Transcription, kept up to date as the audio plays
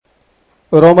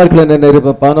ரோமர்களின்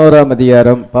நிருபம் 11ஆம்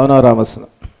அதிகாரம் 11ஆம்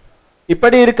வசனம்.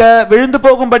 இப்படி இருக்க விழுந்து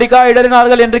போகும்படிக்கா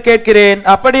இடறினார்கள் என்று கேட்கிறேன்.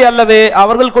 அப்படி அல்லவே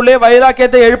அவர்களுக்குள்ளே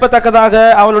வைராக்கியத்தை எழுப்பத்தக்கதாக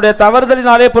அவளுடைய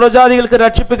தவறுதலினாலே புறஜாதிகளுக்கு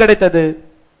ரட்சிப்பு கிடைத்தது.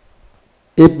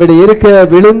 இப்படி இருக்க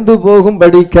விழுந்து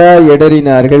போகும்படிக்கா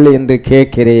இடறினார்கள் என்று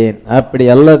கேட்கிறேன். அப்படி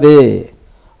அல்லவே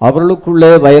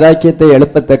அவர்களுக்குள்ளே வைராக்கியத்தை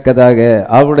எழுப்பத்தக்கதாக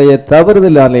அவருடைய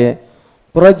தவறுதலாலே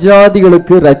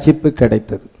புறஜாதிகளுக்கு ரட்சிப்பு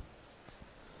கிடைத்தது.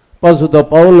 பரிசுத்த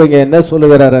பவுல் இங்க என்ன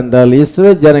சொல்லுகிறார் என்றால்,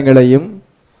 இஸ்ரவேல் ஜனங்களையும்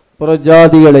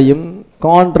புறஜாதிகளையும்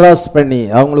கான்ட்ராஸ்ட் பண்ணி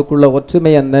அவங்களுக்குள்ள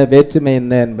ஒற்றுமை என்ன வேற்றுமை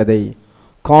என்ன என்பதை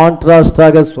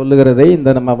கான்ட்ராஸ்டாக சொல்லுகிறதை இந்த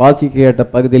நம்ம வாசிக்க கேட்ட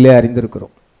பகுதியிலே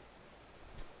அறிந்திருக்கிறோம்.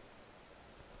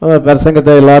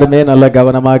 பிரசங்கத்தை எல்லாருமே நல்ல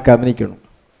கவனமாக கவனிக்கணும்.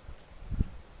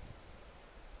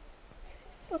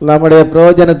 நம்முடைய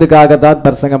பிரயோஜனத்துக்காகத்தான்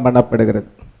பிரசங்கம் பண்ணப்படுகிறது,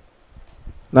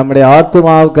 நம்முடைய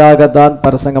ஆத்மாவுக்காகத்தான்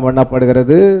பிரசங்கம்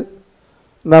பண்ணப்படுகிறது.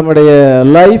 நம்முடைய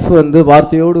லைஃப்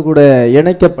வார்த்தையோடு கூட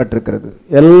இணைக்கப்பட்டிருக்கிறது,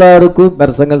 எல்லாருக்கும்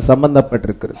பிரசங்கம்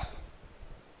சம்பந்தப்பட்டிருக்கிறது.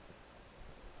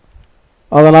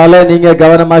 அதனால நீங்க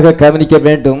கவனமாக கவனிக்க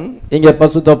வேண்டும். இங்க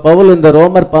பரிசுத்த பவுல் இந்த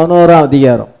ரோமர் 11ஆம்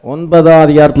அதிகாரம் 9ஆம்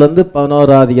அதிகாரத்திலிருந்து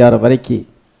 11ஆம் அதிகாரம் வரைக்கும்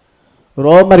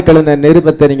ரோமர்களின்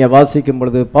நிருபத்தை நீங்க வாசிக்கும்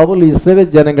பொழுது பவுல்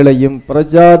இஸ்ரவேல் ஜனங்களையும்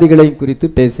பிரஜாதிகளையும் குறித்து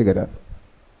பேசுகிறார்.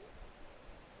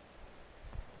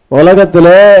 உலகத்துல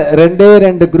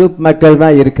ரெண்டு குரூப் மக்கள்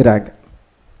தான் இருக்கிறாங்க.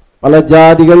 பல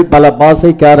ஜாதிகள், பல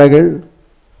பாஷைக்காரர்கள்,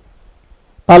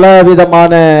 பல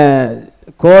விதமான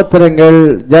கோத்திரங்கள்,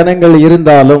 ஜனங்கள்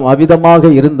இருந்தாலும் அவிதமாக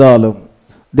இருந்தாலும்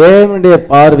தேவனுடைய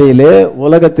பார்வையிலே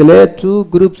உலகத்திலே 2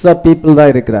 groups ஆஃப் பீப்புள்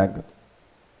தான் இருக்கிறாங்க.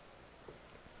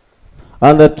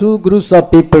 அந்த 2 groups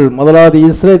ஆஃப் பீப்புள், முதலாவது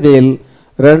இஸ்ரவேல்,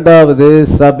 இரண்டாவது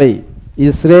சபை,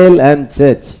 இஸ்ரேல் அண்ட்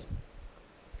சர்ச்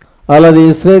அல்லது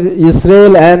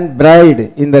இஸ்ரேல் அண்ட் பிரைடு.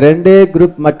 இந்த ரெண்டே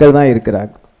குரூப் மக்கள் தான்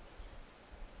இருக்கிறாங்க.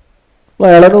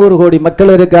 700 கோடி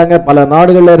மக்கள் இருக்காங்க, பல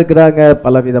நாடுகள்ல இருக்கிறாங்க,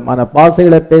 பல விதமான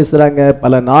பாஷைகளை பேசுறாங்க,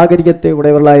 பல நாகரிகத்தை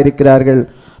உடையவர்களா இருக்கிறார்கள்,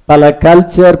 பல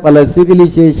கல்ச்சர், பல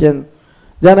சிவிலைசேஷன்.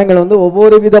 ஜனங்கள்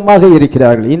ஒவ்வொரு விதமாக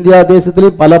இருக்கிறார்கள். இந்தியா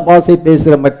தேசத்திலேயும் பல பாஷை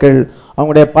பேசுகிற மக்கள்,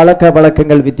 அவங்களுடைய பழக்க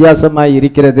வழக்கங்கள் வித்தியாசமாய்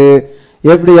இருக்கிறது.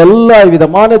 எப்படி எல்லா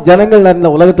விதமான ஜனங்கள் நிறைந்த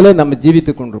உலகத்திலே நம்ம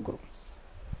ஜீவித்துக் கொண்டிருக்கிறோம்.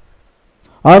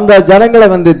 அந்த ஜனங்களை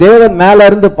தேவன் மேல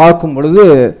இருந்து பார்க்கும் பொழுது,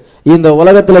 இந்த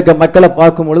உலகத்தில் இருக்க மக்களை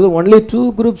பார்க்கும் பொழுது ஒன்லி 2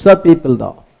 groups ஆஃப் பீப்புள்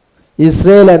தான்,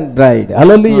 இஸ்ரேல் அண்ட் பிரைட்.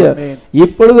 ஹல்லேலூயா.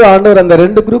 இப்பொழுது ஆண்டவர் அந்த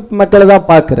 2 குரூப் மக்களை தான்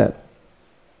பார்க்கிறார்,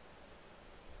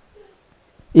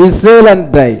 இஸ்ரேல் அண்ட்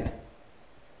பிரைட்.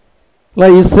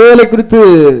 இஸ்ரேலை குறித்து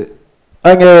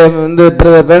அங்கே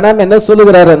என்ன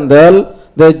சொல்லுகிறார் என்றால்,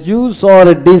 the Jews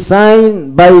are designed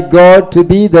by God to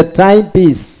be the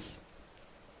timepiece.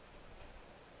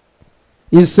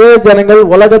 Israel ஜனங்கள்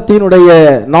உலகத்தினுடைய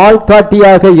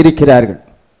நாள்காட்டியாக இருக்கிறார்கள்.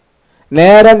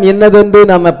 நேரம் என்னதென்று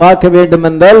நம்ம பார்க்க வேண்டும்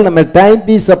என்றால் நம்ம டைம்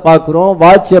பீஸை பார்க்கிறோம்,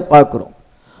 வாட்சை பார்க்கிறோம்.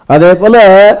 அதே போல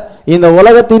இந்த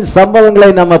உலகத்தின் சம்பவங்களை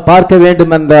நம்ம பார்க்க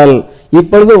வேண்டும் என்றால்,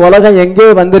 இப்பொழுது உலகம் எங்கே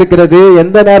வந்திருக்கிறது,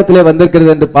 எந்த நேரத்திலே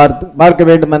வந்திருக்கிறது என்று பார்க்க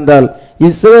வேண்டும் என்றால்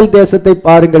இஸ்ரேல் தேசத்தை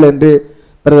பாருங்கள் என்று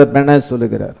பிரதமர்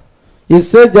சொல்லுகிறார்.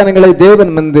 இஸ்ரேல் ஜனங்களை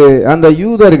தேவன் அந்த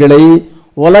யூதர்களை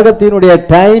உலகத்தினுடைய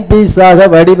டைம் பீஸாக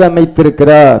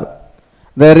வடிவமைத்திருக்கிறார்.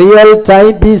 The real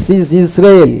time piece is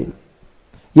Israel.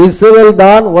 Israel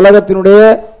தான் உலகத்தினுடைய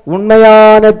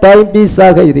உண்மையான டைம்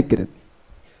பீஸாக இருக்கிறது.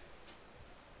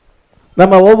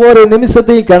 நம்ம ஒவ்வொரு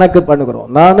நிமிஷத்தையும் கணக்கு பண்ணுகிறோம்.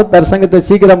 நானும் பிரசங்கத்தை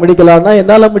சீக்கிரம் முடிக்கலாம்னா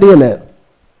என்னால முடியல,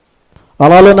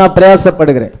 ஆனாலும் நான்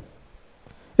பிரயாசப்படுகிறேன்.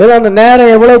 ஏன்னா அந்த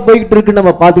நேரம் எவ்வளவு போய்கிட்டு இருக்கு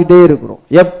நம்ம பார்த்துக்கிட்டே இருக்கிறோம்.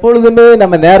 எப்பொழுதுமே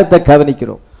நம்ம நேரத்தை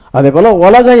கவனிக்கிறோம். அதே போல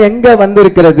உலகம் எங்க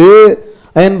வந்திருக்கிறது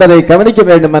என்பதை கவனிக்க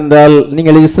வேண்டும் என்றால்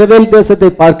நீங்கள் இஸ்ரவேல் தேசத்தை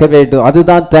பார்க்க வேண்டும்.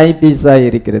 அதுதான் டைம் பீஸா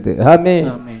இருக்கிறது. ஆமென்.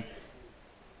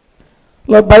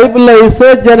 பைபிள்ல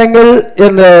இஸ்ரேல் ஜனங்கள்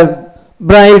என்ற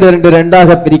பிரைட்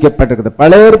ரெண்டாக பிரிக்கப்பட்டிருக்கிறது.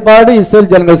 பழைய ஏற்பாடு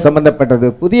இஸ்ரேல் ஜனங்கள் சம்பந்தப்பட்டது,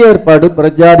 புதிய ஏற்பாடு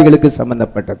பிரஜாதிகளுக்கு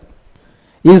சம்பந்தப்பட்டது.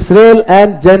 Israel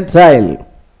and gentile.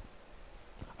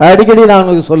 அடிக்கடி நான்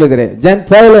உங்களுக்கு சொல்லுகிறேன்,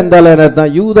 ஜென்டைல் என்றால் என்ன?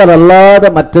 யூதர்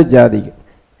அல்லாத மற்ற ஜாதிகள்.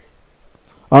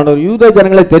 ஆனால் யூத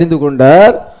ஜனங்களை தெரிந்து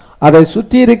கொண்டார், அதை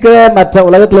சுற்றி இருக்கிற மற்ற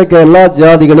உலகத்தில் இருக்கிற எல்லா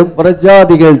ஜாதிகளும்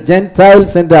புறஜாதிகள்,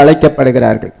 ஜென்டைல்ஸ் என்று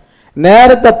அழைக்கப்படுகிறார்கள்.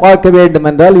 நேரத்தை பார்க்க வேண்டும்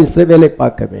என்றால் இஸ்ரவேலை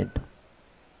பார்க்க வேண்டும்.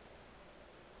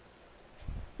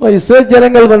 இஸ்ரேல்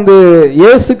ஜனங்கள்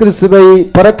இயேசு கிறிஸ்துவை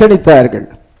புறக்கணித்தார்கள்.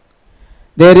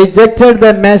 they rejected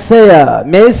the messiah.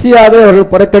 மேசியாவை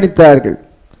அவர்கள் புறக்கணித்தார்கள்.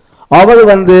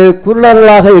 அவர்கள்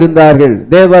குருடர்களாக இருந்தார்கள்.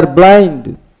 they were blind.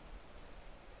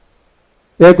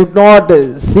 they could not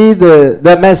see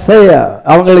the messiah.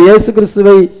 அவங்கள் இயேசு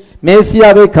கிறிஸ்துவை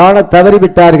மேசியாவை காண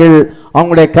தவறிவிட்டார்கள்.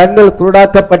 அவங்களுடைய கண்கள்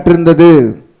குருடாக்கப்பட்டிருந்தது.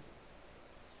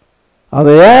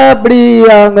 அதை ஏன் அப்படி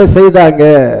அவங்க செய்தாங்க?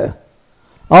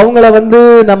 அவங்கள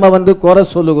நம்ம குறை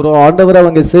சொல்லுகிறோம். ஆண்டவரை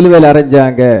அவங்க சிலுவையில்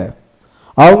அறைஞ்சாங்க,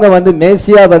 அவங்க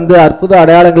மேசியா அற்புத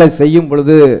அடையாளங்களை செய்யும்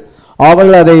பொழுது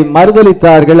அவர்கள் அதை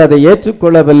மறுதலித்தார்கள், அதை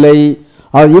ஏற்றுக்கொள்ளவில்லை.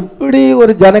 இப்படி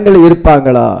ஒரு ஜனங்கள்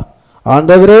இருப்பாங்களா?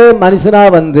 ஆண்டவரே மனுஷனா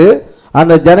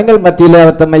அந்த ஜனங்கள்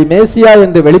மத்தியில் தம்மை மேசியா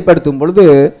என்று வெளிப்படுத்தும் பொழுது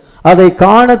அதை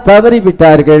காண தவறி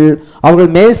விட்டார்கள்.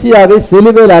 அவர்கள் மேசியாவை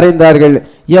சிலுவையில் அறைந்தார்கள்.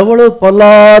 எவ்வளவு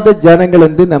பொல்லாத ஜனங்கள்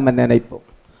என்று நம்ம நினைப்போம்.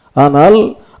 ஆனால்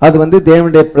அது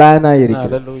தேவனுடைய பிளானா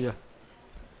இருக்கிறது.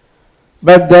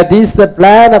 But that is the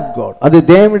plan of God. அது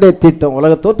தேவனுடைய திட்டம்.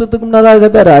 உலக தோற்றத்துக்கு முன்னதாக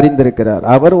பேர் அறிந்திருக்கிறார்.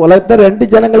 அவர் உலகத்தை 2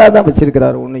 ஜனங்களா தான்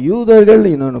வச்சிருக்கிறார், ஒன்னு யூதர்கள்,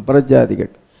 இன்னொன்னு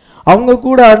புறஜாதிகள். அவங்க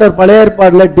கூட ஆண்டவர் பழைய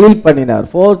ஏற்பாடுல டீல் பண்ணினார்.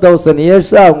 4000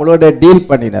 இயர்ஸ் அவங்களோட டீல்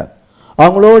பண்ணினார்,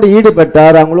 அவங்களோடு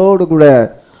ஈடுபட்டார், அவங்களோடு கூட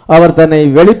அவர் தன்னை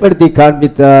வெளிப்படுத்தி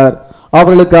காண்பித்தார்.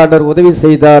 அவர்களுக்கு ஆண்டவர் உதவி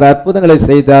செய்தார், அற்புதங்களை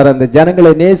செய்தார், அந்த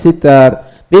ஜனங்களை நேசித்தார்.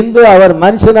 பின்பு அவர்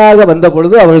மனுஷனாக வந்த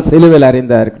பொழுது அவர்கள் சிலுவையில்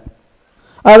அறைந்தார்கள்.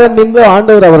 அதன் பின்பு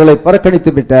ஆண்டவர் அவர்களை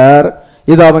புறக்கணித்து விட்டார்.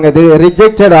 இது அவங்க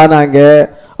ரிஜெக்டட் ஆனாங்க,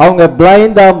 அவங்க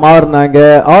பிளைண்டா மாறினாங்க.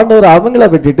 ஆண்டவர் அவங்கள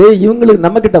விட்டுட்டு இவங்களுக்கு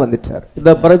நம்ம கிட்ட வந்துட்டார்,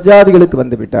 இந்த பிரஜாதிகளுக்கு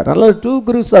வந்து விட்டார். அதனால 2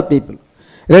 groups of people,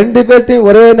 2 பேர்ட்டையும்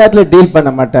ஒரே நேரத்தில் டீல்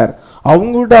பண்ண மாட்டார்.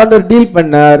 அவங்கள்ட்ட ஆண்டவர் டீல்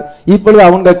பண்ணார். இப்பொழுது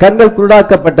அவங்க கண்கள்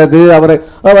குருடாக்கப்பட்டது,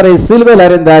 அவரை சிலுவையில்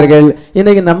அறைந்தார்கள்.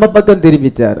 இன்னைக்கு நம்ம பக்கம்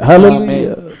திரும்பிட்டார்.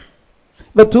 ஹல்லேலூயா.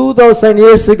 இப்ப 2000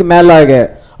 இயர்ஸுக்கு மேலாக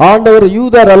ஆண்டவர்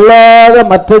யூதர் அல்லாத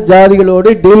மற்ற ஜாதிகளோடு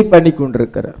டீல் பண்ணி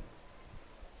கொண்டிருக்கிறார்.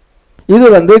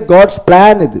 இது காட்ஸ்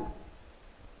பிளான். இது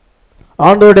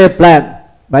ஆண்டவருடைய பிளான்.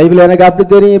 பைபிள் எனக்கு அப்படி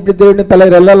தெரியும் இப்படி தெரியும்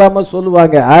பலர் எல்லாமே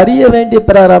சொல்லுவாங்க. அறிய வேண்டிய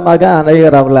பிரகாரமாக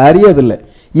அநேகர் அவர்கள் அறியவில்லை.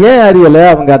 ஏன் அறியல?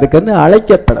 அவங்க அதுக்குன்னு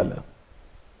அழைக்கப்படலை.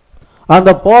 அந்த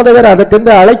போதகர்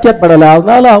அதுக்கென்று அழைக்கப்படலை,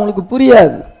 அதனால அவங்களுக்கு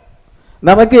புரியாது.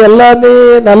 நமக்கு எல்லாமே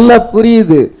நல்லா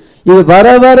புரியுது. இது வர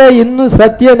வர இன்னும்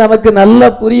சத்தியம் நமக்கு நல்லா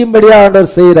புரியும்படியா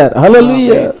ஆண்டவர் செய்யறார்.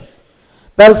 ஹல்லேலூயா.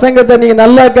 பிரசங்கத்தை நீங்க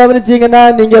நல்லா கவனிச்சீங்கன்னா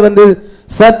நீங்க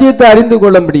சத்தியத்தை அறிந்து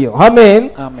கொள்ள முடியும். ஆமென்.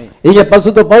 இங்க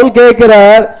பரிசுத்த பவுல்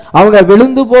கேட்கிறார், அவங்க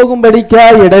விழுந்து போகும்படிக்கா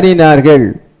இடறினார்கள்.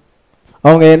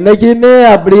 அவங்க என்னைக்குமே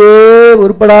அப்படியே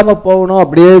உருப்படாம போகணும்,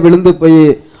 அப்படியே விழுந்து போய்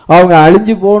அவங்க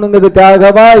அழிஞ்சு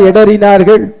போகணுங்கிறதுக்காகவா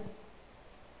இடறினார்கள்?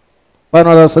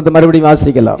 14 மறுபடியும்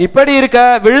வாசிக்கலாம். இப்படி இருக்க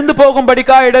விழுந்து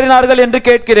போகும்படிக்கா இடறினார்கள் என்று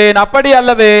கேட்கிறேன். அப்படி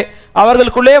அல்லவே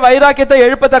அவர்களுக்குள்ளே வைராக்கியத்தை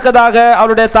எழுப்பத்தக்கதாக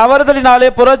அவருடைய தவறுதலினாலே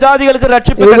புறஜாதிகளுக்கு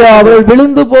ரட்சிப்பு. அவர்கள்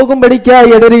விழுந்து போகும்படிக்கா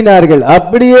இடறினார்கள்.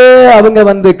 அப்படியே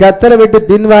அவங்க கத்தரை விட்டு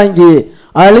பின்வாங்கி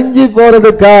அழிஞ்சு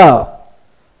போறதுக்கா?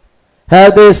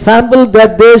 Have they stumbled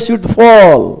that they should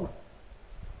fall?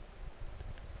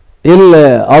 இல்ல,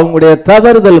 அவங்களுடைய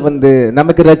தவறுதல்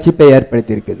நமக்கு ரட்சிப்பை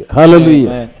ஏற்படுத்தி இருக்குது.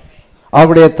 ஹல்லேலூயா.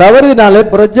 அவங்களுடைய தவறுனாலே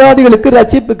புறஜாதிகளுக்கு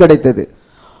ரட்சிப்பு கிடைத்தது.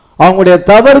 அவங்களுடைய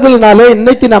தவறுதல்னாலே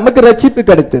இன்னைக்கு நமக்கு ரட்சிப்பு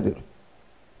கிடைத்தது.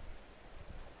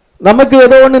 நமக்கு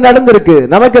ஏதோ ஒண்ணு நடந்திருக்கு,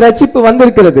 நமக்கு ரட்சிப்பு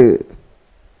வந்திருக்கிறது.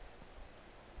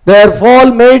 Their fall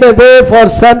made a way for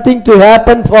something to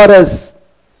happen for us.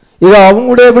 இது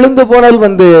அவங்களுடைய விழுந்து போனல்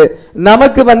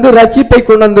நமக்கு ரட்சிப்பை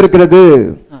கொண்டு வந்திருக்கிறது.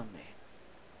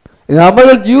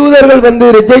 அவர்கள் யூதர்கள்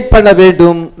ரிஜெக்ட் பண்ண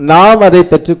வேண்டும், நாம் அதை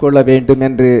பெற்றுக்கொள்ள வேண்டும்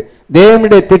என்று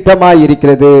தேவனுடைய திட்டமாய்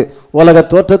இருக்கிறது. உலக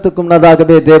தோற்றத்துக்கு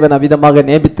முன்னதாகவே தேவன் அவிதமாக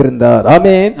நியமித்திருந்தார்.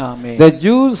 ஆமென். The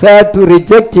Jews had to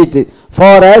reject it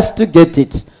for us to get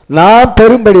it. நாம்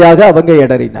பெரும்படியாக அவங்க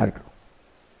இடறினார்கள்.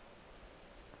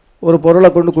 ஒரு பொருளை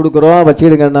கொண்டு கொடுக்கிறோம்,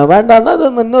 வச்சுக்கிடுங்கன்னா வேண்டாம்னா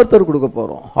இன்னொருத்தர் கொடுக்க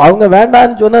போறோம். அவங்க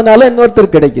வேண்டான்னு சொன்னதுனால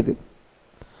இன்னொருத்தர் கிடைக்குது.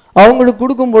 அவங்களுக்கு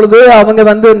கொடுக்கும் பொழுது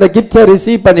அவங்க இந்த கிஃப்டை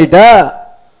ரிசீவ் பண்ணிட்டா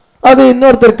அது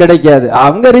இன்னொருத்தர் கிடைக்காது.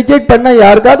 அவங்க ரிஜெக்ட் பண்ண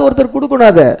யாருக்காவது ஒருத்தர் கொடுக்கணும்.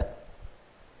 அதை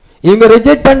இவங்க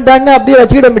ரிஜெக்ட் பண்ணிட்டாங்க, அப்படியே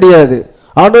வச்சுக்கிட முடியாது.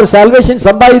 ஆண்டவர் சால்வேஷன்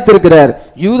சம்பாதித்திருக்கிறார்,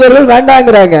 யூதர்கள்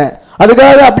வேண்டாங்கிறாங்க,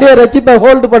 அதுக்காக அப்படியே ரட்சிப்பை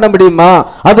ஹோல்டு பண்ண முடியுமா?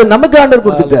 அது நமக்கு ஆண்டவர்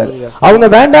கொடுத்துட்டார். அவங்க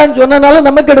வேண்டான்னு சொன்னனால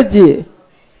நமக்கு கிடைச்சி.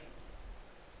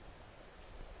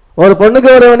 ஒரு பொண்ணுக்கு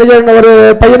ஒரு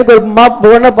பையனுக்கு ஒரு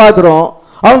பொண்ணை பாக்குறோம்,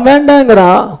 அவன்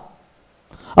வேண்டாங்கிறான்,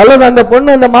 அல்லது அந்த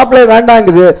பொண்ணு அந்த மாப்பிள்ளை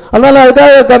வேண்டாங்குது, அதனால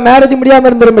அதுக்காக மேரேஜ் முடியாம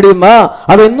இருந்துட முடியுமா?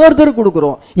 அதை இன்னொருத்தர்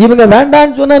கொடுக்குறோம். இவங்க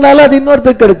வேண்டான்னு சொன்னனால அது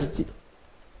இன்னொருத்தர் கிடைச்சிச்சு.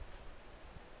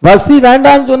 வசி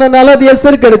வேண்டான்னு சொன்னனால அது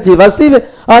எஸ்தர் கிடைச்சி. வசி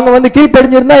அவங்க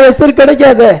கீழ்ப்படிஞ்சிருந்தா எஸ்தர்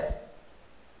கிடைக்காத.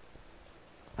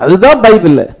 அதுதான்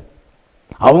பைபிள்.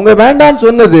 அவங்க வேண்டான்னு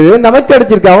சொன்னது நமக்கு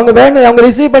கிடைச்சிருக்கு. அவங்க வேண்டாம், அவங்க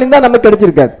ரிசீவ் பண்ணியிருந்தா நமக்கு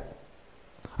கிடைச்சிருக்காது.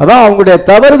 அதான் அவங்களுடைய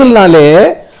தவறுதல்னாலே,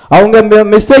 அவங்க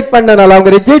மிஸ்டேக் பண்ணனால,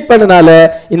 அவங்க ரிஜெக்ட் பண்ணனால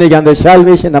இன்னைக்கு அந்த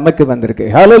சால்வேஷன் நமக்கு வந்திருக்கு.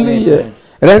 ஹல்லேலூயா.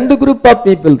 2 குரூப் ஆஃப்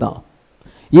பீப்புள் தான்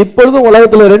இப்பொழுதும்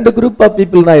உலகத்துல. 2 குரூப் ஆஃப்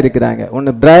பீப்புள் தான் இருக்கிறாங்க.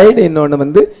 ஒன்னு பிரைட்,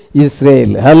 இன்னொன்னு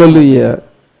இஸ்ரேல். ஹல்லேலூயா.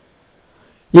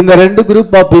 இந்த 2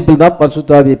 குரூப் ஆஃப் பீப்புள் தான்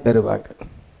பரிசுத்த ஆவியை பெறுவாங்க.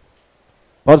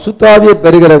 பரிசுத்தாவியை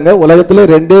பெறுகிறவங்க உலகத்துல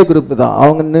ரெண்டே குரூப் தான்.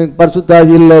 அவங்க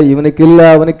பரிசுத்தாவி இல்லை, இவனுக்கு இல்லை,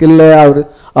 அவனுக்கு இல்லை,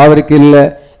 அவருக்கு இல்லை.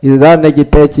 இதுதான் இன்னைக்கு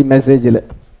பேச்சு மெசேஜ்ல.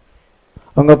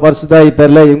 அவங்க பரிசுத்தாவி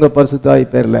பெறல, இவங்க பரிசுத்தாவி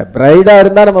பெறல. பிரைடா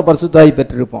இருந்தா நம்ம பரிசுத்தாவி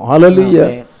பெற்றிருப்போம். ஹல்லேலூயா.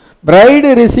 Bride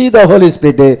receive the holy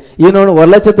spirit. இன்னொன்னு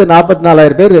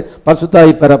 1,44,000 பேர்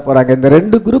பரிசுத்தாவி பெற போறாங்க. இந்த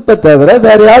ரெண்டு குரூப்பை தவிர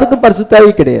வேற யாருக்கும்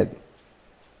பரிசுத்தாவி கிடையாது.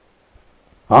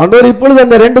 ஆண்டவர் இப்பொழுது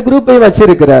அந்த ரெண்டு குரூப்பையும்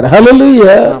வச்சிருக்கிறார்.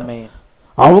 ஹல்லேலூயா.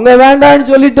 அவங்க வேண்டான்னு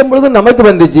சொல்லிட்ட பொழுது நமக்கு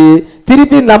வந்துச்சு,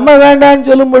 திருப்பி நம்ம வேண்டான்னு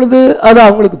சொல்லும் பொழுது அது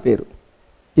அவங்களுக்கு பேரும்.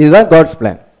 இதுதான் காட்ஸ்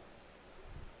பிளான்.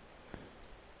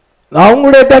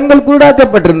 அவங்களுடைய கண்கள்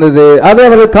கூடாக்கப்பட்டிருந்தது, அதை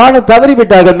அவர்கள் காண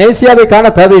தவறிவிட்டார்கள். மேசியாவை காண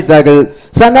தவறிவிட்டார்கள்.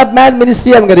 சன் ஆப் மேன்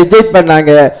மினிஸ்ட்ரி அவங்க ரிஜெக்ட்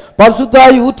பண்ணாங்க.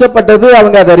 பரிசுத்தாவி ஊற்றப்பட்டது,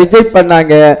 அவங்க அதை ரிஜெக்ட்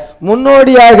பண்ணாங்க.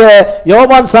 முன்னோடியாக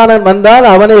யோவான் சானன் வந்தால்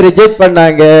அவனை ரிஜெக்ட்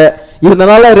பண்ணாங்க.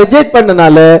 இதனால ரிஜெக்ட்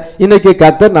பண்ணனால இன்னைக்கு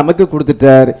கர்த்தர் நமக்கு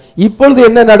கொடுத்துட்டார். இப்பொழுது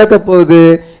என்ன நடக்க போகுது?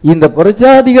 இந்த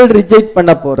புறஜாதிகள் ரிஜெக்ட்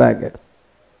பண்ண போறாங்க.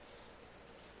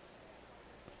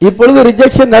 இப்பொழுது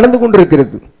ரிஜெக்ஷன் நடந்து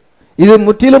கொண்டிருக்கிறது. இது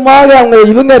முற்றிலுமாக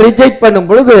இவங்க ரிஜெக்ட் பண்ணும்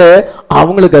பொழுது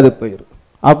அவங்களுக்கு அது போயிடும்.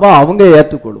 அப்ப அவங்க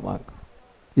ஏற்றுக்கொள்வாங்க.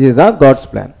 இதுதான் காட்ஸ்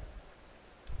பிளான்.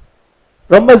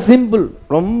 ரொம்ப சிம்பிள்,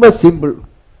 ரொம்ப சிம்பிள்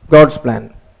காட்ஸ் பிளான்.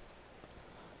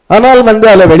 ஆனால்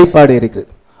அதுல வெளிப்பாடு இருக்கு.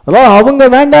 அவங்க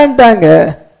வேண்டான்ட்டாங்க.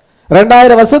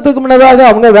 2000 வருஷத்துக்கு முன்னதாக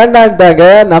அவங்க வேண்டான்ட்டாங்க,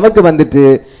 நமக்கு வந்துட்டு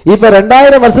இப்ப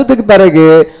 2000 வருஷத்துக்கு பிறகு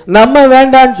நம்ம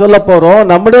வேண்டான்னு சொல்ல போறோம்.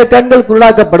 நம்முடைய கண்கள்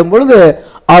குருடாக்கப்படும் பொழுது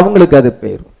அவங்களுக்கு அது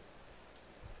போயிடும்.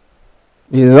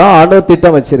 இதுதான் ஆண்டவர்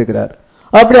திட்டம் வச்சிருக்கிறார்.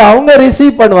 அப்படி அவங்க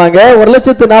ரிசீவ் பண்ணுவாங்க.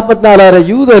 1,44,000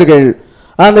 யூதர்கள்,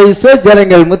 அந்த இஸ்ரவேல்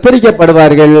ஜனங்கள்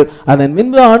முத்திரிக்கப்படுவார்கள். அதன்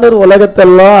முன்பு ஆண்டவர்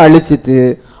உலகத்தெல்லாம் அழிச்சிட்டு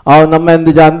நம்ம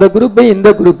அந்த குரூப்பையும் இந்த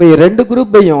குரூப்பையும் ரெண்டு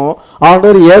குரூப்பையும்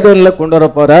ஆண்டவர் ஏதேன்ல கொண்டு வர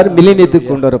போறார், மில்லினியத்துக்கு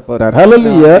கொண்டு வர போறார்.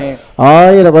 ஹல்லேலூயா.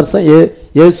 1000 வருஷம்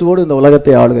இயேசுவோடு இந்த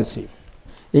உலகத்தை ஆளுகை செய்யும்.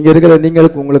 இங்க இருக்கிற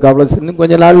நீங்களுக்கு உங்களுக்கு அவ்வளவு, இன்னும்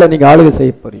கொஞ்ச நாள்ல நீங்க ஆளுகை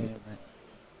செய்ய போறீங்க.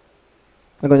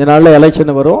 கொஞ்ச நாள்ல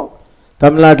எலெக்ஷன் வரும்.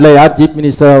 தமிழ்நாட்டில் யார் சீஃப்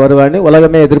மினிஸ்டர் வருவான்னு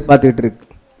உலகமே எதிர்பார்த்துக்கிட்டு இருக்கு.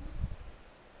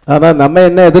 ஆனா நம்ம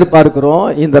என்ன எதிர்பார்க்கிறோம்?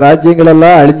 இந்த ராஜ்யங்கள்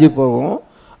எல்லாம் அழிஞ்சு போகும்.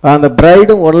 அந்த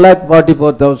பிரைடும்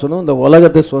 1,44,000 இந்த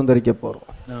உலகத்தை சுதந்திரிக்க போறோம்.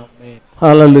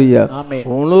 ஹல்லேலூயா.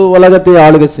 முழு உலகத்தை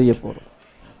ஆளுகை செய்ய போறோம்.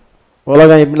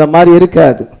 உலகம் இந்த மாதிரி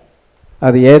இருக்காது,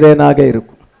 அது ஏதேனாக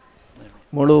இருக்கும்.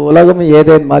 முழு உலகமும்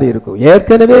ஏதேன் மாதிரி இருக்கும்.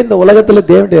 ஏற்கனவே இந்த உலகத்துல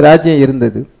தேவனுடைய ராஜ்யம்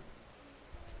இருந்தது.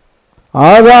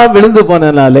 ஆதாம் விழுந்து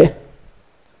போனனாலே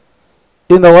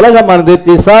இந்த உலகமானது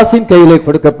பிசாசின் கையிலே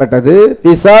கொடுக்கப்பட்டது.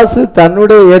 பிசாசு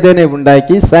தன்னுடைய ஏதேனை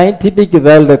உண்டாக்கி சயின்டிபிக்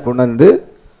வேர்ல்டை கொண்டு வந்து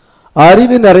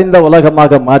அறிவு நிறைந்த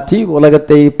உலகமாக மாற்றி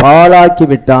உலகத்தை பாழாக்கி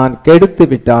விட்டான், கெடுத்து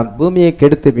விட்டான், பூமியை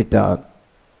கெடுத்து விட்டான்.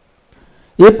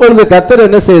 இப்பொழுது கர்த்தர்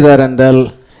என்ன செய்தார் என்றால்,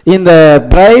 இந்த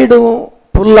பிரைடும்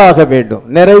புல்லாக வேண்டும்,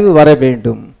 நிறைவு வர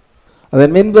வேண்டும்.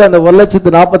 அதன் முன்பு அந்த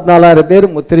 1,44,000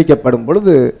 பேர் முத்திரிக்கப்படும்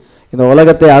பொழுது இந்த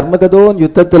உலகத்தை அர்மகதோன்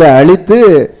யுத்தத்தில் அழித்து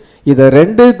இத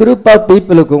ரெண்டு குரூப் ஆஃப்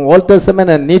பீப்புளுக்கும், old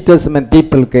testament and new testament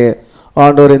பீப்புளுக்கு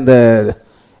ஆண்டவர்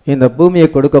இந்த பூமியை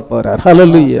கொடுக்க போறார்.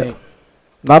 ஹல்லேலூயா.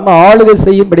 நம்ம ஆளுகை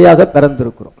செய்யும்படியாக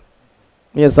பிறந்திருக்கிறோம்.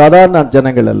 நீங்க சாதாரண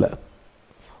ஜனங்கள் அல்ல.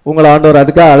 உங்களை ஆண்டவர்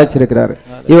அதுக்காக அழைச்சிருக்கிறாரு.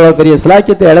 இவ்வளவு பெரிய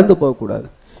சிலாக்கியத்தை இழந்து போக கூடாது.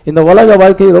 இந்த உலக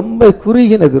வாழ்க்கை ரொம்ப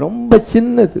குறுகினது, ரொம்ப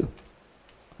சின்னது.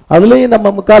 அதுலயும்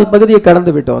நம்ம 3/4 பகுதியை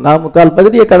கடந்து விட்டோம். நான் 3/4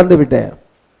 பகுதியை கடந்து விட்டேன்.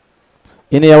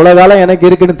 இனி எவ்வளவு காலம் எனக்கு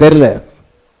இருக்குன்னு தெரியல.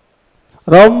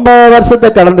 ரொம்ப வருஷத்தை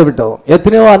கடந்து விட்டோம்.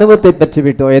 எத்தனையோ அனுபவத்தை பெற்று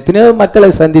விட்டோம். எத்தனையோ மக்களை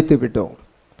சந்தித்து விட்டோம்.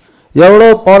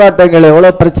 எவ்வளவு போராட்டங்களை,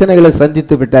 எவ்வளவு பிரச்சனைகளை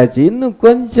சந்தித்து விட்டாச்சு. இன்னும்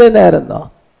கொஞ்ச நேரம் தான்.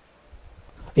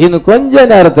 இன்னும் கொஞ்ச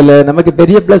நேரத்துல நமக்கு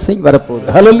பெரிய பிளஸிங் வரப்போகுது.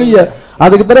 ஹல்லேலூயா.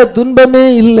 அதுக்கு பிறகு துன்பமே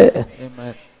இல்லை.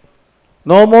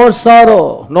 No more sorrow,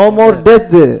 no more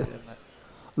death,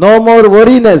 no more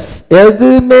weariness.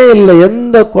 எதுவுமே இல்லை.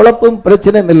 எந்த குழப்பம்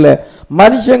பிரச்சனையும் இல்லை.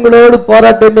 மனுஷங்களோடு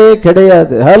போராட்டமே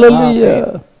கிடையாது. ஹல்லேலூயா.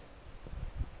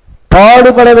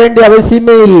 பாடுபட வேண்டிய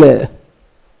அவசியமே இல்லை.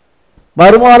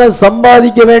 வருமானம்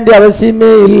சம்பாதிக்க வேண்டிய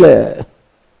அவசியமே இல்லை.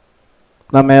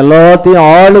 நம்ம எல்லாத்தையும்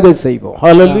ஆளுகை செய்வோம்.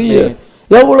 ஹல்லேலூயா.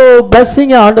 எவ்வளவு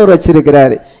பிளஸிங் ஆண்டவர்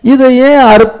வச்சிருக்கிறாரு. இதை ஏன்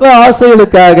அற்ப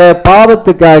ஆசைகளுக்காக,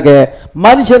 பாவத்துக்காக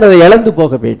மனுஷன் அதை இழந்து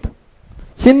போக வேண்டும்?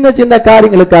 சின்ன சின்ன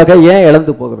காரியங்களுக்காக ஏன்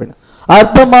இழந்து போக வேண்டும்?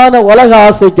 அற்பமான உலக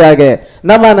ஆசைக்காக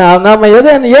நம்ம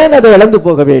ஏன் அதை இழந்து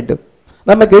போக வேண்டும்?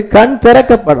 நமக்கு கண்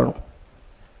திறக்கப்படணும்.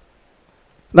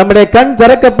 நம்முடைய கண்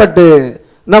திறக்கப்பட்டு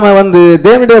நம்ம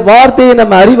தேவனுடைய வார்த்தையை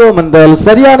நம்ம அறிவோம் என்றால்,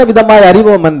 சரியான விதமாய்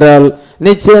அறிவோம் என்றால்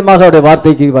நிச்சயமாக அவருடைய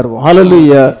வார்த்தைக்கு வருவோம்.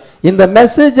 ஹல்லேலூயா. இந்த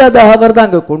மெசேஜ் அவர் தான்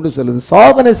அங்க கொண்டு சொல்லுது.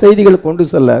 சாபன செய்திகள் கொண்டு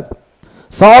சொல்லாது.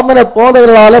 சாபன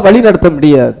போதகர்களால வழி நடத்த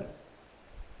முடியாது.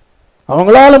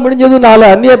 அவங்களால முடிஞ்சது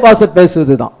 4 அந்நிய பாஷை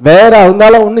பேசுவதுதான். வேற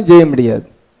அவங்களால ஒன்றும் செய்ய முடியாது.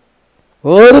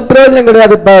 ஒரு பிரயோஜனம்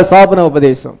கிடையாது சாபன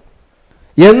உபதேசம்.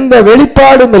 எந்த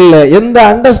வெளிப்பாடும் இல்லை, எந்த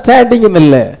அண்டர்ஸ்டாண்டிங்கும்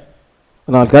இல்லை.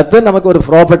 ஆனால் கர்த்தர் நமக்கு ஒரு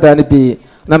ப்ராஃபட் அனுப்பி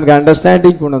நமக்கு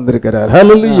அண்டர்ஸ்டாண்டிங் கொண்டு வந்திருக்கிறார்.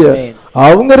 ஹல்லேலூயா.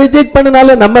 அவங்க ரிஜெக்ட்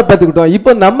பண்ணனால நம்ம பத்துக்கிட்டோம்.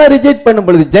 இப்போ நம்ம ரிஜெக்ட் பண்ணும்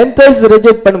பொழுது, ஜென்டைல்ஸ்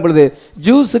ரிஜெக்ட் பண்ணும் பொழுது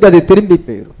ஜூஸுக்கு அது திரும்பி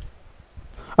போயிடும்.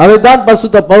 அதைத்தான்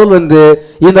பரிசுத்த பவுல் இந்த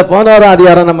 11ஆம்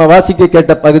அதிகாரம் நம்ம வாசிக்க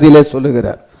கேட்ட பகுதியிலே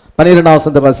சொல்லுகிறார். 12ஆம்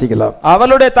வசனத்தை வாசிக்கலாம்.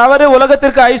 அவளுடைய தவறு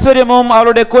உலகத்திற்கு ஐஸ்வர்யமும்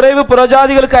அவளுடைய குறைவு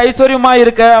புறஜாதிகளுக்கு ஐஸ்வர்யமாய்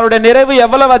இருக்க அவளுடைய நிறைவு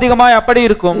எவ்வளவு அதிகமாய் அப்படி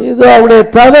இருக்கும். இது அவளுடைய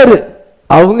தவறு.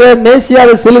 அவங்க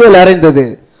மேசியாவை சிலுவையில் அறைந்தது,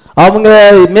 அவங்க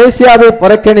மேசியாவை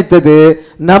புறக்கணித்தது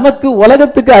நமக்கு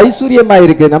உலகத்துக்கு ஐஸ்வர்யமாய்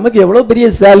இருக்கு. நமக்கு எவ்வளவு பெரிய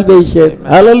சால்வேஷன்.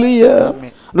 ஹல்லேலூயா.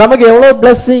 நமக்கு எவ்வளவு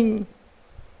பிளஸிங்,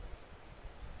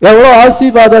 எவ்வளவு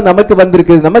ஆசீர்வாதம் நமக்கு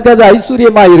வந்திருக்கு. நமக்கு அது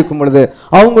ஐஸ்வர்யமா இருக்கும் பொழுது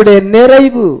அவங்களுடைய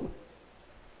நிறைவு,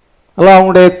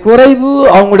 அவங்களுடைய குறைவு,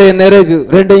 அவங்களுடைய நிறைவு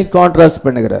ரெண்டையும் கான்ட்ராஸ்ட்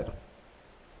பண்ணுகிறார்.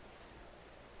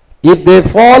 If they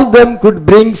fall, them could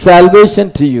bring salvation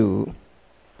to you.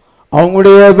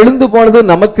 அவங்களுடைய விழுந்து போனது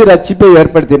நமக்கு ரட்சிப்பை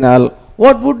ஏற்படுத்தினால்,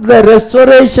 what would the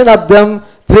restoration of them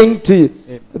bring to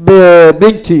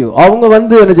you? அவங்க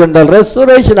என்ன சொன்னால்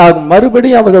ரெஸ்டோரேஷன் ஆகும்,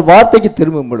 மறுபடியும் அவர்கள் வார்த்தைக்கு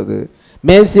திரும்பும் பொழுது,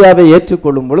 மேசியாவை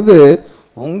ஏற்றுக்கொள்ளும் பொழுது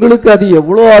உங்களுக்கு அது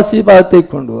எவ்வளவு ஆசீர்வாதத்தை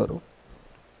கொண்டு வரும்.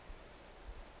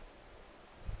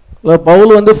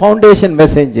 பவுல் ஃபவுண்டேஷன்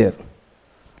மெசேஞ்சர்,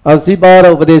 அசிபார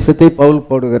உபதேசத்தை பவுல்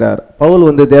போடுகிறார். பவுல்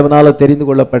தேவனால தெரிந்து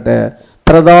கொள்ளப்பட்ட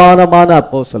பிரதானமான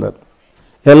அப்போஸ்தலர்.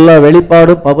 எல்லா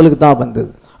வெளிப்பாடும் பவுலுக்கு தான்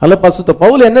வந்தது. அல்ல பரிசுத்த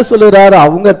பவுல் என்ன சொல்லுகிறார்?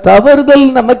 அவங்க தவறுதல்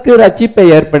நமக்கு ரட்சிப்பை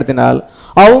ஏற்படுத்தினால்,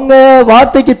 அவங்க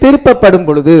வார்த்தைக்கு திருப்பப்படும்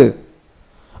பொழுது,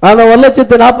 அந்த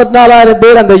 1,44,000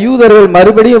 பேர் அந்த யூதர்கள்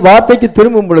மறுபடியும் வார்த்தைக்கு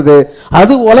திரும்பும் பொழுது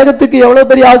அது உலகத்துக்கு எவ்வளவு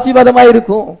பெரிய ஆசீர்வாதமா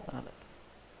இருக்கும்.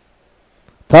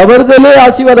 தவறுதலே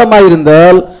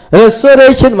ஆசீர்வாதமாயிருந்தால்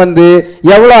ரெஸ்டோரேஷன்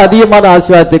எவ்வளவு அதிகமான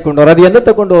ஆசீர்வாதத்தை கொண்டு வரும். அது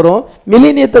என்னத்தை கொண்டு வரும்?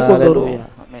 மிலினியத்தை கொண்டு வரும்.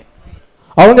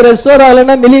 அவங்க ரெஸ்டோர்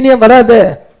ஆகலைன்னா மிலினியம் வராது.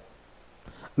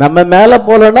 நம்ம மேல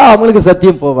போலன்னா அவங்களுக்கு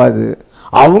சத்தியம் போவாது.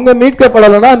 அவங்க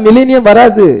மீட்கப்படலைன்னா மிலினியம்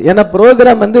வராது. ஏன்னா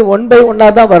ப்ரோக்ராம் 1 by 1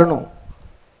 தான் வரணும்.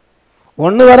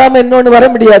 ஒன்னு வராம இன்னொன்னு வர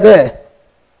முடியாது.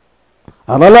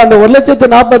 அதனால அந்த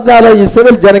 1,44,000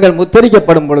 இஸ்ரவேல் ஜனங்கள்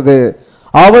முத்தரிக்கப்படும் பொழுது,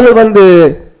 அவர்கள்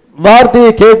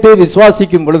வார்த்தையை கேட்டு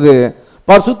விசுவாசிக்கும் பொழுது,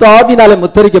 பரிசுத்த ஆவியினாலே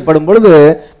முத்தரிக்கப்படும் பொழுது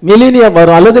மிலினியம்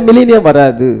வரும். அல்லது மிலினியம்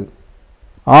வராது,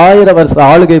 1000 வருஷ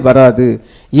ஆளுகை வராது,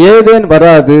 ஏதேன்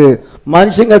வராது.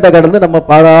 மனுஷங்கிட்ட கடந்து நம்ம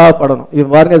பாடாப்படணும். இது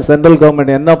பாருங்க, சென்ட்ரல்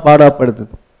கவர்மெண்ட் என்ன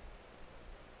பாடாப்படுத்துது.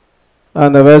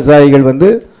 அந்த விவசாயிகள்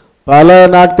பல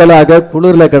நாட்களாக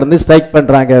குளிர்ல கிடந்து ஸ்ட்ரைக்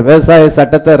பண்றாங்க. விவசாய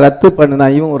சட்டத்தை ரத்து பண்ணுனா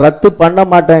இவங்க ரத்து பண்ண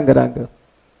மாட்டேங்கிறாங்க.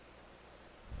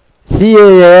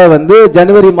 சிஏஏ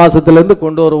ஜனவரி மாசத்துல இருந்து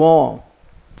கொண்டு வருவோம்.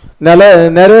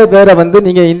 நிறைய பேரை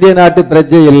நீங்க இந்திய நாட்டு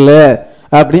பிரஜை இல்லை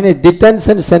அப்படின்னு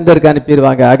டிடென்ஷன் சென்டருக்கு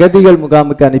அனுப்பிடுவாங்க, அகதிகள்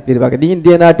முகாமுக்கு அனுப்பிடுவாங்க. நீ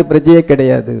இந்திய நாட்டு பிரஜையே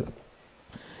கிடையாது.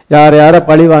 யார் யாரை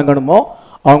பழி வாங்கணுமோ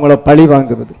அவங்கள பழி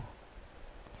வாங்குவது.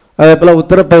 அதே போல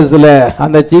உத்தரப்பிரதேசல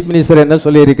அந்த சீஃப் மினிஸ்டர் என்ன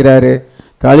சொல்லி இருக்கிறாரு?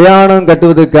 கல்யாணம்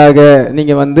கட்டுவதற்காக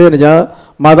நீங்க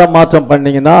மதம் மாற்றம்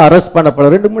பண்ணீங்கன்னா அரெஸ்ட் பண்ணப்பட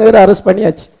 2-3 பேர் அரெஸ்ட்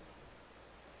பண்ணியாச்சு.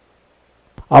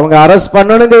 அவங்க அரெஸ்ட்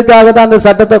பண்ணணுங்கிறதுக்காக தான் அந்த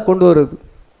சட்டத்தை கொண்டு வருது.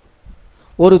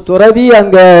 ஒரு துறவி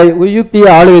அங்க யூபி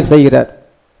ஆளுகை செய்கிறார்.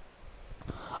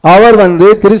 அவர்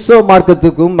கிறிஸ்தவ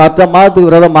மார்க்கத்துக்கும் மற்ற மதத்துக்கு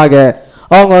விரோதமாக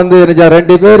அவங்க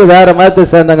 2 பேர் வேற மதத்தை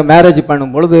சேர்ந்தாங்க. மேரேஜ்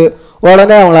பண்ணும் பொழுது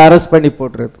உடனே அவங்களை அரெஸ்ட் பண்ணி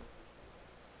போட்டுருது.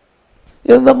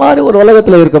 இந்த மாதிரி ஒரு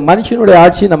உலகத்துல இருக்க மனுஷனுடைய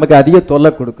ஆட்சி நமக்கு அதிக தொல்லை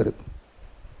கொடுக்கிறது.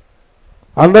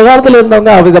 அந்த காலத்துல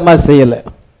இருந்தவங்க அவ்விதமா செய்யல,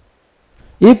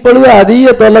 இப்பொழுது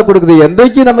அதிக தொல்லை கொடுக்குது.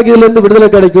 என்றைக்கு நமக்கு இதுல இருந்து விடுதலை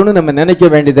கிடைக்கும்னு நம்ம நினைக்க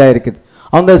வேண்டியதா இருக்குது.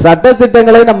 அந்த சட்ட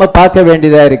திட்டங்களை நம்ம பார்க்க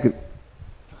வேண்டியதா இருக்குது.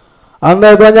 அந்த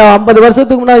கொஞ்சம் 50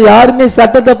 வருஷத்துக்கு முன்னாடி யாருமே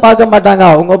சட்டத்தை பார்க்க மாட்டாங்க.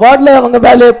 அவங்க பாட்டுல அவங்க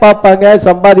வேலையை பார்ப்பாங்க,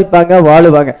 சம்பாதிப்பாங்க,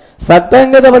 வாழுவாங்க.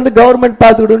 சட்டங்கிறத கவர்மெண்ட்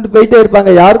பார்த்துக்கிட்டு போயிட்டே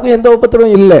இருப்பாங்க. யாருக்கும் எந்த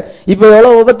உபத்திரமும் இல்லை. இப்ப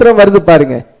எவ்வளவு உபத்திரம் வருது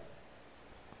பாருங்க.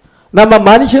 நம்ம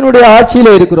மனுஷனுடைய ஆட்சியில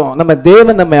இருக்கிறோம். நம்ம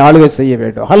தேவன் நம்மை ஆளுகை செய்ய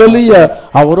வேண்டும். ஹல்லேலூயா.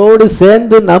 அவரோடு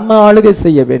சேர்ந்து நம்ம ஆளுகை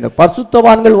செய்ய வேண்டும்.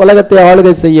 பரிசுத்தவான்கள் உலகத்தை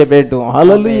ஆளுகை செய்ய வேண்டும்.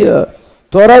 ஹல்லேலூயா.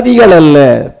 துறவிகள் அல்ல,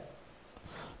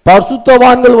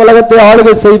 பரிசுத்தவான்கள் உலகத்தை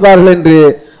ஆளுகை செய்வார்கள் என்று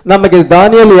நமக்கு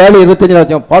தானியேல்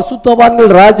 7:25 பரிசுத்தவான்கள்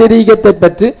ராஜரீகத்தை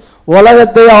பெற்று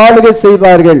உலகத்தை ஆளுகை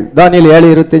செய்வார்கள். தானியேல்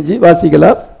 7:25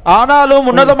 வாசிக்கலாம். ஆனாலும்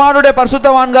உன்னதமானுடைய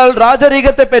பரிசுத்தவான்கள்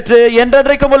ராஜரீகத்தை பெற்று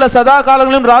என்றென்றைக்கும் உள்ள சதா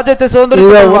காலங்களிலும் ராஜ்யத்தை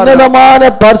சுதந்திரிப்பார்கள்.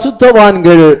 உன்னதமான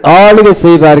பரிசுத்தவான்கள் ஆளுகை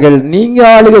செய்வார்கள். நீங்க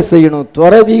ஆளுகை செய்யணும்,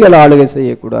 துறவிகள் ஆளுகை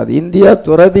செய்யக்கூடாது. இந்தியா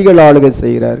துறவிகள் ஆளுகை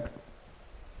செய்கிறார்கள்.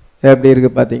 எப்படி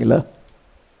இருக்கு பாத்தீங்களா?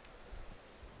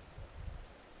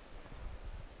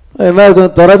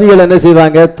 துறவிகள் என்ன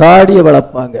செய்வாங்க? தாடியை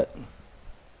வளர்ப்பாங்க,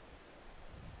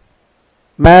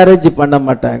 மேரேஜ் பண்ண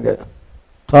மாட்டாங்க,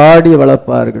 தாடி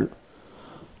வளர்ப்பார்கள்.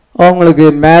 அவங்களுக்கு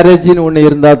மேரேஜின்னு ஒன்று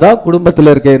இருந்தால் தான்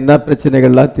குடும்பத்தில் இருக்க என்ன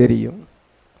பிரச்சனைகள்லாம் தெரியும்.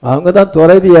 அவங்க தான்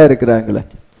துறவியாக இருக்கிறாங்களே.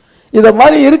 இதை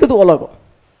மாதிரி இருக்குது உலகம்.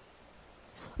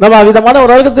 நம்ம விதமான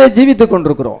ஒரு உலகத்தை ஜீவித்து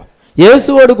கொண்டிருக்கிறோம்.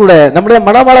 இயேசுவோடு கூட நம்முடைய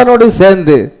மணவாளனோடு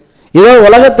சேர்ந்து இதோ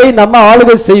உலகத்தை நம்ம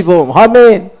ஆளுகை செய்வோம்.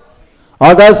 ஆமென்.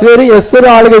 ஆகாஸ்வேரி எஸ்தர்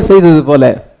ஆளுகை செய்தது போல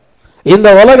இந்த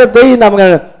உலகத்தை நம்ம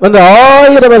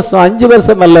 1000 வருஷம், 5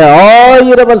 வருஷம் அல்ல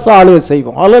 1000 வருஷம் ஆளுகை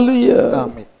செய்வோம். ஹல்லேலூயா.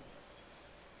 ஆமென்.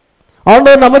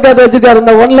 ஆண்டவர் நமக்கு அதை வச்சுக்காரு.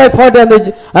 அந்த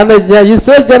 1,40,000 அந்த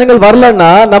இஸ்ரேல் ஜனங்கள் வரலன்னா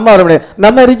நம்ம வர முடியாது.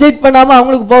 நம்ம ரிஜெக்ட் பண்ணாம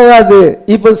அவங்களுக்கு போகாது.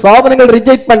 இப்ப சாபனங்கள்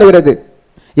ரிஜெக்ட் பண்ணுகிறது.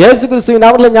 இயேசு கிறிஸ்துவின்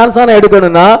நாமத்தில் ஞானஸ்நானம்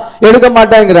எடுக்கணும்னா எடுக்க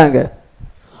மாட்டாங்கிறாங்க.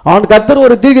 அவன் கர்த்தர்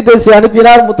ஒரு தீர்க்கதரிசி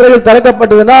அனுப்பினார், முத்திரைகள்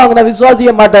திறக்கப்பட்டதுன்னா அவங்க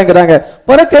விசுவாசிக்க மாட்டாங்கிறாங்க,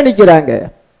 புறக்கணிக்கிறாங்க.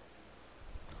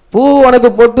 பூ உனக்கு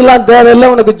பொட்டுலாம் தேவையில்லை,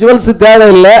 உனக்கு ஜுவல்ஸ்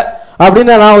தேவையில்லை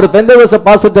அப்படின்னு நான் ஒரு பெந்தகோஸ்த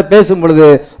பாஸ்டர்ட்ட பேசும் பொழுது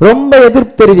ரொம்ப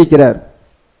எதிர்ப்பு தெரிவிக்கிறார்.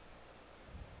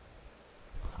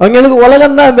 அவங்களுக்கு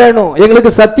உலகம் தான் வேணும்,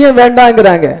 எங்களுக்கு சத்தியம்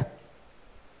வேண்டாங்கிறாங்க.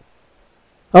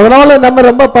 அதனால நம்ம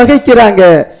ரொம்ப பகைக்கிறாங்க,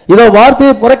 இதோ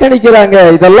வார்த்தையை புறக்கணிக்கிறாங்க.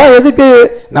 இதெல்லாம் எதுக்கு?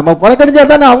 நம்ம புறக்கணிச்சா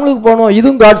தானே அவங்களுக்கு போகணும்.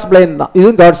 இதுவும் காட்ஸ் பிளான் தான்.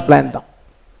 இதுவும் காட்ஸ் பிளான் தான்.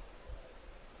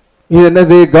 இது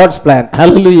என்னது? God's plan.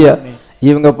 ஹல்லேலூயா.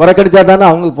 இவங்க புறக்கணிச்சா தானே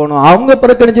அவங்களுக்கு போகணும். அவங்க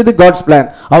புறக்கணிச்சது காட்ஸ் பிளான்.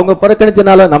 அவங்க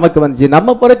புறக்கணிச்சனால நமக்கு வந்துச்சு.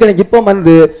 நம்ம புறக்கணிக்க இப்போ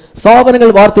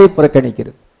சாபனங்கள் வார்த்தையை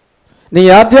புறக்கணிக்கிறது. நீங்க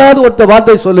யாரையாவது ஒருத்த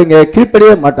வார்த்தை சொல்லுங்க,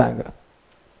 கீழ்ப்படியே மாட்டாங்க.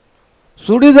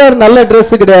 சுடிதார் நல்ல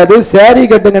ட்ரெஸ் கிடையாது, சேரீ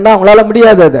கட்டுங்கன்னா அவங்களால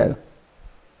முடியாது, அதை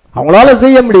அவங்களால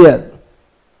செய்ய முடியாது.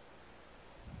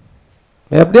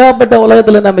 எப்படியாப்பட்ட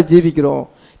உலகத்துல நம்ம ஜீவிக்கிறோம்?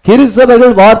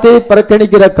 கிறிஸ்தவர்கள் வார்த்தையை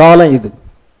புறக்கணிக்கிற காலம் இது.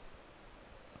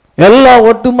 எல்லாம்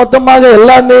ஒட்டுமொத்தமாக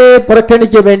எல்லாமே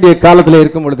புறக்கணிக்க வேண்டிய காலத்துல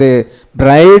இருக்கும் பொழுது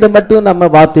பிரைடு மட்டும் நம்ம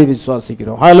வார்த்தையை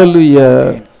விசுவாசிக்கிறோம். ஹல்லேலூயா.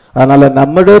 அதனால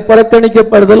நம்முடைய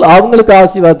புறக்கணிக்கப்படுதல் அவங்களுக்கு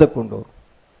ஆசீர்வாதத்தை கொண்டு வரும்.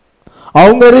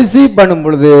 அவங்க ரிசீவ் பண்ணும்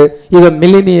பொழுது இது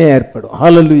மில்லினியம் ஏற்படும்.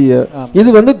 ஹல்லேலூயா.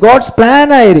 இது காட்ஸ்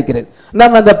பிளானா இருக்கிறது.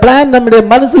 நம்ம அந்த பிளான் நம்முடைய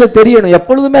மனசுல தெரியணும்.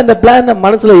 எப்பொழுதுமே அந்த பிளான் நம்ம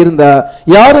மனசுல இருந்தா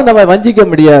யாரும் நம்ம வஞ்சிக்க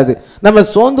முடியாது. நம்ம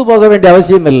சோர்ந்து போக வேண்டிய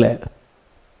அவசியம் இல்லை.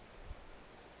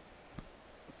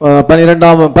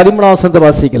 13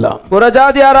 வாசிக்கலாம்.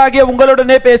 புறஜாதியாராகிய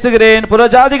உங்களுடனே பேசுகிறேன்.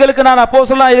 புறஜாதிகளுக்கு நான்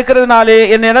அப்போஸ்தலனா இருக்கிறதுனாலே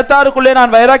என் இனத்தாருக்குள்ளே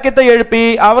நான் வைராக்கியத்தை எழுப்பி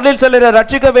அவர்களில் சிலரை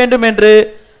ரட்சிக்க வேண்டும் என்று.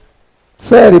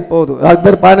 சரி, போதும்.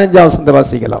 15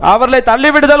 வாசிக்கலாம். அவர்களை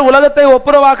தள்ளிவிடுதல் உலகத்தை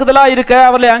ஒப்புரவாக்குதலா இருக்க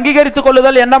அவர்களை அங்கீகரித்துக்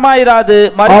கொள்ளுதல் எண்ணமாயிராது.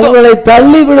 அவர்களை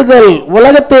தள்ளிவிடுதல்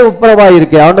உலகத்தை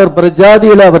ஒப்புரவாயிருக்க. ஆண்டவர்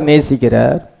பிரஜாதிகளை அவர்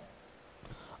நேசிக்கிறார்,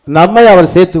 நம்மை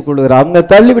அவர் சேர்த்துக் கொள்கிறார். அவங்க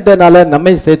தள்ளிவிட்டனால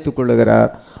நம்மை சேர்த்துக்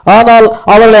கொள்ளுகிறார். ஆனால்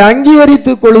அவர்களை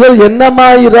அங்கீகரித்துக் கொள்ளுதல்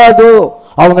என்னமாயிராதோ.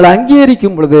 அவங்களை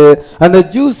அங்கீகரிக்கும் பொழுது அந்த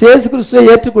ஜூஸ் இயேசு கிறிஸ்துவை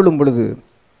ஏற்றுக்கொள்ளும் பொழுது,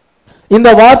 இந்த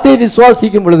வார்த்தையை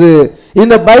விசுவாசிக்கும் பொழுது,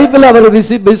 இந்த பைபிள் அவர்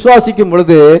விசுவாசிக்கும்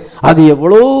பொழுது அது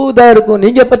எவ்வளவு இதா இருக்கும்.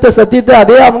 நீங்க பெற்ற சத்தியத்தை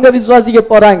அதே அவங்க விசுவாசிக்க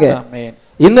போறாங்க.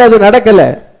 இன்னும் அது நடக்கல.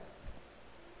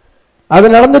 அது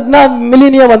நடந்துட்டுனா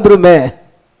மில்லினியம் வந்துருமே.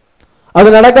 அது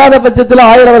நடக்காத பட்சத்தில்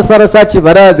 1000 வருஷ அரசாட்சி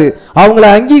வராது. அவங்களை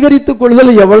அங்கீகரித்துக்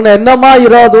கொள்ளுதல் எவ்வளவு என்னமா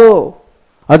இராதோ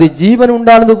அது ஜீவன்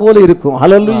உண்டானது போல இருக்கும்.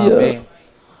 Hallelujah.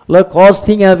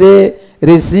 Casting away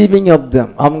receiving of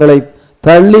them. அவங்களை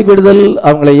தள்ளிவிடுதல்,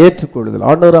 அவங்களை ஏற்றுக்கொள்ளுதல்.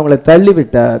 ஆண்டவர் அவங்களை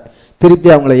தள்ளிவிட்டார், திருப்பி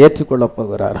அவங்களை ஏற்றுக்கொள்ள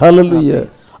போகிறார். ஹல்லேலூயா.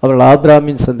 அவர்கள்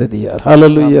ஆபிரகாமின் சந்ததியார்.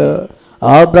 ஹல்லேலூயா.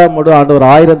 ஆபிரகாமோடு ஆண்டவர்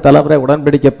 1000 தலைமுறை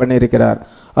உடன்படிக்கை பண்ணியிருக்கிறார்.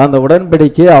 அந்த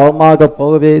உடன்படிக்கை அவமாக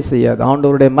போகவே செய்யாது.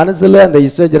 ஆண்டவருடைய மனசுல அந்த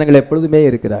இஸ்ரவேல் ஜனங்கள் எப்பொழுதுமே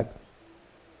இருக்கிறார்.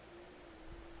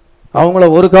 அவங்கள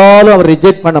ஒரு காலம் அவர்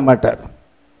ரிஜெக்ட் பண்ண மாட்டார்.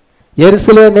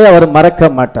 எருசலேமே அவர் மறக்க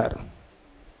மாட்டார்.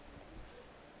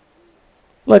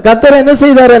 கர்த்தர் என்ன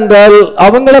செய்தார் என்றால்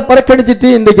அவங்கள புறக்கணிச்சிட்டு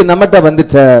இன்றைக்கு நம்மகிட்ட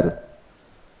வந்துட்டார்.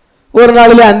 ஒரு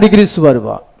நாளிலே அந்திகிறிஸ்து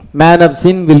வருவான். Man of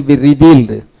sin will be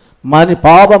revealed.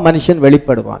 பாவ மனுஷன்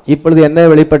வெளிப்படுவான். இப்பொழுது என்ன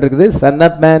வெளிப்பட்டிருக்குது? Son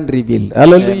of man revealed.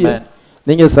 Hallelujah.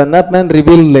 நீங்க சன் ஆஃப் மேன்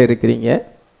ரிவீல்ல இருக்கிறீங்க.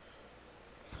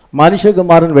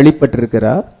 மனுஷகுமாரன்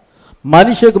வெளிப்பட்டிருக்கிறார்.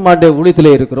 மனுஷகுமாரனுடைய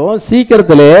ஊழியத்திலே இருக்கிறோம்.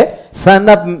 சீக்கிரத்திலே சன்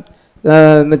ஆஃப்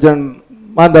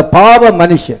அந்த பாவ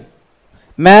மனுஷன்,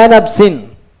 மேன் ஆஃப் சின்,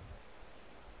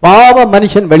 பாவ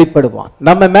மனுஷன் வெளிப்படுவான்.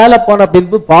 நம்ம மேல போன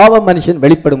பின்பு பாவ மனுஷன்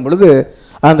வெளிப்படும் பொழுது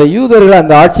அந்த யூதர்கள்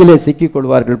அந்த ஆட்சியிலே சிக்கிக்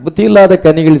கொள்வார்கள். புத்தி இல்லாத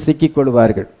கனிகள் சிக்கிக்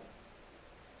கொள்வார்கள்.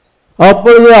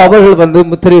 அப்பொழுது அவர்கள்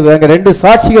முத்திரை 2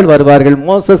 சாட்சிகள் வருவார்கள்.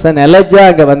 மோசஸ் அண்ட் எலிஜா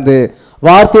அங்க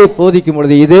வார்த்தையை போதிக்கும்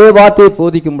பொழுது, இதே வார்த்தையை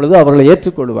போதிக்கும் பொழுது அவர்களை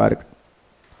ஏற்றுக்கொள்வார்கள்.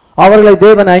 அவர்களை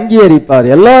தேவன் அங்கீகரிப்பார்.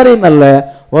 எல்லாரையும் அல்ல,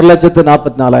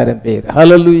 1,44,000 பேர்.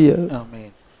 ஹல்லேலூயா.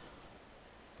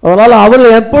 அதனால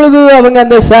அவர்கள் எப்பொழுது அவங்க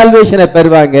அந்த சால்வேஷனை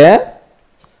பெறுவாங்க?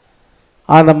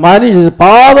 அந்த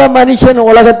பாவ மனுஷன்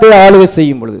உலகத்தை ஆளுகை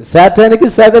செய்யும் பொழுது. சாத்தானுக்கு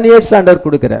 7 years ஆண்டவர்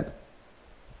கொடுக்கிறார்.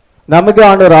 நமக்கு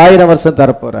ஆண்டவர் 1000 வருஷம்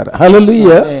தரப்போறார்.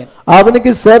 ஹல்லேலூயா.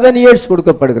 அவனுக்கு 7 இயர்ஸ்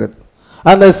கொடுக்கப்படுகிறது.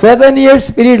 அந்த 7 இயர்ஸ்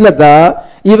பீரியட்ல தான்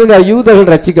இவங்க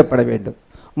யூதர்கள் ரட்சிக்கப்பட வேண்டும்.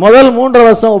 முதல் 3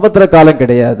 வருஷம் உபத்திர காலம்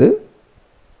கிடையாது.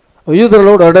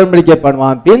 யூதர்களோடு உடன்படிக்கை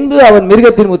பண்ணுவான். பின்பு அவன்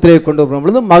மிருகத்தின் முத்திரையை கொண்டு வரும்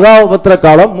பொழுது மகா உபத்திர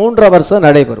காலம் 3 வருஷம்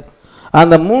நடைபெறும்.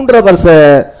 அந்த 3 வருஷ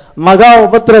மகா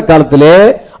உபத்திர காலத்திலே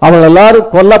அவர்கள் எல்லாரும்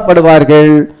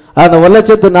கொல்லப்படுவார்கள். அந்த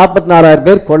 1,44,000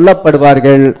 பேர்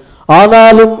கொல்லப்படுவார்கள்.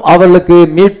 ஆனாலும் அவர்களுக்கு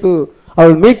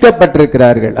அவர்கள்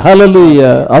மீட்கப்பட்டிருக்கிறார்கள்.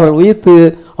 ஹல்லேலூயா. அவர்கள் உயிர்த்து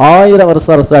 1000 வருஷ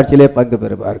அரசாட்சியிலே பங்கு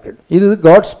பெறுவார்கள். இது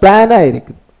காட்ஸ் பிளானா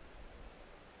இருக்குது.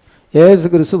 இயேசு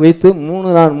கிறிஸ்து உயிர்த்து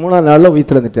 3 நாள்ல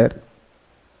உயிர்த்தெழுந்துட்டார்.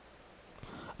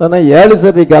 ஆனா 7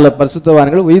 சபை கால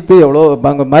பரிசுத்தவான்கள் உயிர்த்து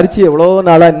மரிச்சு எவ்வளோ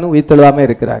நாளா இன்னும் உயிர்த்தெழுதாம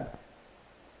இருக்கிறாங்க.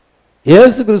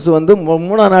 இயேசு கிறிஸ்து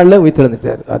 3 நாள்ல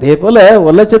உயிர்த்தெழுந்துட்டார். அதே போல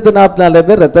 1,44,000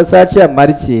 பேர் ரத்த சாட்சியா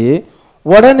மரிச்சு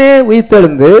உடனே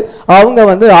உயிர்த்தெழுந்து அவங்க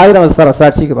 1000 வருஷ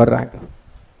அரசாட்சிக்கு வர்றாங்க.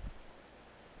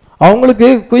 அவங்களுக்கு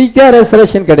குயிக்கா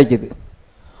ரெசரேஷன் கிடைக்குது.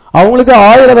 அவங்களுக்கு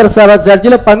 1000 வருஷ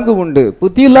அரசாட்சியில பங்கு உண்டு.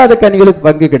 புத்தி இல்லாத கனிகளுக்கு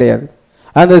பங்கு கிடையாது.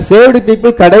 அந்த சேவ்டு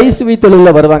பீப்புள் கடைசி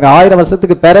உயிர்த்தெழுல வருவாங்க. 1000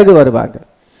 வருஷத்துக்கு பிறகு வருவாங்க.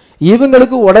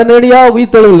 இவங்களுக்கு உடனடியா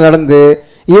உயிர்த்தெழுதல் நடந்து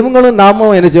இவங்களும்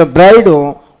நாமும் என்ன செய்வோம், பிரைடும்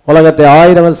உலகத்தை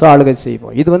 1000 வருஷம் ஆளுகை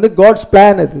செய்வோம். இது காட்ஸ்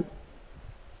பிளான். அது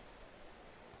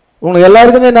உங்களுக்கு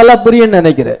எல்லாருக்குமே நல்லா புரியும்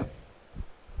நினைக்கிறேன்.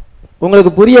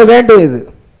 உங்களுக்கு புரிய வேண்டும் இது.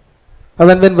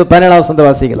 அதன் பின்பு 17ஆம் வசனத்தை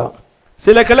வாசிக்கலாம்.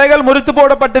 சில கிளைகள் முறித்து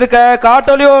போடப்பட்டிருக்க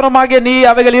காட்டொலியோரமாகிய நீ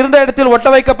அவைகள் இருந்த இடத்தில் ஒட்ட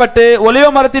வைக்கப்பட்டு ஒலிவ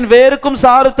மரத்தின் வேருக்கும்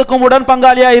சாரத்துக்கும் உடன்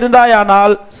பங்காளியா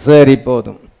இருந்தாயானால் சரி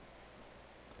போதும்.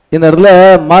 இந்த இடத்துல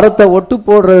மரத்தை ஒட்டு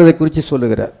போடுறதை குறித்து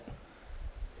சொல்லுகிறார்.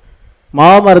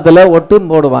 மாமரத்துல ஒட்டு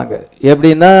போடுவாங்க.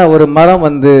 எப்படின்னா ஒரு மரம்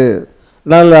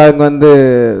நல்ல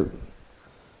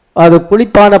அது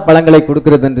புளிப்பான பழங்களை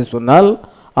கொடுக்கிறது என்று சொன்னால்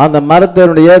அந்த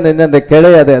மரத்தினுடைய இந்த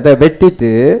கிளை அதை வெட்டிட்டு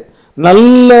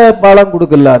நல்ல பழம்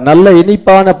கொடுக்கல, நல்ல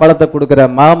இனிப்பான பழத்தை கொடுக்கிற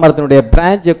மாமரத்தினுடைய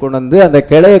பிரான்ச்சை கொண்டு அந்த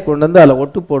கிளையை கொண்டு அதில்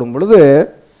ஒட்டு போடும் பொழுது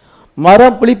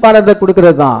மரம் புளிப்பானதை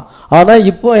கொடுக்கறது தான். ஆனா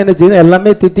இப்போ என்ன செய்யுது,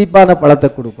 எல்லாமே தித்திப்பான பழத்தை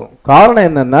கொடுக்கும். காரணம்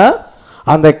என்னன்னா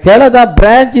அந்த கிளை தான்,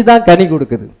 பிரான்ச்சு தான் கனி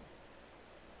கொடுக்குது.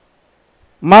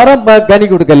 மரம் கனி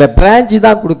கொடுக்கல, பிரான்ச்சு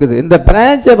தான் கொடுக்குது. இந்த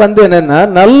பிரான்ச்சை என்னன்னா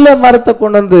நல்ல மரத்தை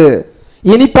கொண்டு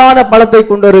இனிப்பான பழத்தை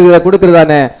கொண்டு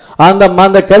கொடுக்கறதானே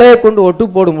அந்த கிளையை கொண்டு ஒட்டு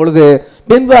போடும் பொழுது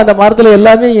பின்பு அந்த மரத்துல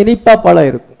எல்லாமே இனிப்பா பழம்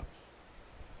இருக்கும்.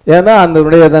 ஏன்னா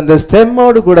அந்த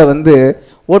ஸ்டெம்மோடு கூட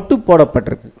ஒட்டு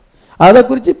போடப்பட்டிருக்கு. அதை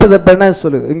குறித்து இப்ப என்ன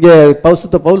சொல்லு இங்க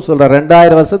பரிசுத்த பவுல் சொல்ற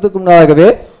 2000 வருஷத்துக்கு முன்னாகவே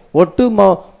ஒட்டு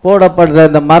போடப்படுற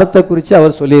இந்த மரத்தை குறித்து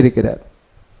அவர் சொல்லி இருக்கிறார்.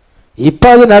 இப்ப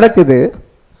அது நடக்குது.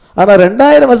 ஆனா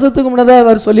 2000 வருஷத்துக்கு முன்னதான்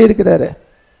அவர் சொல்லி இருக்கிறாரு.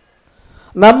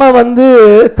 நம்ம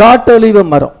காட்டு ஒலிவ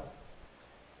மரம்,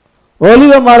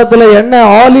 ஒலிவ மரத்துல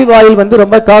எண்ணெய் ஆலிவ் ஆயில்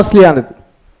ரொம்ப காஸ்ட்லியானது.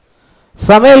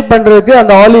 சமையல் பண்றதுக்கு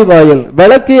அந்த ஆலிவ் ஆயில்,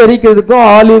 விளக்கு எரிக்கிறதுக்கும்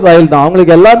ஆலிவ் ஆயில் தான்.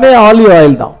 அவங்களுக்கு எல்லாமே ஆலிவ்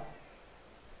ஆயில் தான்.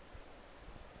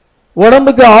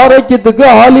 உடம்புக்கு ஆரோக்கியத்துக்கு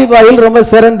ஆலிவ் ஆயில் ரொம்ப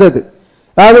சிறந்தது.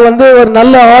 அது ஒரு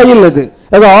நல்ல ஆயில்.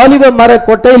 அது ஆலிவ மர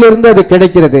கொட்டையில இருந்து அது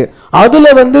கிடைக்கிறது. அதுல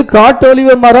காட்டு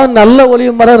ஒலிவ மரம், நல்ல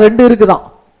ஒலிவ மரம் 2 இருக்குதான்.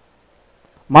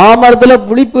 மாமரத்துல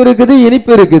புளிப்பு இருக்குது,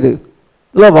 இனிப்பு இருக்குது.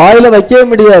 இல்ல வாயில வைக்கவே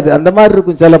முடியாது, அந்த மாதிரி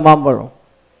இருக்கும் சில மாம்பழம்.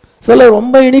 சில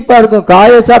ரொம்ப இனிப்பா இருக்கும்,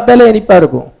 காய சாப்பிட்டாலே இனிப்பா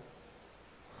இருக்கும்.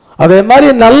 அதே மாதிரி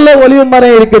நல்ல ஒலிவ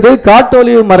மரம் இருக்குது, காட்டு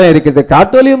ஒலிவ மரம் இருக்குது.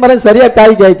 காட்டு ஒலிவ மரம் சரியா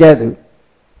காய் காய்க்காது.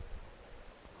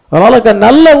 அதனால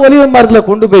நல்ல ஒலிவ மரத்துல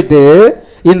கொண்டு போயிட்டு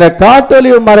இந்த காட்டு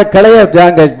ஒலிவ மர கிளையை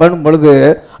பண்ணும் பொழுது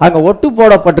அங்க ஒட்டு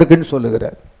போடப்பட்டிருக்குன்னு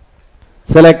சொல்லுகிறார்.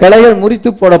 சில கிளைகள் முறித்து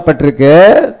போடப்பட்டிருக்கு.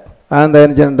 அந்த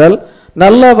என்றால்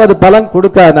நல்ல பலன்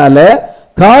கொடுக்காதனால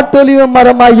காட்டொலிவ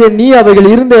மரமாகிய நீ அவைகள்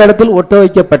இருந்த இடத்தில் ஒட்ட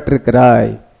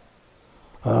வைக்கப்பட்டிருக்கிறாய்.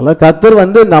 அதனால கர்த்தர்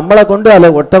நம்மளை கொண்டு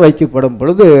அதில் ஒட்ட வைக்கப்படும்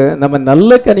பொழுது நம்ம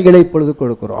நல்ல கனிகளை இப்பொழுது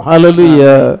கொடுக்கிறோம்.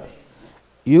 ஹல்லேலூயா.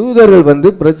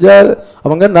 யூதர்கள்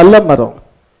அவங்க நல்ல மரம்.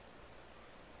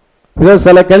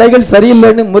 சில கிளைகள்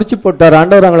சரியில்லைன்னு முறிச்சு போட்டார்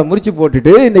ஆண்டவர். அவங்களை முறிச்சு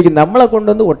போட்டுட்டு இன்னைக்கு நம்மளை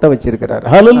கொண்டு ஒட்ட வச்சிருக்கிறார்.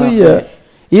 ஹல்லேலூயா.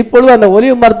 இப்பொழுது அந்த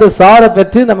ஒலிவ மரத்தை சார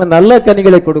பெற்று நம்ம நல்ல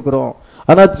கனிகளை கொடுக்கிறோம்.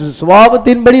 ஆனா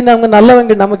சுபாவத்தின்படி நம்ம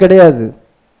நல்லவங்க நம்ம கிடையாது.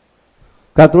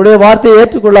 கர்த்தருடைய வார்த்தையை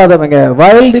ஏற்றுக்கொள்ளாதவங்க,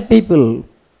 வைல்டு பீப்புள்,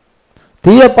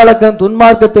 தீய பழக்கம்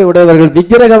துன்மார்க்கத்தை உடையவர்கள்,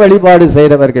 விக்கிரக வழிபாடு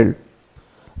செய்தவர்கள்,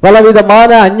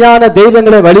 பலவிதமான அஞ்ஞான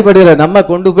தெய்வங்களை வழிபடுகிற நம்ம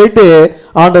கொண்டு போயிட்டு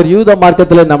ஆண்டவர் யூத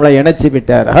மார்க்கத்தில் நம்மளை இணைச்சி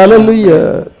விட்டார். ஹல்லேலூயா.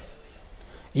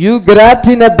 You graft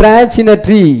in a branch in a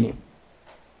tree.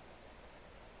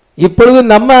 இப்பொழுது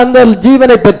நம்ம அந்த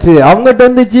ஜீவனை பெற்று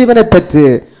அவங்ககிட்ட ஜீவனை பெற்று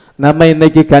நம்ம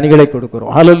இன்னைக்கு கனிகளை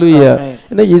கொடுக்கிறோம். ஹல்லேலூயா.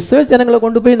 இன்னைக்கு இஸ்ரவேல் ஜனங்களை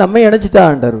கொண்டு போய் நம்ம இணைச்சிட்டா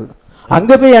ஆண்டவர்,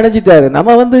 அங்க போய் இணைச்சிட்டாரு.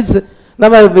 நம்ம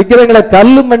நம்ம விக்கிரங்களை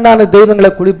கல்லு மண்ணான தெய்வங்களை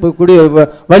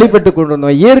வழிபட்டு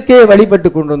கொண்டிருந்தோம், இயற்கையை வழிபட்டு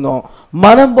கொண்டிருந்தோம்,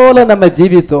 மனம் போல நம்ம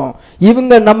ஜீவித்தோம்.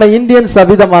 இவங்க நம்ம இந்தியன்ஸ்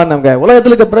அவிதமானவங்க,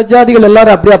 உலகத்தில் இருக்க பிரஜாதிகள்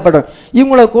எல்லாரும் அப்படியாப்படும்.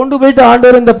 இவங்களை கொண்டு போயிட்டு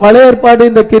ஆண்டவர் இந்த பழைய ஏற்பாடு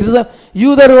இந்த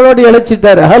யூதர்களோடு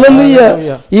இழைச்சிட்டாரு. ஹல்லேலூயா.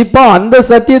 இப்போ அந்த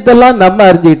சத்தியத்தெல்லாம் நம்ம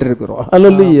அறிஞ்சுக்கிட்டு இருக்கிறோம்.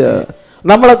 ஹல்லேலூயா.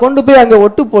 நம்மளை கொண்டு போய் அங்க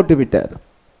ஒட்டு போட்டு விட்டார்.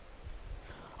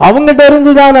 அவங்ககிட்ட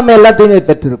இருந்து தான் நம்ம எல்லாத்தையுமே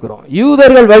பெற்றிருக்கிறோம்.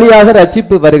 யூதர்கள் வழியாக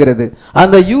ரட்சிப்பு வருகிறது,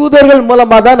 அந்த யூதர்கள்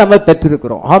மூலமா தான் நம்ம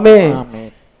பெற்றிருக்கிறோம். ஆமென்.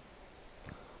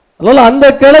 அந்த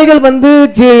கிளைகள்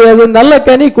அது நல்ல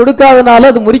கனி கொடுக்காதனால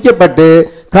அது முறிக்கப்பட்டு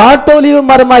காட்டொலிவு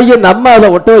மரமாகிய நம்ம அதை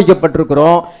ஒட்ட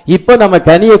வைக்கப்பட்டிருக்கிறோம். இப்ப நம்ம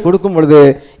கனியை கொடுக்கும் பொழுது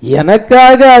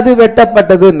எனக்காக அது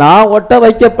வெட்டப்பட்டது, நான் ஒட்ட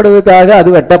வைக்கப்படுவதற்காக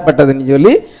அது வெட்டப்பட்டதுன்னு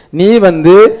சொல்லி நீ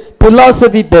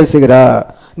பிலாசபி பேசுகிறா,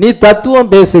 நீ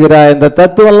தத்துவம் பேசுகிறா. இந்த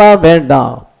தத்துவம் எல்லாம்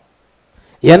வேண்டாம்.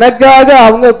 எனக்காக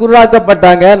அவங்க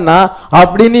குருடாக்கப்பட்டாங்க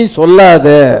அப்படி நீ சொல்லாத.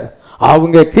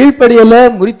 அவங்க கீழ்ப்படியில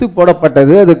முறித்து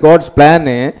போடப்பட்டது, அது காட்ஸ்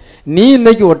பிளான். நீ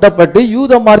இன்னைக்கு ஒட்டப்பட்டு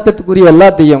யூத மார்க்கத்துக்குரிய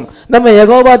எல்லாத்தையும் நம்ம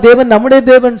யெகோவா தேவன் நம்முடைய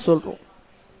தேவன் சொல்றோம்,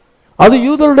 அது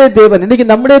யூதருடைய தேவன் இன்னைக்கு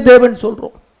நம்முடைய தேவன்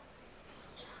சொல்றோம்.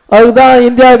 அதுதான்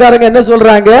இந்தியாக்காரங்க என்ன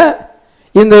சொல்றாங்க,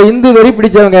 இந்த இந்து வெறி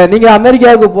பிடிச்சவங்க நீங்க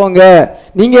அமெரிக்காவுக்கு போங்க,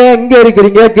 நீங்க எங்க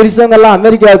இருக்கிறீங்க கிறிஸ்தவங்க எல்லாம்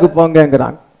அமெரிக்காவுக்கு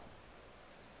போங்கிறாங்க.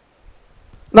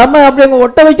 நம்ம அப்படி அங்க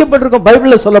ஒட்ட வைக்கப்பட்டிருக்கோம்,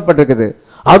 பைபிள்ல சொல்லப்பட்டிருக்குது.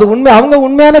 அது உண்மை. அவங்க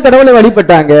உண்மையான கடவுளை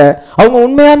வழிபட்டாங்க, அவங்க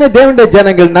உண்மையான தேவனுடைய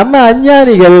ஜனங்கள். நம்ம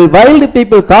அஞ்ஞானிகள், வைல்டு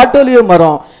பீப்புள், காட்டொலிவு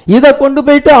மரம், இதை கொண்டு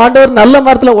போயிட்டு ஆண்டவர் நல்ல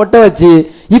மரத்துல ஒட்ட வச்சு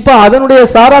இப்ப அதனுடைய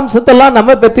சாராம்சத்தெல்லாம்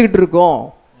நம்ம பெற்றுக்கிட்டு இருக்கோம்.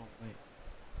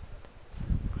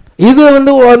 இது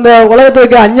அந்த உலகத்தில்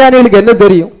இருக்க அஞ்ஞானிகளுக்கு என்ன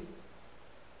தெரியும்?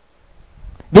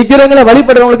 விக்கிரங்களை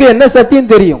வழிபடுறவங்களுக்கு என்ன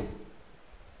சத்தியம் தெரியும்?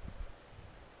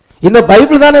 இந்த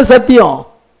பைபிள் தானே சத்தியம்,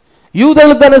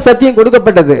 யூதர்களுக்கு தானே சத்தியம்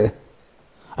கொடுக்கப்பட்டது,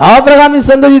 ஆபிரகாமின்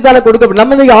சந்ததி தானே கொடுக்கப்பட்டது.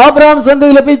 நம்ம இன்னைக்கு ஆபிரகாம்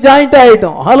சந்ததியில போய் ஜாயிண்ட்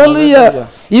ஆயிட்டோம். ஹல்லேலூயா.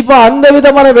 இப்ப அந்த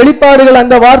விதமான வெளிப்பாடுகள்,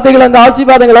 அந்த வார்த்தைகள், அந்த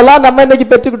ஆசீர்வாதங்கள் எல்லாம் நம்ம இன்னைக்கு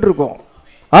பெற்றுக்கிட்டு இருக்கோம்.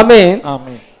 ஆமென்.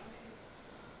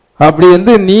 அப்படி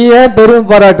நீ ஏன் பெருமை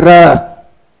பாராட்டுற?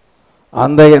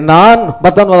 அந்த நான்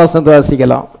 19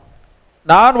 வாசிக்கலாம்.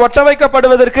 நான் ஒட்ட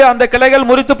வைக்கப்படுவதற்கு அந்த கிளைகள்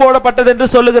முறித்து போடப்பட்டது என்று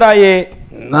சொல்லுகிறாயே.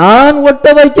 நான் ஒட்ட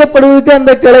வைக்கப்படுவதற்கு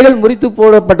அந்த கிளைகள் முறித்து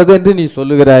போடப்பட்டது என்று நீ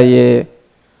சொல்லுகிறாயே.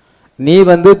 நீ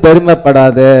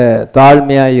பெருமைப்படாத,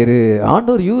 தாழ்மையாயிரு.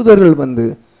 ஆண்டவர் யூதர்கள்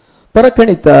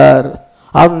புறக்கணித்தார்.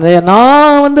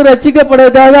 நான்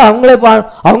ரட்சிக்கப்படுவதற்காக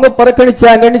அவங்க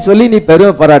புறக்கணிச்சாங்கன்னு சொல்லி நீ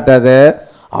பெருமை பாராட்டாத.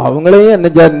 அவங்களையும்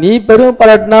என்ன நீ பெருமை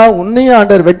பாராட்டினா உன்னையும்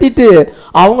ஆண்டவர் வெட்டிட்டு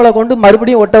அவங்கள கொண்டு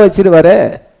மறுபடியும் ஒட்ட வச்சிருவாரு.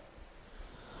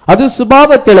 அது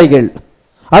சுபாவ கிளைகள்,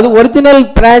 அது ஒரிஜினல்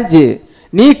பிரான்ச்.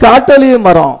 நீ காட்டொலிவு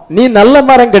மரம், நீ நல்ல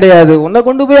மரம் கிடையாது, உன்னை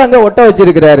கொண்டு போய் அங்க ஒட்ட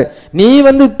வச்சிருக்கிறாரு. நீ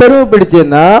பெருமை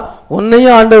பிடிச்சேன்னா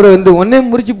உன்னையும் ஆண்டவர் உன்னையும்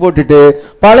முறிச்சு போட்டுட்டு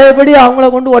பழையபடி அவங்கள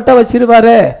கொண்டு ஒட்ட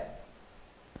வச்சிருவாரு.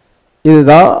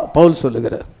 இதுதான் பவுல்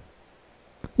சொல்லுகிறார்.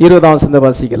 20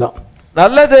 வாசிக்கலாம்.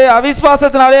 நல்லது,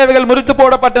 அவிசுவாசத்தினாலே அவைகள் முறித்து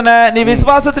போடப்பட்டன. நீ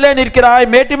விசுவாசத்திலே நிற்கிறாய்,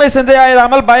 மேட்டிமை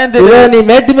சிந்தையாயிராமல் பயந்திரு. நீ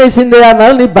மேட்டிமை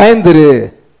சிந்தையானால் நீ பயந்திரு.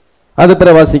 அது பிற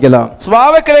வாசிக்கலாம்.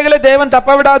 சுபாவ கிளைகளை தேவன்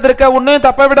தப்ப விடாதிருக்க உன்னையும்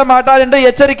தப்ப விட மாட்டார் என்று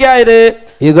எச்சரிக்கையாயிரு.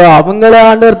 இதோ அவங்கள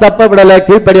ஆண்டவர் தப்ப விடல,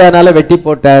 கீழ்ப்படியானால வெட்டி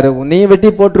போட்டாரு, உன்னையும் வெட்டி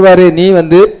போட்டுருவாரு. நீ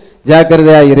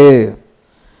ஜாக்கிரதையாயிரு.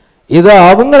 இதோ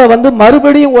அவங்கள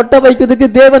மறுபடியும் ஒட்ட வைக்கிறதுக்கு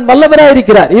தேவன்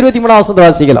வல்லவராயிருக்கிறார். 23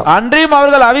 வாசிக்கலாம். அன்றியும்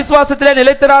அவர்கள் அவிசுவாசத்திலே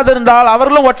நிலைத்திராதிருந்தால்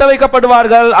அவர்களும் ஒட்ட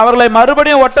வைக்கப்படுவார்கள். அவர்களை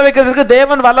மறுபடியும் ஒட்ட வைக்கிறதுக்கு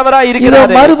தேவன்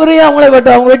வல்லவராயிருக்கிறார். மறுபடியும்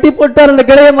அவங்க வெட்டி போட்டார், அந்த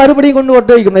கிளையை மறுபடியும் கொண்டு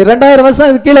ஒட்ட வைக்கணும். 2000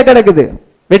 வருஷம் இது கீழே கிடக்குது,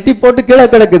 வெட்டி போட்டு கீழே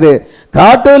கிடக்குது.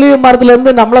 காட்டொலிவு மரத்துல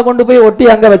இருந்து நம்மளை கொண்டு போய் ஒட்டி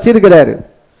அங்க வச்சிருக்கிறாரு.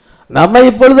 நம்ம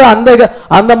இப்பொழுது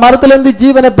அந்த மரத்துல இருந்து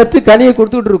ஜீவனை பெற்று கனியை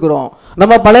கொடுத்துட்டு இருக்கிறோம்.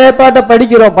 நம்ம பழைய ஏற்பாட்டை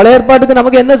படிக்கிறோம். பழைய ஏற்பாட்டுக்கு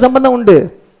நமக்கு என்ன சம்பந்தம் உண்டு?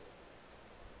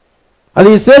 அது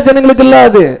இஸ்ரவேல் ஜனங்களுக்கு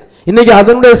இல்லாது. இன்னைக்கு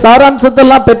அதனுடைய சாராம்சத்தை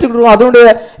எல்லாம் பெற்றுக்கிறோம், அதனுடைய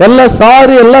எல்லா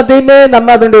சாறு எல்லாத்தையுமே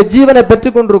நம்ம அதனுடைய ஜீவனை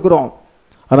பெற்றுக் கொண்டிருக்கிறோம்.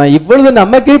 ஆனா இப்பொழுது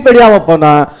நம்ம கீழ்ப்படியாம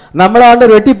போனா நம்மள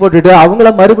ஆண்டவர் வெட்டி போட்டுட்டு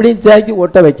அவங்கள மறுபடியும் சாக்கி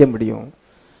ஒட்ட வைக்க முடியும்.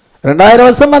 2000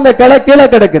 வருஷம் அந்த கிளை கீழே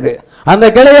கிடக்குது, அந்த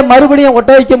கிளையை மறுபடியும்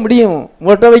ஒட்ட வைக்க முடியும்.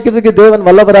 ஒட்ட வைக்கிறதுக்கு தேவன்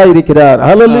வல்லவராய் இருக்கிறார்.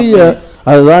 ஹல்லேலூயா.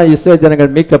 அதுதான் இஸ்ரவேல்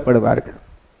ஜனங்கள் மீட்கப்படுவார்கள்.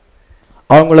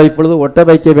 அவங்கள இப்பொழுது ஒட்ட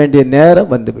வைக்க வேண்டிய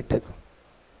நேரம் வந்துவிட்டது.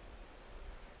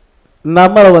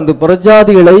 நம்மள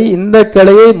புறஜாதிகளை இந்த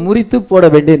கிளையை முறித்து போட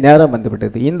வேண்டிய நேரம்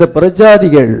வந்துவிட்டது. இந்த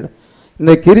புறஜாதிகள்,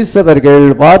 இந்த கிறிஸ்தவர்கள்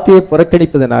வார்த்தையை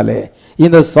புறக்கணிப்பதனாலே,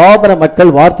 இந்த சாபன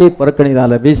மக்கள் வார்த்தையை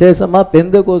புறக்கணினால, விசேஷமா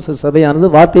பெந்தகோஸ்து சபையானது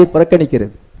வார்த்தையை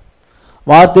புறக்கணிக்கிறது,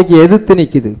 வார்த்தைக்கு எதிர்த்து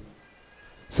நிக்குது.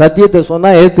 சத்தியத்தை சொன்னா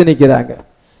எதிர்த்து நிக்கிறாங்க.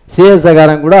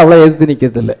 சிஎஸ்காரங்க கூட அவ்வளவு எதிர்த்து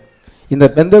நிக்கிறது இல்லை. இந்த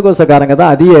பெந்தகோஸ்தக்காரங்க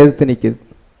தான் அதிக எதிர்த்து நிக்குது.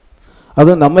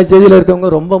 அதுவும் நம்ம செய்தியில்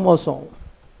இருக்கவங்க ரொம்ப மோசம்.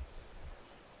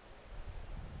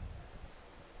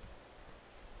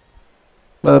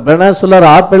 சொல்றார்,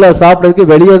 ஆப்பிள சாப்பிடறதுக்கு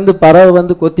வெளியே இருந்து பறவை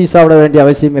வந்து கொத்தி சாப்பிட வேண்டிய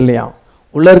அவசியம் இல்லையா,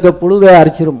 உள்ள இருக்க புழுவை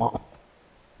அரிச்சிருமா.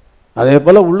 அதே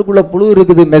போல உள்ளுக்குள்ள புழு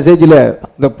இருக்குது மெசேஜ்ல,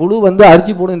 இந்த புழு வந்து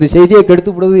அரிச்சு போடும், இந்த செய்தியை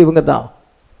கெடுத்து போடுறது இவங்க தான்.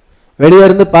 வெளியே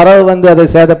இருந்து பறவை வந்து அதை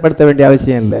சேதப்படுத்த வேண்டிய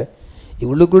அவசியம் இல்லை,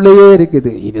 உள்ளுக்குள்ளேயே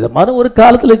இருக்குது. விதமான ஒரு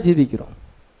காலத்துல ஜீவிக்கிறோம்.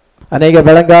 அநேக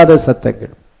விளங்காத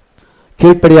சத்தங்கள்,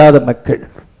 கீழ்ப்படியாத மக்கள்,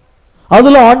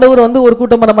 அதுல ஆண்டவர் வந்து ஒரு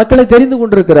கூட்டமான மக்களை தெரிந்து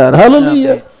கொண்டிருக்கிறார்.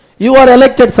 ஹல்லேலூயா. You are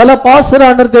elected. சில பாஸ்டர்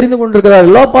ஆண்டவர் தெரிந்து கொண்டிருக்கிறார்,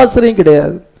 எல்லா பாஸ்டரையும்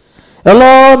கிடையாது,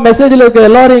 எல்லா மெசேஜ்ல இருக்க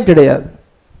எல்லாரையும் கிடையாது.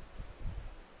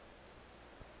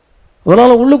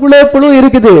 அதனால உள்ளுக்குள்ளே புழு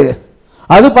இருக்குது,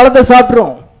 அது பழத்தை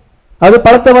சாப்பிடும், அது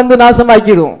பழத்தை வந்து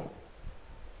நாசமாக்கிடும்.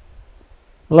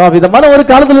 விதமான ஒரு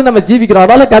காலத்துல நம்ம ஜீவிக்கிறோம்.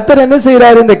 அதனால கர்த்தர் என்ன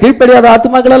செய்யறாரு, இந்த கீழ்ப்படியாத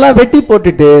ஆத்துமாக்கள் எல்லாம் வெட்டி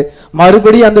போட்டுட்டு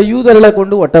மறுபடியும் அந்த யூதர்களை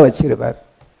கொண்டு ஒட்ட வச்சிருவார்.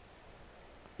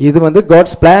 இது வந்து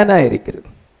காட்ஸ் பிளானா இருக்கிறது.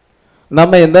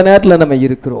 நம்ம எந்த நேரத்தில் நம்ம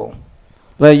இருக்கிறோம்,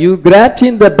 you craft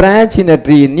in the branch in a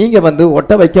tree, நீங்க வந்து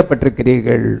ஒட்ட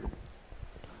வைக்கப்பட்டிருக்கிறீர்கள்.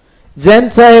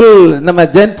 ஜென்டைல், நம்ம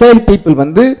ஜென்டைல் பீப்புள்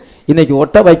வந்து இன்னைக்கு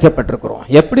ஒட்ட வைக்கப்பட்டிருக்கிறோம்.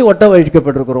 எப்படி ஒட்ட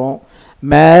வைக்கப்பட்டிருக்கிறோம்?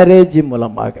 மேரேஜ்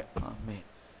மூலமாக.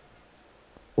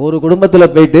 ஒரு குடும்பத்துல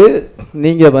போயிட்டு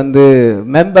நீங்க வந்து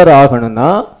மெம்பர் ஆகணும்னா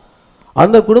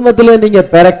அந்த குடும்பத்துல நீங்க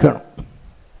பிறக்கணும்.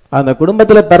 அந்த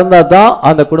குடும்பத்துல பிறந்தா தான்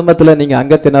அந்த குடும்பத்துல நீங்க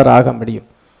அங்கத்தினர் ஆக முடியும்.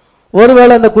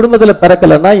 ஒருவேளை அந்த குடும்பத்துல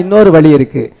பிறக்கலன்னா இன்னொரு வழி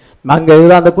இருக்கு.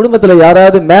 அங்க அந்த குடும்பத்துல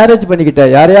யாராவது மேரேஜ் பண்ணிக்கிட்ட,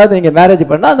 யாரையாவது நீங்க மேரேஜ்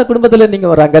பண்ணா அந்த குடும்பத்துல நீங்க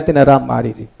ஒரு அங்கத்தினரா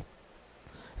மாறிடுங்க.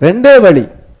 ரெண்டே வழி,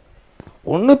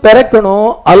 ஒன்னு பிறக்கணும்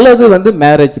அல்லது வந்து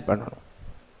மேரேஜ் பண்ணணும்.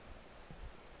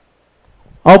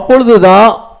 அப்பொழுதுதான்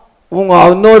உங்க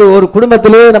இன்னொரு ஒரு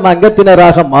குடும்பத்திலே நம்ம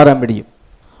அங்கத்தினராக மாற முடியும்.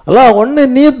 அதான் ஒன்னு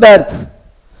நியூ பேர்த்,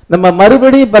 நம்ம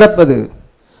மறுபடியும் பிறப்பது.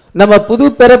 நம்ம புது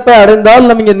பிறப்பை அடைந்தால்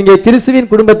நீங்க கிறிஸ்துவின்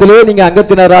குடும்பத்திலே நீங்க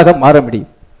அங்கத்தினராக மாற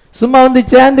முடியும். சும்மா வந்து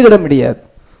சேர்ந்துகிட முடியாது,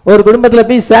 ஒரு குடும்பத்துல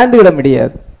போய் சேர்ந்துகிட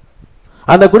முடியாது.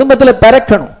 அந்த குடும்பத்துல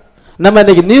பிறக்கணும். நம்ம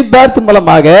இன்னைக்கு நியூ பேர்த்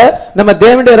மூலமாக நம்ம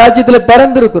தேவனுடைய ராஜ்யத்துல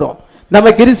பிறந்திருக்கிறோம், நம்ம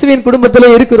கிறிஸ்துவின்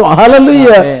குடும்பத்துல இருக்கிறோம்.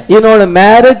 ஹல்லேலூயா. இன்னொரு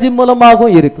மேரேஜ்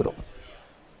மூலமாகவும் இருக்கிறோம்.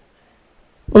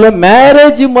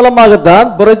 மேரேஜ் மூலமாகத்தான்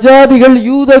பிரஜாதிகள்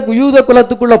யூத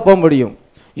குலத்துக்குள்ள போக முடியும்.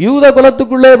 யூத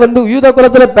குலத்துக்குள்ளே வந்து யூத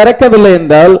குலத்துல பிறக்கவில்லை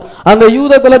என்றால் அந்த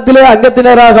யூத குலத்திலே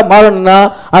அங்கத்தினராக மாறணும்னா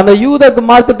அந்த யூத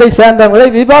மார்க்கத்தை சேர்ந்தவங்களை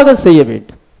விவாகம் செய்ய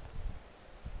வேண்டும்.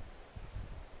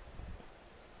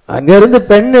 அங்கிருந்து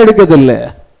பெண் எடுக்கதில்லை,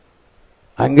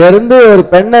 அங்கிருந்து ஒரு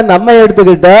பெண்ணை நம்ம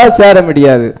எடுத்துக்கிட்டா சேர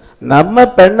முடியாது. நம்ம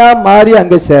பெண்ணா மாறி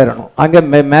அங்க சேரணும், அங்க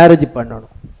மேரேஜ்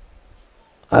பண்ணணும்.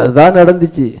 அதுதான்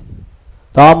நடந்துச்சு.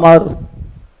 தாமார்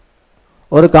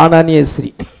ஒரு கானானிய ஸ்திரீ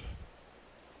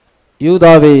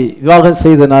யூதாவை விவாகம்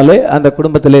செய்தனாலே அந்த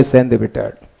குடும்பத்திலே சேர்ந்து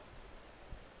விட்டாள்.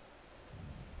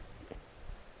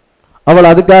 அவள்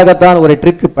அதுக்காகத்தான் ஒரு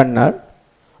ட்ரிக் பண்ணாள்.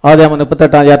 ஆதியாகமம்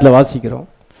 38 வாசிக்கிறோம்.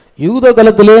 யூத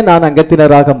குலத்திலே நான்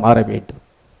அங்கத்தினராக மாற வேண்டும்.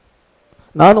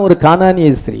 நான் ஒரு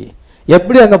கானானிய ஸ்திரீ,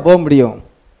 எப்படி அங்க போக முடியும்?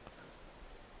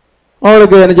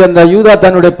 அவளுக்கு அந்த யூதா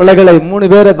தன்னுடைய பிள்ளைகளை 2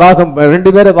 பேரை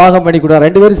பாகம் பண்ணி கொடுத்தான்.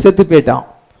 2 பேரும் செத்து போயிட்டான்,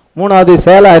 3வது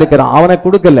சேலா இருக்கிறான், அவனை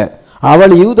கொடுக்கல.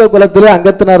 அவள் யூத குலத்திலே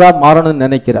அங்கத்தினரா மாறணும்னு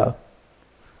நினைக்கிறாள்.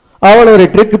 அவள் ஒரு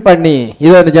ட்ரிக் பண்ணி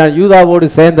யூதாவோடு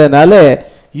சேர்ந்ததுனால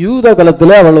யூத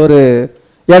குலத்திலே அவள் ஒரு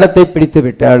இடத்தை பிடித்து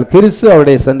விட்டாள். கிறிஸ்து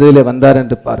அவளுடைய சந்ததியிலே வந்தார்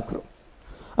என்று பார்க்கிறோம்.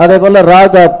 அதே போல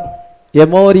ராகாப்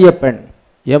எமோரிய பெண்,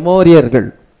 எமோரியர்கள்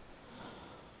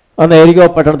அந்த எரிகோ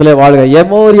பட்டணத்திலே வாழ்க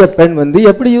எமோரிய பெண் வந்து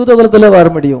எப்படி யூத குலத்திலே வர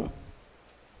முடியும்?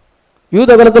 யூத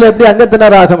குலத்திலே எப்படி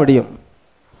அங்கத்தினர் ஆக முடியும்?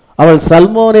 அவள்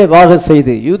சல்மோனை வாக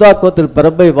செய்து யூதா கோத்தில்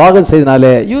பிறப்பை வாக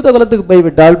செய்தனாலே யூத குலத்துக்கு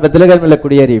போய்விட்டாள், பெத்லகேமிலே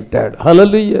குடியேறி விட்டாள்.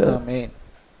 ஹல்லேலூயா.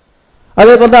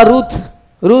 அதே போல தான்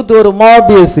ரூத் ஒரு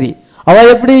மோவாபிய ஸ்திரீ,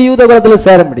 அவள் எப்படி யூத குலத்துல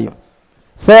சேர முடியும்?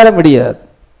 சேர முடியாது.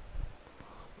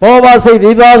 போவாசை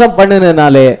விவாகம்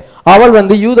பண்ணினாலே அவள்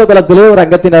வந்து யூத குலத்திலே ஒரு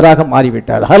அங்கத்தினராக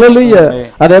மாறிவிட்டாள். ஹல்லேலூயா.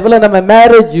 அதே போல நம்ம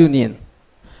மேரேஜ்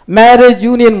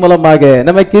யூனியன் மூலமாக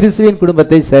நம்ம கிறிஸ்துவின்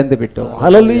குடும்பத்தை சேர்ந்து விட்டோம்.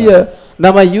 ஹல்லேலூயா.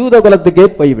 நம்ம யூத குலத்துக்கே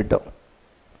போய்விட்டோம்.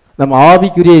 நம்ம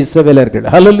ஆவிக்குரிய இஸ்ரவேலர்கள்.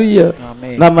 ஹல்லேலூயா.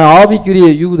 நம்ம ஆவிக்குரிய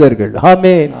யூதர்கள்.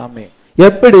 ஆமென்.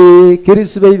 எப்படி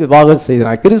கிறிஸ்துவை விவாகம்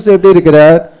செய்தார்? கிறிஸ்து எப்படி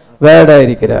இருக்கிறார்? வேடா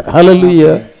இருக்கிறார்.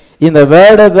 ஹல்லேலூயா. இந்த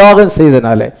வேட விவாகம்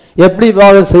செய்தனால எப்படி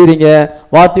விவாகம் செய்றீங்க?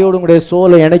 வார்த்தையோடு உங்களுடைய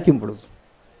சோலை இணைக்கும் பொழுது,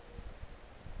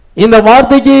 இந்த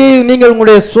வார்த்தைக்கு நீங்கள்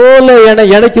உங்களுடைய சோலை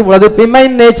இணைக்கும் பொழுது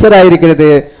ஃபெமைன் நேச்சரா இருக்கிறது,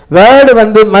 வேர்டு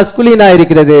வந்து மஸ்குலினா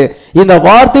இருக்கிறது. இந்த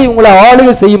வார்த்தை உங்களை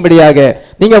ஆளுகை செய்யும்படியாக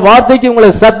நீங்க வார்த்தைக்கு உங்களை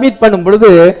சப்மிட் பண்ணும்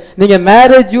பொழுது நீங்க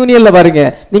மேரேஜ் யூனியன்ல வரீங்க,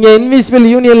 நீங்க இன்விசிபிள்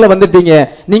யூனியன்ல வந்துட்டீங்க.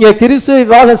 நீங்க கிறிஸ்துவை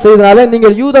விவாகம் செய்தனால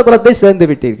நீங்கள் யூத குலத்தை சேர்ந்து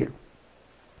விட்டீர்கள்.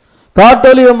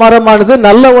 காட்டொலிவ மரமானது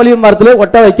நல்ல ஒலிவ மரத்திலே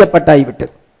ஒட்ட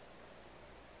வைக்கப்பட்டாகிவிட்டது.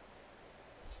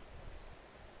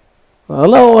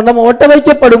 நம்ம ஒட்ட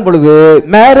வைக்கப்படும் பொழுது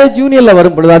மேரேஜ் யூனியன்ல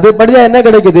வரும் பொழுது அதுபடியா என்ன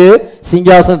கிடைக்குது?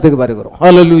 சிங்காசனத்துக்கு வருகிறோம்.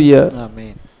 ஹalleluya.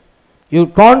 ஆமென். You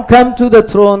can't come to the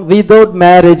throne without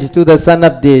marriage to the son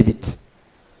of David.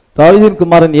 தாவீதின்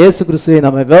குமாரன் இயேசு கிறிஸ்துவை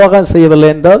நம்ம விவாகம் செய்யவில்லை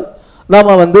என்றால்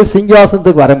நாம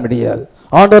சிங்காசனத்துக்கு வர முடியாது.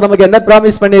 ஆண்டவர் நமக்கு என்ன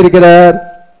பிராமிஸ் பண்ணி இருக்கிறார்?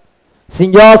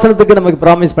 சிங்காசனத்துக்கு நமக்கு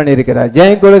பிராமிஸ் பண்ணி இருக்கிறார்.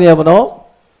 ஜெயங்கொள்ளன் எவனோ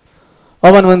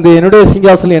அவன் என்னுடைய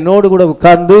சிங்காசனம் என்னோடு கூட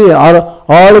உட்கார்ந்து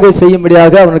ஆளுகை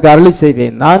செய்யும்படியாக அவனுக்கு அருளி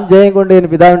செய்வேன். நான் ஜெயங்கொண்டு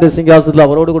என் பிதாவினுடைய சிங்காசனத்தில்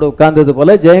அவரோடு கூட உட்கார்ந்தது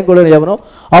போல ஜெயங்கொள்ளன் எவனோ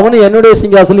அவனும் என்னுடைய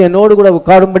சிங்காசனம் என்னோடு கூட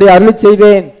உட்காரும்படி அருளி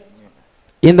செய்வேன்.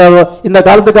 இந்த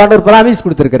காலத்துக்கு ஆண்டவர் பிராமிஸ்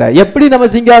கொடுத்திருக்கிறார். எப்படி நம்ம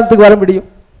சிங்காசனத்துக்கு வர முடியும்?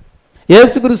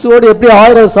 இயேசு கிறிஸ்துவோடு எப்படி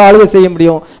 1000 வருஷம் ஆளுகை செய்ய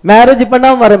முடியும்? மேரேஜ்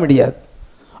பண்ணாம வர முடியாது.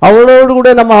 அவரோடு கூட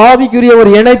நம்ம ஆவிக்குரிய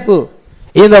ஒரு இணைப்பு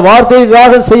இந்த வார்த்தையை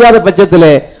விவாகம் செய்யாத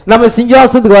பட்சத்திலே நம்ம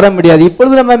சிங்காசனத்துக்கு வர முடியாது.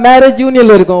 இப்பொழுது நம்ம மேரேஜ்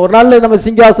யூனியன்ல இருக்கோம். ஒரு நாள்ல நம்ம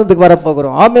சிங்காசனத்துக்கு வர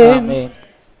போகிறோம். ஆமென்.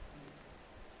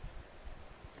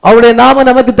 அவருடைய நாம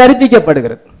நமக்கு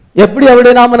தரிப்பிக்கப்படுகிறது. எப்படி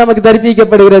அவருடைய நாம நமக்கு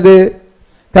தரிப்பிக்கப்படுகிறது?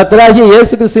 கர்த்தராகிய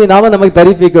இயேசு கிறிஸ்துவின் நாம நமக்கு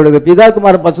தரிப்பிக்கப்படுகிறது. பிதா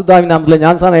குமாரன் பரிசுத்தாவின் நாமத்துல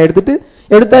ஞானஸ்நானம்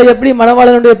எடுத்தா எப்படி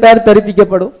மணவாளனுடைய பெயர்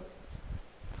தரிப்பிக்கப்படும்?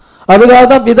 அதுக்காக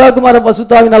தான் பிதா குமாரன்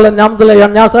பரிசுத்தாவின் நாமத்துல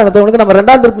ஞானஸ்நானம் எடுத்தவனுக்கு நம்ம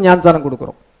 2ஆம் திருப்பு ஞானஸ்நானம்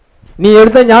கொடுக்கிறோம். நீ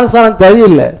எடுத்த ஞானஸ்நானம்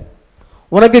தெரியல,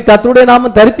 உனக்கு கர்த்தருடைய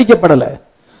நாமம் தரிப்பிக்கப்படல.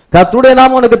 கர்த்தருடைய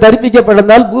நாமம் உனக்கு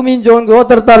தரிப்பிக்கப்பட்டிருந்தால் பூமியின்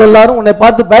கோத்திரத்தால் எல்லாரும் உன்னை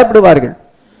பார்த்து பயப்படுவார்கள்.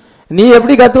 நீ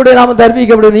எப்படி கர்த்தருடைய நாமம்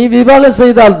தரிப்பிக்கப்படும்? நீ விவாகம்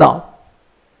செய்தால்தான்.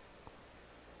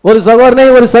 ஒரு சகோதரனை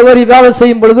ஒரு சகோதரி விவாகம்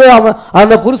செய்யும் பொழுது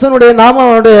அந்த புருஷனுடைய நாமம்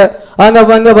அவனுடைய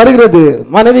அங்க வருகிறது,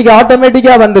 மனைவிக்கு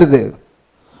ஆட்டோமேட்டிக்கா வந்துருது.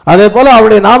 அதே போல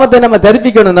அவருடைய நாமத்தை நம்ம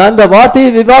தரிப்பிக்கணும்னா இந்த வார்த்தையை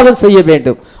விவாகம் செய்ய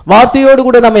வேண்டும். வார்த்தையோடு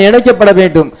கூட நம்ம இணைக்கப்பட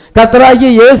வேண்டும். கர்த்தராகிய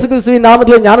இயேசு கிறிஸ்துவின்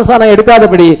நாமத்தில் ஞானஸ்நானம்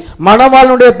எடுக்காதபடி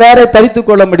மணவாளனுடைய பெயரை தரித்துக்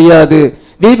கொள்ள முடியாது.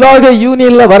 விவாக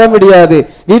யூனியன்ல வர முடியாது.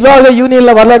 விவாக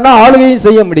யூனியன்ல வரலன்னா ஆளுகையும்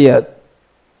செய்ய முடியாது.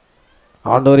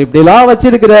 ஆண்டவர் இப்படிலாம்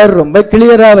வச்சிருக்கிறார், ரொம்ப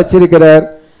கிளியரா வச்சிருக்கிறார்.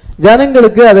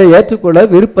 ஜனங்களுக்கு அதை ஏற்றுக்கொள்ள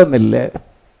விருப்பம் இல்லை.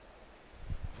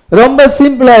 ரொம்ப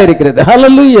சிம்பிளா இருக்கிறது.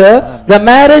 Hallelujah. The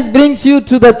marriage brings you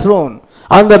to the throne.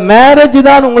 அந்த மேரேஜ்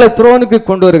தான் உங்களை த்ரோனுக்கு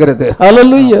கொண்டு வருகிறது.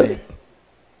 Hallelujah.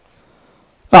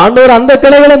 ஆண்டவர் அந்த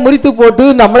கிளைகளை முறித்து போட்டு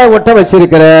நம்மளை ஒட்ட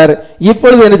வச்சிருக்கிறார்.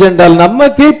 இப்பொழுது என்ன சென்றால் நம்ம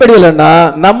கீழ்ப்படியலன்னா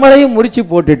நம்மளையும் முறிச்சு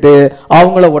போட்டுட்டு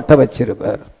அவங்கள ஒட்ட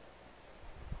வச்சிருப்பார்.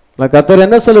 கர்த்தர்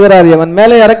என்ன சொல்லுகிறார்? அவன்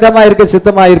மேல இரக்கமா இருக்க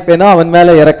சித்தமா இருப்பேனோ அவன்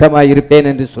மேல இரக்கமா இருப்பேன்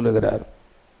என்று சொல்லுகிறார்.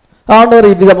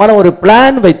 ஆண்டவர் இவ்விதமான ஒரு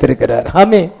பிளான் வைத்திருக்கிறார்.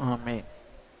 ஆமென்.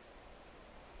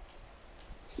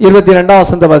 22ஆம்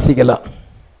வசனத்தை வாசிக்கலாம்.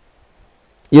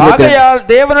 ஆகையால்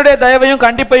தேவனுடைய தயவையும்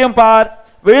கண்டிப்பையும் பார்,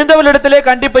 விழுந்தவர்களிடத்திலே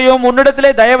கண்டிப்பையும் உன்னிடத்திலே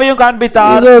தயவையும்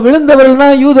காண்பித்தார். விழுந்தவர்கள்னா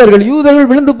யூதர்கள்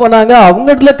விழுந்து போனாங்க. அவங்க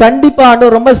இடத்துல கண்டிப்பா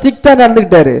ஆண்டவர் ரொம்ப ஸ்ட்ரிக்டா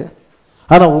நடந்துகிட்டாரு.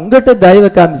 ஆனா உங்ககிட்ட தயவை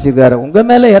காமிச்சிருக்காரு, உங்க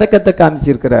மேல இரக்கத்தை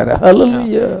காமிச்சிருக்கிறாரு.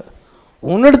 ஹல்லேலூயா.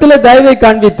 உன்னிடத்துல தயவை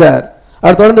காண்பித்தார்.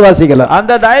 தொடர்ந்து வாசிக்கலாம்.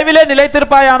 அந்த தயவிலே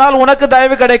நிலைத்திருப்பாயானால் உனக்கு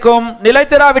தயவு கிடைக்கும்,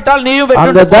 நிலைத்திராவிட்டால் நீயும்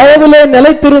அந்த தயவிலே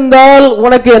நிலைத்திருந்தால்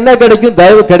உனக்கு என்ன கிடைக்கும்?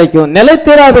 தயவு கிடைக்கும்.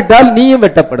 நிலைத்திராவிட்டால் நீயும்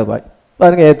வெட்டப்படுவாய்.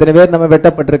 பாருங்க, எத்தனை பேர் நம்ம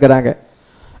வெட்டப்பட்டிருக்கிறாங்க.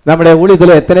 நம்முடைய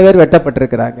ஊழியத்துல எத்தனை பேர்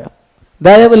வெட்டப்பட்டிருக்கிறாங்க.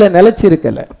 தயவுல நிலைச்சு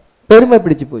இருக்கல, பெருமை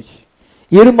பிடிச்சு போச்சு,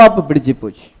 இருமாப்பு பிடிச்சு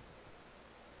போச்சு.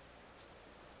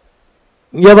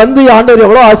 இங்க ஆண்டவர்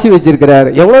எவ்வளவு ஆசி வச்சிருக்கிறார்,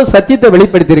 எவ்வளவு சத்தியத்தை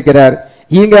வெளிப்படுத்தி இருக்கிறார்.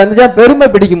 இங்க அந்த பெருமை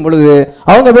பிடிக்கும் பொழுது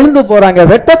அவங்க விழுந்து போறாங்க,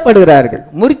 வெட்டப்படுகிறார்கள்,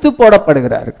 முறித்து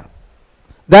போடப்படுகிறார்கள்.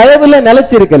 தயவுல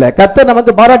நிலைச்சிருக்கல. கர்த்தர்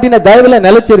நமக்கு பாராட்டின தயவுல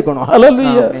நிலைச்சிருக்கணும்.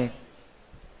 ஹல்லேலூயா.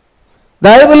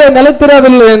 தயவுல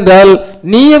நிலைத்திரவில்லை என்றால்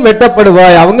நீயும்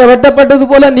வெட்டப்படுவாய். அவங்க வெட்டப்பட்டது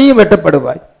போல நீயும்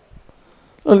வெட்டப்படுவாய்.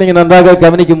 நீங்க நன்றாக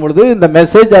கவனிக்கும் பொழுது இந்த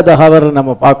மெசேஜ் அதை ஹவர்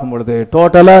நம்ம பார்க்கும் பொழுது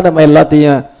டோட்டலா நம்ம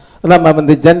எல்லாத்தையும்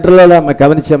நம்ம ஜென்ரலா நம்ம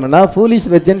கவனிச்சோம்னா ஃபூலிஷ்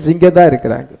வெர்ஜின்ஸ் இங்கே தான்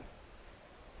இருக்கிறாங்க.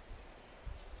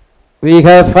 We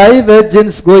have 5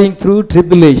 virgins going through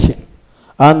tribulation.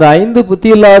 அந்த 5 புத்தி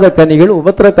இல்லாத கன்னிகள்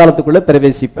உபத்திர காலத்துக்குள்ள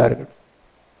பிரவேசிப்பார்கள்.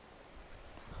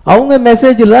 அவங்க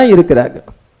மெசேஜில் தான் இருக்கிறாங்க.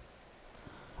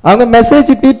 அவங்க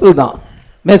மெசேஜ் பீப்புள் தான்.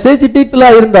 மெசேஜ் பீப்புளா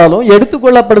இருந்தாலும்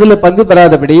எடுத்துக்கொள்ளப்படுவதில் பங்கு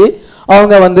பெறாதபடி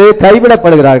அவங்க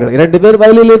கைவிடப்படுகிறார்கள். 2 பேர்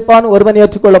வயலில் இருப்பான், ஒருவன்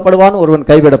ஏற்றுக்கொள்ளப்படுவான், ஒருவன்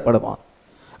கைவிடப்படுவான்.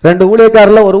 2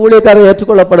 ஊழியக்காரர்ல ஒரு ஊழியக்காரர்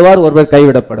ஏற்றுக்கொள்ளப்படுவார், ஒருவர்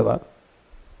கைவிடப்படுவார்.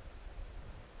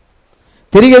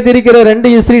 திரிக்கிற 2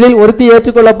 இஸ்ரேலில் ஒருத்தி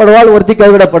ஏற்றுக்கொள்ளப்படுவாள், ஒருத்தி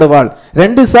கைவிடப்படுவாள்.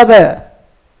 2 சபை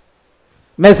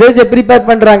மெசேஜ் ப்ரிப்பேர்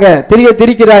பண்றாங்க,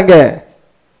 திரிக்கிறாங்க.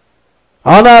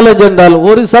 ஆனாலும் சொன்னால்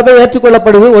ஒரு சபை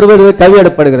ஏற்றுக்கொள்ளப்படுது, ஒருவர்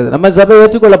கைவிடப்படுகிறது. நம்ம சபை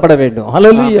ஏற்றுக்கொள்ளப்பட வேண்டும்.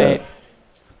 ஹல்லேலூயா.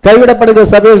 கைவிடப்படுகிற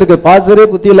சபையில் இருக்கு. பாஸ்டரே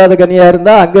புத்தி இல்லாத கன்னியா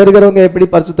இருந்தா அங்க இருக்கிறவங்க எப்படி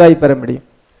பரிசுத்தாய் பெற முடியும்?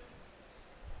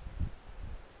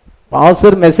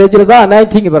 பாஸ்டர் மெசேஜ்ல தான்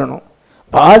அனாயிட்டிங் வரணும்.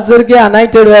 பாஸ்டருக்கே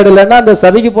அனாயிட்டட் வேர்டு இல்லைன்னா அந்த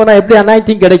சபைக்கு போனா எப்படி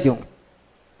அனாயிட்டிங் கிடைக்கும்?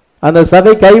 அந்த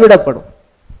சபை கைவிடப்படும்.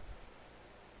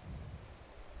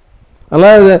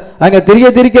 அதாவது அங்க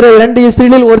திரிக்கிற 2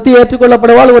 ஸ்திரீகளில் ஒருத்தி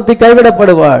ஏற்றுக்கொள்ளப்படுவாள், ஒருத்தி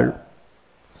கைவிடப்படுவாள்.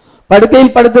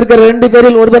 படுக்கையில் படுத்திருக்கிற 2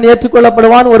 பேரில் ஒருவன்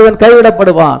ஏற்றுக்கொள்ளப்படுவான், ஒருவன்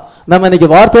கைவிடப்படுவான். நம்ம இன்னைக்கு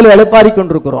வார்த்தையில இளைப்பாரி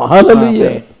கொண்டிருக்கிறோம்.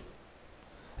 ஹல்லேலூயா.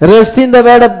 Rest in the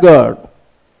word of God.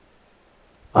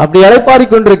 அப்படி இளைப்பாரி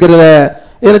கொண்டிருக்கிறத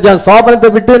சாபனத்தை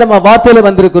விட்டு நம்ம வார்த்தையில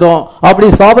வந்திருக்கிறோம். அப்படி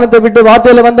சாபனத்தை விட்டு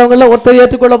வார்த்தையில வந்தவங்கள ஒருத்தர்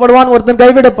ஏற்றுக்கொள்ளப்படுவான், ஒருத்தன்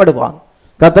கைவிடப்படுவான்.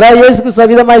 கர்த்தராகிய இயேசுக்கு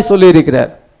சவிதமாய் சொல்லி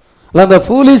இருக்கிறார். அந்த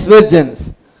ஃபூலிஷ் வெர்ஜன்ஸ்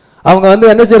அவங்க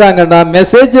என்ன செய்றாங்கன்னா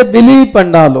மெசேஜை பிலீவ்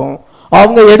பண்ணாலும்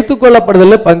அவங்க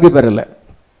எடுத்துக்கொள்ளப்படுதல்ல பங்கு பெறல.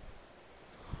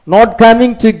 Not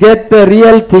coming to get the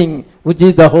real thing which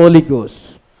is the Holy Ghost.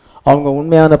 அவங்க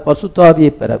உண்மையான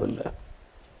பசுத்தாவியை பெறவில்லை.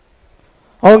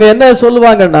 அவங்க என்ன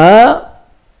சொல்லுவாங்கன்னா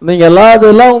நீங்க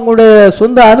அதெல்லாம் உங்களுடைய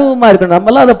சொந்த அனுபவமா இருக்கணும்.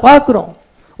 நம்ம எல்லாம் அதை பார்க்கிறோம்.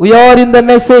 we are in the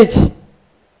message.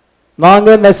 நாங்க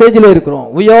மெசேஜ்ல இருக்கிறோம்.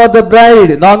 we are the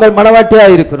bride. நாங்கள் மணவாட்டியா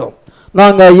இருக்கிறோம்.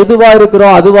 நாங்க இதுவா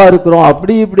இருக்கிறோம் அதுவா இருக்கிறோம்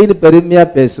அப்படி இப்படின்னு பெருமையா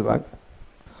பேசுவாங்க.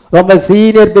 ரொம்ப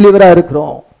சீனியர் பிலீவரா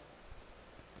இருக்கிறோம்.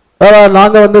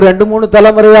 நாங்க 2-3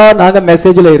 தலைமுறையா நாங்க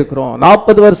மெசேஜ்ல இருக்கிறோம்.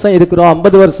 40 வருஷம் இருக்கிறோம்,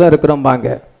 50 வருஷம் இருக்கிறோம் பாங்க.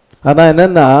 ஆனா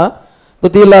என்னன்னா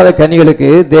புத்தி இல்லாத கனிகளுக்கு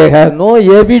they have no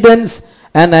evidence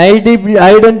and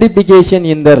identification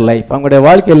in their life. அவங்களுடைய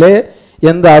வாழ்க்கையில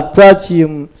எந்த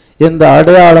அத்தாட்சியும் எந்த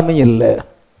அடையாளமும் இல்லை.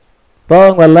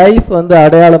 அவங்க லைஃப்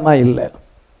அடையாளமா இல்லை.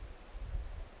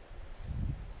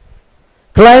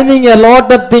 claiming a lot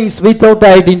of things without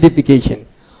identification.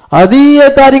 அதிக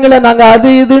காரியங்களை நாங்க அது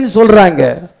இதுன்னு சொல்றாங்க.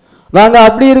 நாங்க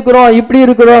அப்படி இருக்கிறோம் இப்படி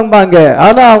இருக்கிறோம்பாங்க.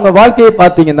 ஆனா அவங்க வாழ்க்கையை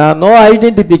பார்த்தீங்கன்னா நோ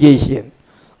ஐடென்டிபிகேஷன்,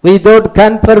 வித்வுட்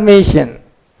கன்ஃபர்மேஷன்.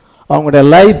 அவங்களுடைய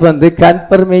லைஃப்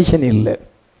கன்ஃபர்மேஷன் இல்லை.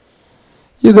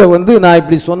 இதை நான்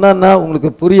இப்படி சொன்னா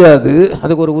உங்களுக்கு புரியாது.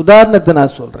 அதுக்கு ஒரு உதாரணத்தை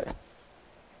நான் சொல்றேன்.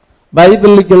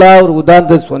 பைபிளுக்கெல்லாம் ஒரு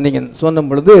உதாரணத்தை சொன்ன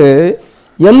பொழுது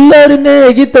எல்லாருமே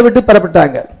எகிப்தை விட்டு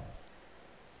புறப்பட்டாங்க.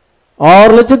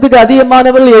 6 லட்சத்துக்கு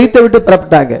அதிகமானவர்கள் எகிப்தை விட்டு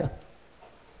புறப்பட்டாங்க.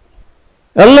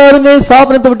 எல்லாருமே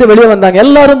சாபனத்தை விட்டு வெளியே வந்தாங்க.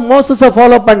 எல்லாரும் மோசஸை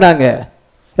ஃபாலோ பண்ணாங்க.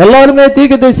 எல்லாருமே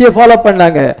தீர்க்கதரிசியை ஃபாலோ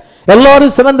பண்ணாங்க.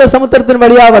 எல்லாரும் சிவந்த சமுத்திரத்தின்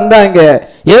வழியா வந்தாங்க.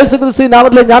 இயேசு கிறிஸ்து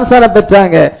நாமத்திலே ஞானஸ்நானம்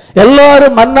பெற்றாங்க.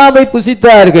 எல்லாரும் மன்னாவை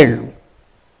புசித்தார்கள்.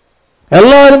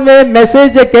 எல்லாருமே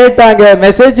மெசேஜை கேட்டாங்க,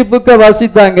 மெசேஜ் புக்கை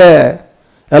வாசித்தாங்க,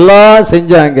 எல்லாம்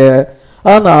செஞ்சாங்க.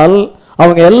 ஆனால்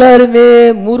அவங்க எல்லாருமே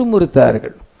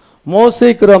முறுமுறுத்தார்கள்.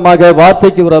 மோசைக்கு விரோதமாக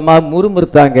வார்த்தைக்கு விரோதமாக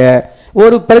முறுமுறுத்தாங்க.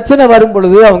 ஒரு பிரச்சனை வரும்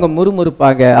பொழுது அவங்க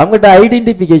முறுமுறுப்பாங்க. அவங்கள்ட்ட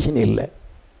ஐடென்டிபிகேஷன் இல்லை,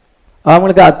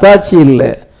 அவங்களுக்கு அத்தாட்சி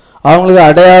இல்லை, அவங்களுக்கு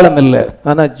அடையாளம் இல்லை.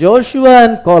 ஆனா Joshua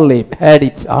and Caleb had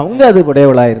it. அவங்க அது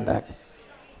உடையவளா இருந்தாங்க.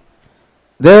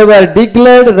 they were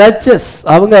declared righteous.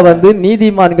 அவங்க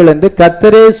நீதிமான்கள் என்று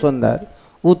கர்த்தரே சொன்னார்.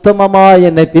 உத்தமமா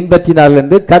என்னை பின்பற்றினார்கள்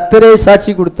என்று கர்த்தரே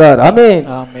சாட்சி கொடுத்தார். ஆமென்.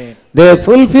 they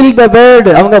fulfilled the word.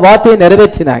 அவங்க வார்த்தையை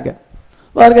நிறைவேற்றினாங்க.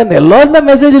 பாருங்க, எல்லாரும் தான்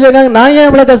மெசேஜ்ல இருக்காங்க. நான் ஏன்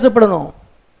இவ்வளவு கஷ்டப்படணும்?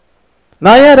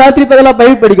 நான் ஏன் ராத்திரி பகலா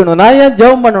பைபிள் படிக்கணும்? நான் ஏன்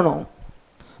ஜெபம் பண்ணணும்?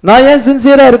 நான் ஏன்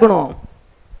சின்சியரா இருக்கணும்?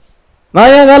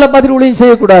 நான் ஏன் வேலை பார்த்துட்டு ஊழியம்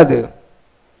செய்யக்கூடாது?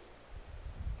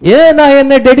 ஏன் நான்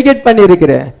என்ன டெடிகேட் பண்ணி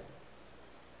இருக்கிறேன்?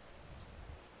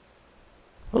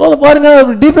 பாருங்க,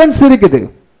 டிஃபரன்ஸ் இருக்குது.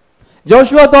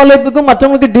 ஜோஷுவா காலேப்புக்கும்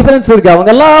மற்றவங்களுக்கு டிஃபரன்ஸ் இருக்கு.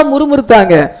 அவங்க எல்லாம்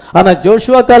முறுமுறுத்தாங்க. ஆனா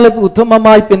ஜோஷுவா காலேப்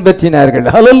உத்தமமாய் பின்பற்றினார்கள்.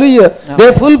 ஹல்லேலூயா. they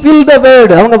fulfilled the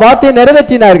word. அவங்க வார்த்தையை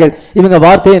நிறைவேற்றினார்கள். இவங்க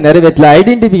வார்த்தையை நிறைவேற்றல.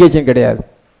 ஐடென்டிபிகேஷன் கிடையாது.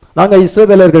 நாங்க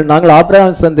இஸ்ரவேலர்கள், நாங்கள்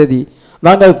ஆபிரகாம் சந்ததி,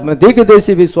 நாங்கள்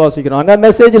தீர்க்கதரிசி விசுவாசிக்கிறோம், நாங்க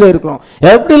மெசேஜ்ல இருக்கிறோம்,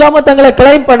 எப்படி இல்லாம தங்களை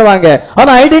கிளைம் பண்ணுவாங்க.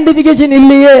 ஆனா ஐடென்டிபிகேஷன்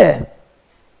இல்லையே.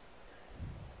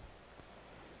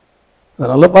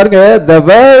 அதனால பாருங்க, the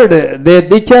word, they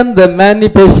became the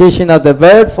manifestation of the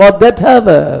word for that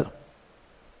hour.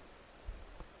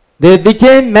 They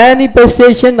became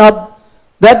manifestation of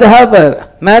that hour,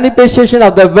 manifestation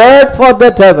of the word for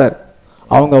that hour.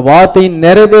 அவங்க வார்த்தையின்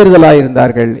நிறைவேறுதலாக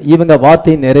இருந்தார்கள். இவங்க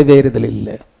வார்த்தையின் நிறைவேறுதல்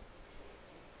இல்லை.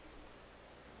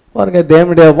 பாருங்க,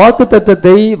 தேவனுடைய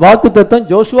வாக்குத்தத்தம்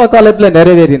ஜோஷுவா காலேப்ல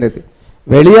நிறைவேறினது.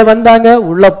 வெளியே வந்தாங்க,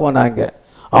 உள்ள போனாங்க.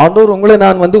 ஆண்டவர், உங்களை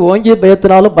நான் ஓங்கிய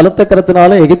பயத்தினாலும் பலத்த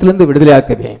கரத்தினாலும் எகிப்திலிருந்து விடுதலை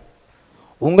ஆக்குவேன்.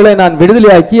 உங்களை நான்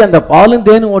விடுதலையாக்கி அந்த பாலும்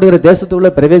தேனும் ஓடுகிற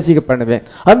தேசத்துக்குள்ள பிரவேசிக்க பண்ணுவேன்.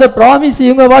 அந்த ப்ராமிஸ்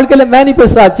இவங்க வாழ்க்கையில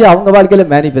மேனிபெஸ்ட் ஆச்சு, அவங்க வாழ்க்கையில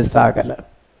மேனிபெஸ்ட் ஆகல.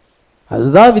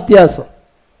 அதுதான் வித்தியாசம்.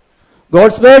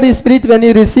 God's word is spirit when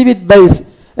you receive it by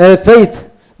faith.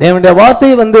 தேவனுடைய வார்த்தை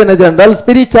என்ன என்றால்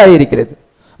ஸ்பிரிட்டா இருக்கிறது.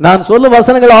 நான் சொல்லும்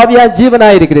வசனங்கள் ஆவியா ஜீவனா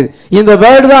இருக்கிறது. இந்த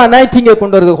வேர்டு தான் அனாயிட்டிங்கை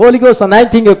கொண்டு வருது. ஹோலி கோஸ்ட்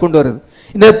அனாயிட்டிங்கை கொண்டு வருது.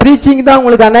 இந்த பிரீச்சிங் தான்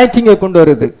உங்களுக்கு அனாயிட்டிங்கை கொண்டு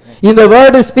வருது. இந்த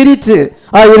வேர்டு ஸ்பிரிட்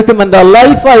இருக்கும் என்றால்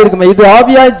லைஃபா இருக்கும். இது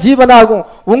ஆவியா ஜீவனாகும்,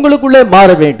 உங்களுக்குள்ளே மாற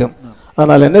வேண்டும்.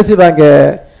 ஆனால் என்ன செய்வாங்க?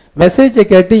 மெசேஜை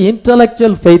கேட்டு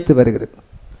இன்டலெக்சுவல் ஃபெய்த் வருகிறது,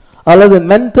 அல்லது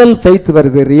மென்டல் ஃபெய்த்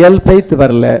வருது, ரியல் ஃபெய்த்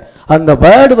வரல. அந்த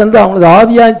வேர்டு வந்து அவங்களுக்கு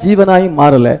ஆவியா ஜீவனாயும்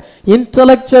மாறல.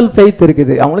 இன்டலெக்சுவல் ஃபெய்த்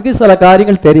இருக்குது, அவங்களுக்கு சில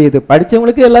காரியங்கள் தெரியுது.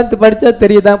 படிச்சவங்களுக்கு எல்லாம் படிச்சா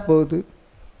தெரியதான் போகுது.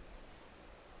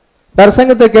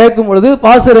 பிரசங்கத்தை கேட்கும் பொழுது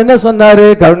பாஸ்டர் என்ன சொன்னாரு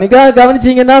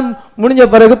கவனிச்சீங்கன்னா முடிஞ்ச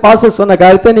பிறகு பாஸ்டர் சொன்ன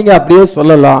காரியத்தை நீங்க அப்படியே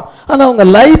சொல்லலாம். ஆனா உங்க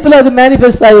லைஃப்ல அது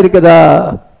மேனிஃபெஸ்ட் ஆகிருக்குதா?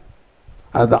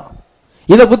 அதுதான்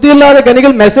இத புத்தி இல்லாத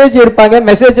கனிகள். மெசேஜ் இருப்பாங்க,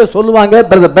 மெசேஜ சொல்லுவாங்க,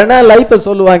 லைஃப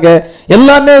சொல்லுவாங்க,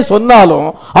 எல்லாமே சொன்னாலும்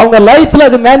அவங்க லைஃப்ல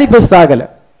அது மேனிஃபெஸ்ட் ஆகல.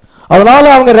 அதனால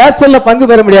அவங்க ரேப்சர்ல பங்கு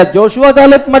பெற முடியாது. ஜோஷுவா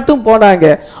காலத்துக்கு மட்டும் போனாங்க.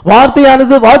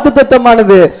 வார்த்தையானது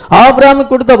வாக்குத்தத்தமானது.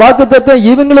 ஆபிரகாமுக்கு கொடுத்த வாக்குத்தத்தம்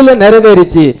இவங்களில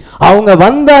நிறைவேறிச்சு. அவங்க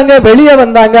வந்தாங்க, வெளியே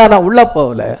வந்தாங்க, ஆனா உள்ள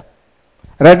போகல.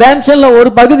 ரெடம்ஷன்ல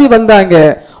ஒரு பகுதி வந்தாங்க,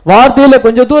 வார்த்தையில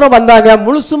கொஞ்சம் தூரம் வந்தாங்க,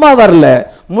 முழுசுமா வரல.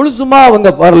 முழுசுமா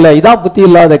அவங்க வரல. இதான் புத்தி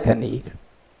இல்லாத கன்னிகள்.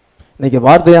 இன்னைக்கு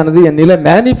வார்த்தையானது என்னில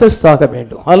மேனிஃபெஸ்ட் ஆக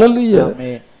வேண்டும். ஹல்லேலூயா.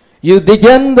 You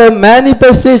begin the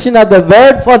manifestation of the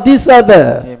word for this other.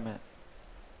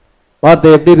 வார்த்தை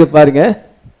எப்படி இருக்கு பாருங்க,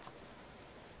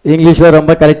 இங்கிலீஷ்ல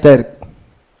ரொம்ப கரெக்டா இருக்கு.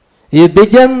 You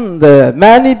begin the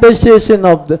manifestation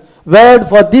of the word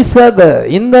for this other.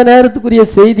 இந்த நேரத்துக்குரிய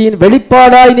செய்தியின்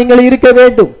வெளிப்பாடாய் நீங்கள் இருக்க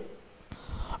வேண்டும்.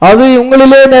 அது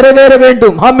உங்களிலே நிறைவேற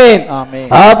வேண்டும். ஆமென்.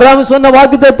 ஆபிரகாம் சொன்ன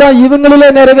வாக்குத்தத்தம் இவங்களிலே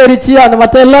நிறைவேறிச்சு, அந்த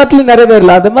மற்ற எல்லாத்துலயும்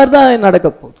நிறைவேறல. அது மாதிரி தான் நடக்க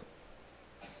போகுது.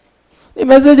 நீ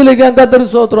மெசேஜ்ல கத்தர்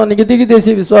சோத்திரம், நீங்க திகி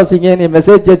தேசி விசுவாசிங்க, நீ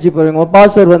மெசேஜ் சர்ச்சு போறீங்க,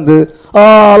 பாஸ்டர் வந்து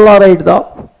அல்லா ரைட் தான்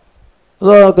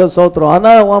சோத்திரம்,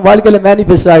 ஆனா உன் வாழ்க்கையில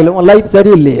மேனிஃபெஸ்ட் ஆகல, உன் லைஃப்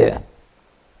சரியில்லையே.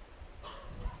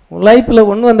 உன் லைஃப்ல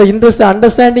ஒன்னும் அந்த இன்ட்ரெஸ்ட்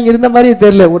அண்டர்ஸ்டாண்டிங் இருந்த மாதிரி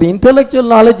தெரியல. ஒரு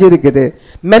இன்டெலெக்சுவல் நாலேஜ் இருக்குது,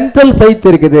 மென்டல் ஃபெய்த்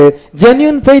இருக்குது,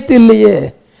 ஜென்யூன் ஃபெய்த் இல்லையே.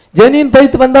 ஜென்யூன்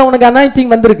ஃபெய்த் வந்தா உனக்கு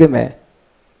அனாயிண்டிங் வந்திருக்குமே.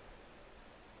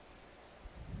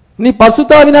 நீ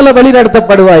பசுத்தாவினால வழி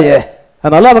நடத்தப்படுவாயே.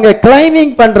 அதனால அவங்க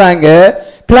கிளைமிங் பண்றாங்க,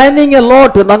 கிளைமிங் எ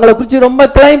லாட். நாங்களை குறிச்சு ரொம்ப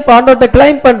ஆண்டவர்ட்ட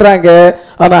கிளைம் பண்றாங்க,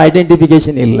 ஆனா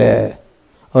ஐடென்டிபிகேஷன் இல்ல.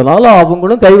 அதனால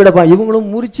அவங்களும் கைவிடப்பாங்க,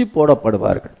 இவங்களும் முறிச்சு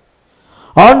போடப்படுவார்கள்.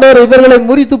 ஆண்டவர் இவர்களை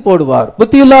முறித்து போடுவார்.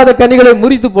 புத்தி இல்லாத கனிகளை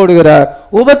முறித்து போடுகிறார்.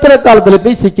 உபத்திர காலத்துல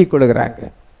போய் சிக்கிக் கொள்கிறாங்க.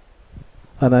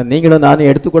 ஆனா நீங்களும் நானும்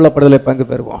எடுத்துக்கொள்ளப்படுதலை பங்கு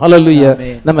பெறுவோம். ஹல்லேலூயா.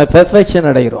 நம்ம பெர்ஃபெக்ஷன்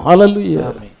அடைகிறோம். ஹல்லேலூயா.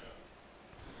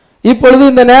 இப்பொழுது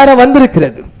இந்த நேரம்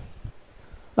வந்திருக்கிறது,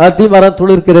 அத்தி மரம்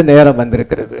துளிர்க்கிற நேரம்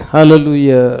வந்திருக்கிறது.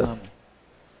 ஹல்லேலூயா.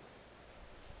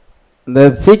 The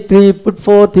fig tree put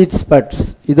forth its buds.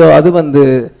 இதோ அது வந்து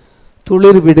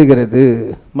துளிர் விடுகிறது.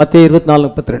 மத்தேயு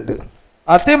 24:32.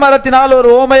 அத்தி மரத்தினால் ஒரு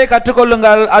ஓமையை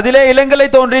கற்றுக்கொள்ளுங்கள், அதிலே இளங்களை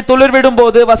தோன்றி துளிர் விடும்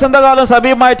போது வசந்த காலம்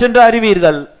சமீபமாயிற்று என்று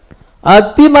அறிவீர்கள்.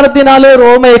 அத்தி மரத்தினாலே ஒரு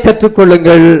ஓமையை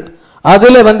கற்றுக்கொள்ளுங்கள்,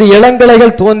 அதுல வந்து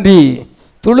இளங்களைகள் தோன்றி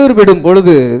துளிர் விடும்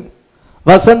பொழுது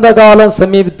வசந்த காலம்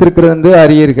சமீபித்திருக்கிறது என்று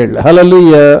அறியீர்கள்.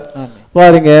 ஹல்லேலூயா.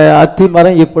 பாருங்க, அத்தி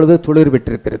மரம் இப்பொழுது துளிர்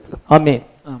விட்டிருக்கிறது. ஆமென்.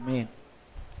 ஆமென்.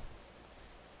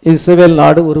 இஸ்ரவேல்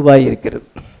நாடு உருவாகி இருக்கிறது.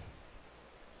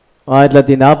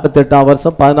 1948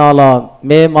 வருஷம் 14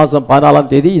 மே மாதம்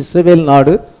 14 இஸ்ரவேல்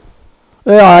நாடு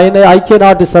ஐக்கிய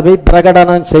நாட்டு சபை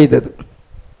பிரகடனம் செய்தது.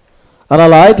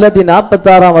 ஆனால்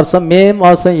 1946 வருஷம் மே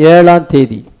மாதம்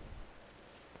 7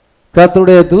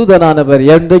 கர்த்தருடைய தூதனானவர்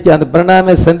என்றைக்கு அந்த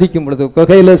பிரணாமை சந்திக்கும் பொழுது,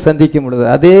 குகையில சந்திக்கும் பொழுது,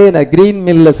 அதே கிரீன்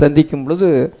மில்ல சந்திக்கும் பொழுது,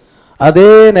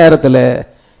 அதே நேரத்தில்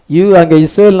அங்கே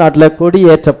இஸ்ரவேல் நாட்டில் கொடி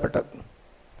ஏற்றப்பட்டது.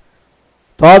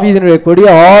 தாவீதினுடைய கொடி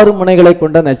 6 முனைகளை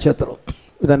கொண்ட நட்சத்திரம்.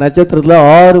 இந்த நட்சத்திரத்தில்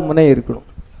 6 முனை இருக்கணும்.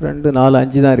 2 4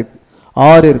 5 தான் இருக்கு,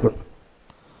 6 இருக்கணும்.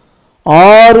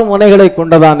 6 முனைகளை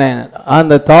கொண்டதான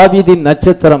அந்த தாவீதின்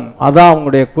நட்சத்திரம், அதான்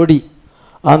அவங்களுடைய கொடி.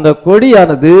 அந்த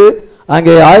கொடியானது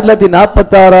அங்கே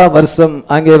 1946 வருஷம்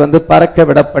அங்கே வந்து பறக்க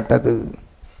விடப்பட்டது.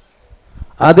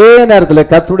 அதே நேரத்தில்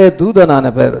கர்த்தருடைய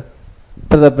தூதனானவர்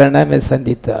பிரதமரை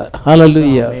சந்தித்தார்.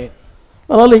 ஹல்லேலூயா.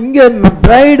 அதனால இங்க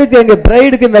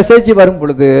பிரைடுக்கு மெசேஜ் வரும்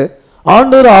பொழுது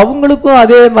ஆண்டவர் அவங்களுக்கும்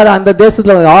அதே மாதிரி அந்த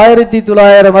தேசத்துல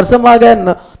 1900 வருஷமாக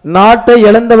நாட்டை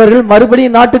இழந்தவர்கள்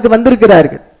மறுபடியும் நாட்டுக்கு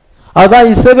வந்திருக்கிறார்கள். அதான்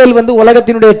இஸ்ரவேல் வந்து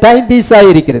உலகத்தினுடைய டைம் பீஸ்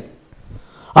ஆகியிருக்கிறது.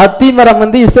 அத்தி மரம்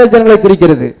வந்து இஸ்ரவேல் ஜனங்களை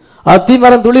குறிக்கிறது. அத்தி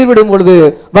மரம் துளிர் விடும் பொழுது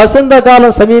வசந்த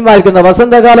காலம் சமீபமா இருக்கு. இந்த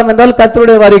வசந்த காலம் என்றால்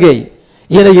கர்த்தருடைய வருகை.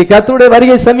 இன்னைக்கு கர்த்தருடைய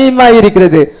வருகை சமீபமாக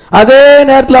இருக்கிறது. அதே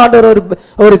நேரத்தில் ஆண்டவர்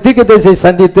ஒரு தீர்க்கதரிசியை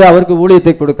சந்தித்து அவருக்கு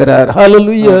ஊழியத்தை கொடுக்கிறார்.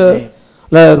 ஹல்லேலூயா.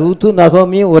 ரூத்து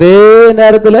நகோமி ஒரே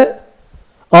நேரத்தில்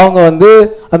அவங்க வந்து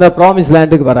அந்த ப்ராமிஸ்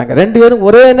லேண்டுக்கு வராங்க. 2 பேரும்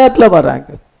ஒரே நேரத்தில் வர்றாங்க.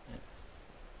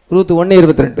 ரூத்து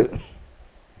 1:22,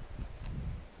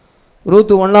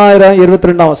 ரூத்து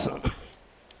 1:22.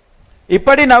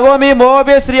 இப்படி நகோமி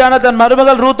மோவாபிய ஸ்திரியான தன்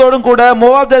மருமகள் ரூத்தோடும் கூட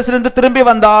மோவாப் தேசத்திலிருந்து திரும்பி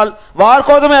வந்தால்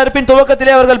வார்கோதுமை அறுப்பின்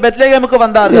துவக்கத்திலே அவர்கள் பெத்லெகேமுக்கு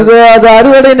வந்தார்கள். இது அது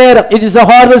அறுவடை நேரம். It is a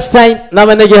harvest time.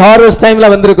 நாம இன்னைக்கு harvest timeல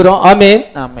வந்திருக்கிறோம். ஆமென்.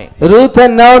 ஆமென். Ruth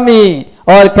and Naomi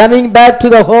are coming back to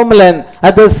the homeland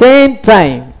at the same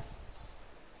time.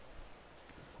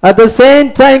 at the same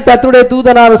time கர்த்தருடைய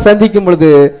தூதனாக சந்திக்கும்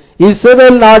பொழுது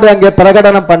இஸ்ரவேல் நாடு அங்கே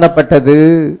பிரகடனம் பண்ணப்பட்டது.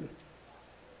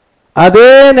 அதே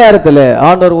நேரத்தில்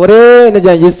ஆண்டவர் ஒரே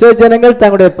இஸ்ரவேல் ஜனங்கள்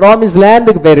தங்களுடைய ப்ராமிஸ்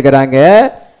லேண்டுக்கு போயிருக்கிறாங்க,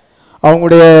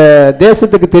 அவங்களுடைய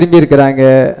தேசத்துக்கு திரும்பி இருக்கிறாங்க.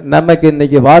 நமக்கு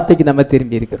இன்னைக்கு வார்த்தைக்கு நம்ம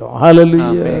திரும்பி இருக்கிறோம்.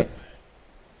 ஹalleluya.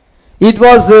 It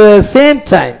was the same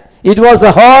time, it was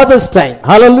the harvest time.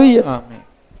 hallelujah. ஆமென்.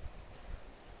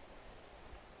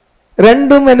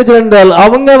 ரெண்டும் என்ன சொல்றால்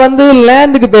அவங்க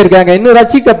லேண்டுக்கு போயிருக்காங்க, இன்னும்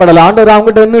ரட்சிக்கப்படல. ஆண்டவர் அவங்க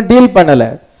கிட்ட இன்னும் டீல் பண்ணல,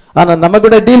 ஆனா நம்ம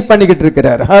கூட டீல் பண்ணிக்கிட்டு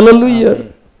இருக்கிறார். hallelujah.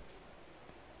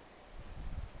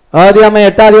 ஆதியாகமம்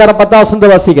 8 அதிகாரம் 10 வசனத்தை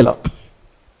வாசிக்கலாம்.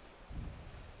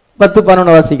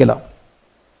 10-11 வாசிக்கலாம்.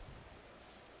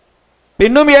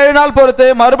 பின்னும் 7 நாள் பொறுத்து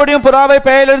மறுபடியும் புறாவை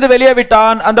பேயிலிருந்து வெளியே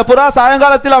விட்டான். அந்த புறா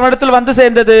சாயங்காலத்தில் அவனிடத்தில் வந்து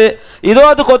சேர்ந்தது. இதோ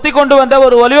அது கொத்தி கொண்டு வந்த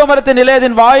ஒரு ஒலிவ மரத்தின்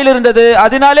நிலையத்தின் வாயில் இருந்தது.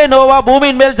 அதனாலே நோவா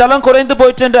பூமியின் மேல் ஜலம் குறைந்து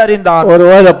போயிற்று என்று அறிந்தான்.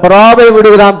 ஒரு புறாவை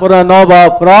விடுகிறான் நோவா.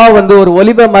 புறா ஒரு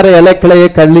ஒலிவ மர இலைக்களையை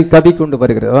கவி கொண்டு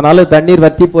வருகிறது, அதனால தண்ணீர்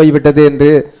வற்றி போய்விட்டது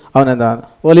என்று அவன் தான்.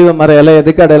 ஒலிவ மர இலை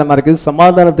எதுக்கு அடையாளமா இருக்குது?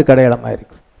 சமாதானத்துக்கு அடையாளமா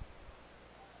இருக்கு.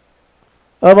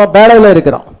 அவன் பேழையில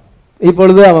இருக்கிறான்.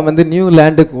 இப்பொழுது அவன் நியூ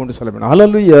லேண்டுக்கு கொண்டு சொல்ல வேண்டும்.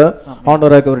 ஹalleluya.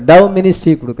 ஆண்டவருக்கு ஒரு டவ்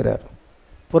மினிஸ்ட்ரி கொடுக்கிறார்.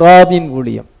 புறாவின்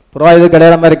ஊழியம். புறா எதுக்கு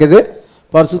அடையாளமா இருக்குது?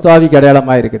 பரிசுத்த ஆவிக்கு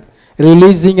அடையாளமா இருக்குது.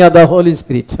 Releasing of the holy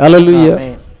spirit. ஹalleluya.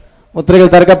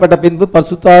 முத்திரைகள் திறக்கப்பட்ட பின்பு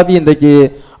பரிசுத்த ஆவி இன்றைக்கு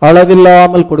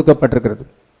அளவில்லாமல் கொடுக்கப்பட்டிருக்கிறது.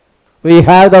 we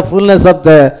have the fullness of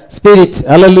the spirit.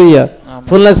 hallelujah.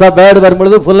 fullness of word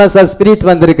வரும்பொழுது fullness of spirit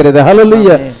வந்திருக்கிறது.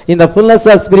 hallelujah. இந்த fullness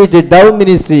of spirit dove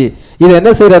ministry இது என்ன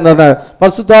செய்யறதுன்னா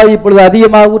பரிசுத்த ஆவி இப்பொழுது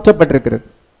அதிகமாக ஊற்றப்பட்டிருக்கிறது.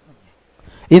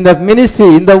 இந்த மினிஸ்ட்ரி,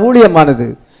 இந்த ஊழியமானது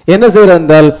என்ன செய்யறது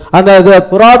என்றால் அந்த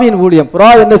புறாவின் ஊழியம். புறா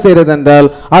என்ன செய்யறது என்றால்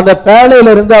அந்த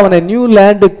பேழையிலிருந்து அவனை நியூ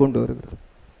லேண்டுக்கு கொண்டு வருகிறது.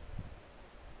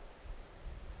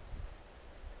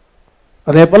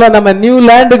 அதே போல நம்ம நியூ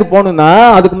லேண்டுக்கு போகணும்னா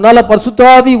அதுக்கு முன்னால பரிசுத்த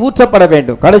ஆவி ஊற்றப்பட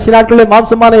வேண்டும். கடைசி நாட்களில்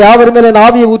மாம்சமான யாவர் மேல் நான்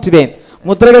ஆவியை ஊற்றுவேன்.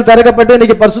 முத்திரைகள் திறக்கப்பட்டு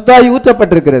இன்னைக்கு பரிசுத்த ஆவி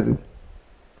ஊற்றப்பட்டிருக்கிறது.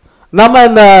 நம்ம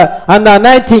அந்த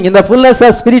அனாயிட்டிங், இந்த ஃபுல்னஸ்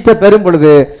ஆஃப் ஸ்பிரிட்டை பெறும்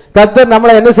பொழுது கர்த்தர்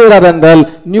நம்மளை என்ன செய்யறார் என்றால்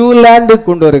நியூ லேண்டுக்கு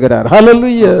கொண்டு வருகிறார்.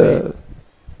 ஹalleluya.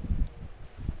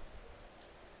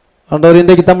 ஆண்டவர்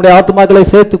இன்றைக்கு தம்முடைய ஆத்துமாக்களை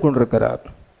சேர்த்து கொண்டிருக்கிறார்.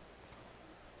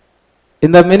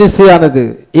 இந்த மினிஸ்ட்ரி ஆனது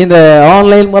இந்த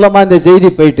ஆன்லைன் மூலமா இந்த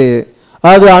செய்தி போயிட்டு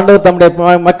அது ஆண்டவர்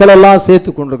தம்முடைய மக்கள் எல்லாம்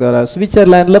சேர்த்து கொண்டிருக்கிறார்.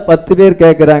 சுவிட்சர்லாந்துல 10 பேர்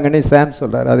கேட்கிறாங்கன்னு சாம்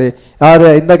சொல்றாரு. அது யாரு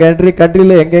இந்த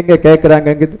கண்ட்ரியில எங்கெங்க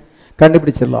கேட்கிறாங்க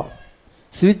கண்டுபிடிச்சிடலாம்.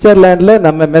 சுவிட்சர்லாந்துல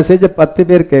நம்ம மெசேஜ 10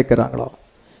 பேர் கேட்கிறாங்களோ,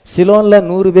 சிலோன்ல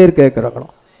 100 பேர் கேட்கிறாங்களோ.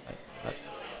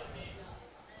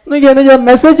 இன்னைக்கு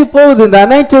மெசேஜ் போகுது. இந்த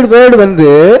அனைட்டட் வேர்டு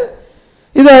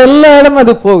இது எல்லா இடமும்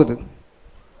அது போகுது.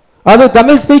 அது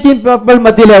தமிழ் ஸ்பீக்கிங் மக்கள்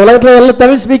மத்தியில், உலகத்தில் எல்லா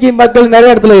தமிழ் ஸ்பீக்கிங் மக்கள்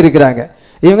நிறைய இடத்துல இருக்கிறாங்க.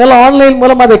 இவங்கெல்லாம் ஆன்லைன்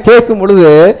மூலம் அதை கேட்கும் பொழுது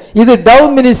இது டவ்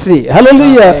மினிஸ்ட்ரி.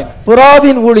 ஹalleluya.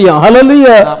 புறாவின் ஊழியம்.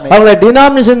 ஹalleluya. அவங்கள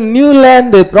denomination new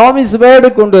land promise word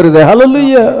கொண்டு வருது.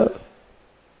 ஹalleluya.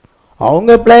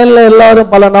 அவங்க பிளேன்ல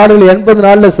எல்லாரும் பல நாடுகள் 80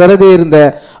 நாள்ல சிறதி இருந்த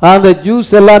அந்த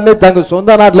ஜூஸ் எல்லாமே தங்க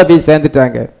சொந்த நாட்டில் போய்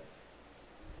சேர்ந்துட்டாங்க.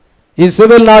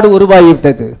 இஸ்ரவேல் நாடு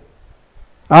உருவாகிவிட்டது.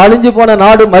 அழிஞ்சு போன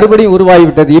நாடு மறுபடியும்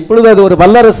உருவாகிவிட்டது. இப்பொழுது அது ஒரு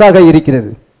வல்லரசாக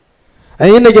இருக்கிறது.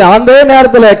 இன்னைக்கு அந்த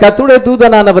நேரத்தில் கர்த்தருடைய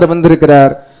தூதனானவர்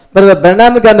வந்திருக்கிறார்.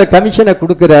 பெர்னாமுக்கு அந்த கமிஷனை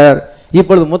கொடுக்கிறார்.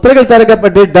 இப்பொழுது முத்திரைகள்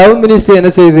திறக்கப்பட்டு டவ் மினிஸ்ட்ரி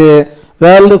என்ன செய்யுது?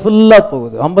 வேர்ல்டு ஃபுல்லா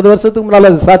போகுது. 50 வருஷத்துக்கு முன்னால்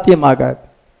அது சாத்தியமாகாது.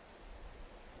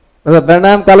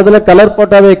 பெர்னாம் காலத்தில் கலர்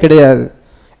போட்டாவே கிடையாது,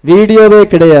 வீடியோவே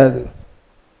கிடையாது.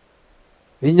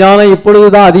 விஞ்ஞானம்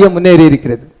இப்பொழுதுதான் அதிகம் முன்னேறி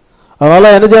இருக்கிறது. அதனால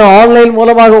என்ன ஆன்லைன்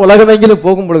மூலமாக உலகமெங்கிலும்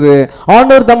போகும் பொழுது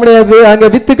ஆண்டவர் தம்முடைய அங்க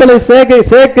வித்துக்களை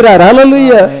சேர்க்கிறார்.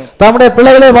 ஹalleluya. தம்முடைய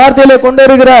பிள்ளைகளை வார்த்தையிலே கொண்டு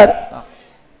வருகிறார்.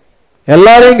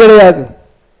 எல்லாரையும் கிடையாது,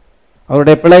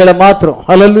 அவருடைய பிள்ளைகளை மாத்திரம்.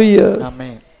 ஹalleluya.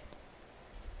 ஆமென்.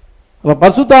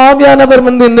 பரிசுத்த ஆவியானவர்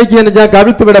இன்னைக்கு என்ன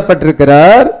கவிழ்த்து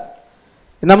விடப்பட்டிருக்கிறார்.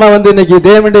 நம்ம இன்னைக்கு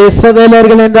தேவனுடைய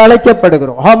இஸ்ரவேலர்கள் என்று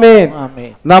அழைக்கப்படுகிறோம். ஆமென்.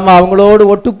 நாம அவங்களோடு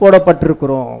ஒட்டு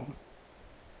போடப்பட்டிருக்கிறோம்.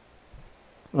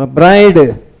 பிரைடு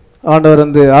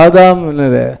ஆண்டவர் ஆதாம்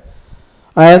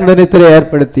நித்திரை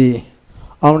ஏற்படுத்தி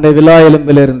அவனுடைய விலா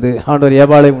எலும்பிலிருந்து ஆண்டவர்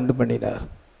ஏவாளை உண்டு பண்ணினார்.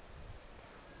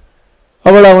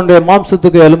 அவள் அவனுடைய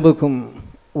மாம்சத்துக்கு எலும்புக்கும்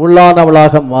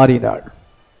உள்ளானவளாக மாறினாள்.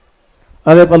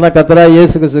 அதே போல தான் கர்த்தராகிய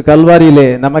இயேசு கிறிஸ்து கல்வாரியிலே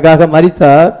நமக்காக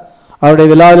மரித்தார். அவருடைய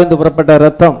விலாவிலிருந்து புறப்பட்ட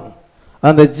ரத்தம்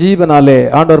அந்த ஜீவனாலே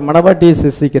ஆண்டவர் மணவாட்டியை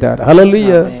சிருஷ்டிக்கிறார்.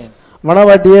 ஹalleluya.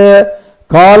 மணவாட்டியை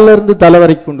காலில் இருந்து தலை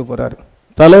வரைக்கும் கொண்டு போறார்.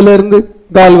 தலையில இருந்து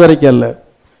கால் வரைக்கும் அல்ல,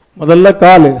 முதல்ல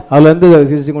காலு அதுல இருந்து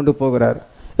சிரிச்சு கொண்டு போகிறார்.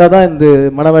 அதான் இந்த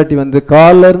மணவாட்டி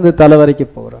காலில் இருந்து தலை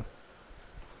வரைக்கும் போகிறார்.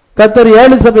 கர்த்தர்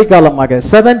 7 சபை காலமாக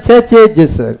 7 church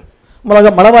ages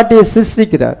மூலமாக மணவாட்டியை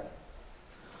சிருஷ்டிக்கிறார்.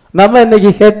 நம்ம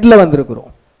இன்னைக்கு ஹெட்ல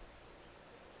வந்திருக்கிறோம்.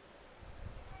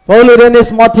 Pavul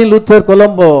Irenaeus, Martin Luther,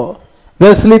 Colombo,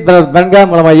 Wesley, பென்காம்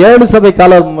மூலமாக 7 சபை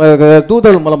கால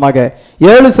தூதர்கள் மூலமாக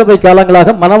 7 சபை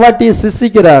காலங்களாக மனவாட்டியை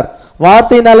சிருஷ்டிக்கிறார்,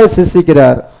 வார்த்தையினாலே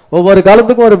சிருஷ்டிக்கிறார். ஒவ்வொரு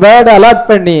காலத்துக்கும் ஒரு வேர்டை அலாட்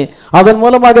பண்ணி அதன்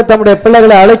மூலமாக தம்முடைய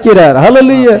பிள்ளைகளை அழைக்கிறார்.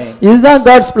 ஹல்லேலூயா. இதுதான்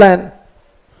காட்ஸ் பிளான்.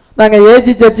 நாங்க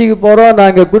ஏஜி சர்ச்சுக்கு போறோம்,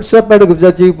 நாங்க குட் ஷெப்பர்டுக்கு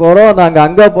சர்ச்சுக்கு போறோம், நாங்க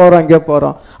அங்க போறோம் இங்க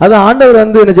போறோம். அது ஆண்டவர்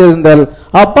வந்து என்ன செய்திருந்தால்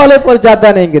அப்பாலே போய்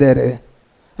சாத்தானேங்கிறாரு.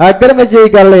 அக்கிரம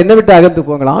செய்திக்காரர்களை என்ன விட்டு அகன்று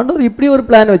போங்களா. ஆண்டவர் இப்படி ஒரு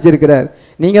பிளான் வச்சிருக்கிறார்.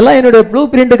 நீங்க எல்லாம் என்னுடைய ப்ளூ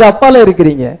பிரிண்ட்டுக்கு அப்பால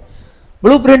இருக்கிறீங்க.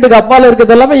 ப்ளூ பிரிண்ட்டுக்கு அப்பால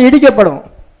இருக்கிறது எல்லாமே இடிக்கப்படும்.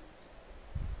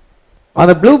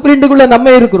 அந்த ப்ளூ பிரிண்ட்டுக்குள்ள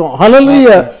நம்ம இருக்கிறோம்.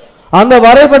 ஹல்லேலூயா. அந்த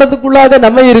வரைபடத்துக்குள்ளாக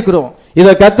நம்ம இருக்கிறோம். இத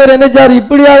கர்த்தர் என்ன செய்றார்,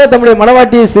 இப்படியாக தம்முடைய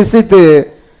மனவாட்டியை சிருஷ்டித்து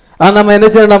நம்ம என்ன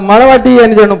செய்யணும், நம்ம மனவாட்டியை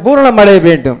என்ன செய்யணும், பூரணம் அடைய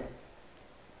வேண்டும்.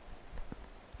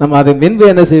 நம்ம அது முன்பு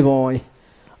என்ன செய்வோம்,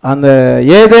 அந்த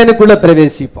ஏதேனுக்குள்ள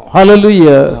பிரவேசிப்போம்.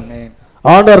 ஹல்லேலூயா.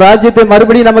 ஆண்டவர் ராஜ்யத்தை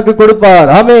மறுபடியும் நமக்கு கொடுப்பார்.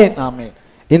 ஆமென். ஆமென்.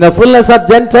 இந்த ஃபுல்னஸ் ஆஃப்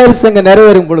ஜென்டைல்ஸ் அங்க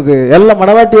நிறைவேறும் பொழுது எல்லாம்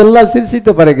மனவாட்டி எல்லாம் சிருஷ்டித்த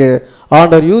பிறகு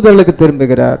ஆண்டவர் யூதர்களுக்கு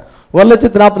திரும்புகிறார்.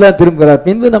 1,40,000 திரும்புகிறார்.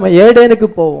 பின்பு நம்ம ஏடேனுக்கு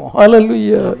போவோம்.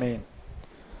 ஹல்லேலூயா. ஆமென்.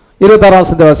 26ஆம்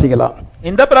வசனத்தை வாசிக்கலாம்.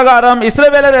 இந்த பிரகாரம்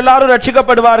இஸ்ரவேலர் எல்லாரும்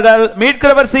ரட்சிக்கப்படுவார்கள்.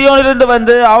 மீட்கிறவர் சீயோனிலிருந்து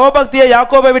வந்து அவபக்தியை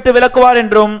யாக்கோபை விட்டு விலக்குவார்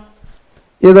என்றும்,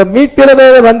 இத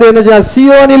மீட்கிறவர் வந்து என்ன செய்ய,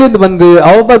 சீயோனிலிருந்து வந்து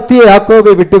அவபக்தியை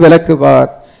யாக்கோபை விட்டு விலக்குவார்.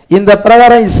 இந்த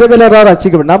பிரகாரம் இஸ்ரவேலரால்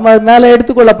ரட்சிக்கப்படும். நம்ம மேல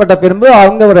எடுத்துக்கொள்ளப்பட்ட பின்பு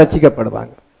அவங்க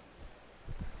ரட்சிக்கப்படுவாங்க.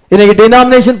 இன்னைக்கு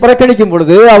டினாமினேஷன் புறக்கணிக்கும்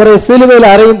பொழுது, அவரை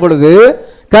சிலுவையில் அறையும் பொழுது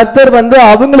கர்த்தர் வந்து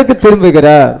அவங்களுக்கு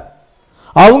திரும்புகிறார்.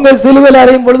 அவங்க சிலுவையில்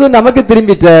அறையும் பொழுது நமக்கு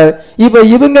திரும்பிட்டார். இப்ப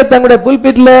இவங்க தங்களுடைய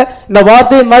புல்பிட்ல இந்த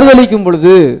வார்த்தையை மறுதளிக்கும்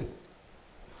பொழுது,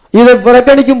 இதை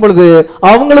புறக்கணிக்கும் பொழுது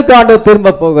அவங்களுக்கு ஆண்டவர்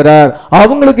திரும்ப போகிறார்.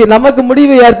 அவங்களுக்கு நமக்கு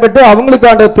முடிவு ஏற்பட்டு அவங்களுக்கு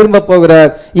ஆண்டவர் திரும்ப போகிறார்.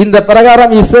 இந்த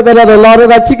பிரகாரம் இஸ்ரவேலர்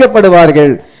எல்லாரும்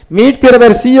ரட்சிக்கப்படுவார்கள்.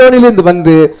 மீட்கிறவர் சீயோனிலிருந்து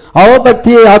வந்து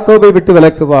அவபக்தியை யாக்கோபை விட்டு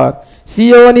விலக்குவார்.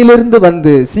 சீயோனிலிருந்து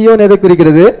வந்து, சீயோன் எதை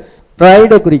குறிக்கிறது,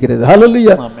 பிரைடை குறிக்கிறது.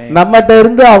 ஹல்லேலூயா. நம்மகிட்ட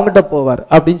இருந்து அவங்ககிட்ட போவார்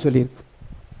அப்படின்னு சொல்லியிருக்கு.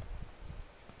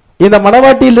 இந்த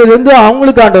மனவாட்டியிலிருந்து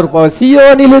அவங்களுக்கு ஆண்டவர் போவார்.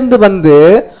 சீயோனிலிருந்து வந்து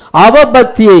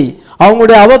அவபக்தியை,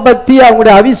 அவங்களுடைய அவபக்தி,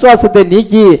 அவங்களுடைய அவிசுவாசத்தை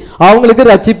நீக்கி அவங்களுக்கு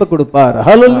ரட்சிப்பு கொடுப்பார்.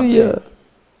 ஹல்லேலூயா.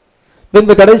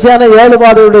 பின்பு கடைசியான 7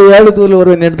 பாடுடைய 7 தூதர்கள்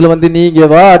ஒரு இடத்துல வந்து, நீங்க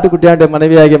வா, ஆட்டுக்குட்டியாண்ட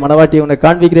மனைவியாகிய மனவாட்டியை உன்னை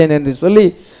காண்பிக்கிறேன் என்று சொல்லி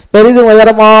பெரிதும்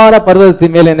உயரமான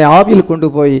பர்வதத்தின் மேல் என்னை ஆவியில் கொண்டு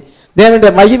போய்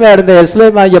தேவனுடைய மகிமை அடைந்த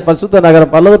எருசலேம் ஆகிய பசுத்த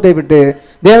நகரம் பல்லவத்தை விட்டு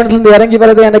தேவனிலிருந்து இறங்கி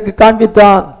வரதை எனக்கு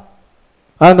காண்பித்தான்.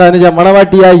 அந்த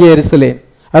மனவாட்டியாகிய எருசலேம்,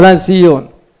 அதான் சீயோன்.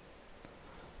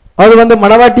 அது வந்து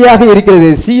மனவாட்டியாக இருக்கிறது.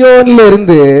 சீயோனில்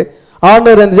இருந்து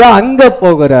ஆண்டவர் அங்க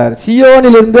போகிறார்.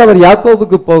 சீயோனில் இருந்து அவர்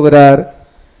யாக்கோபுக்கு போகிறார்.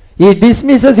 He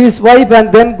dismisses his wife and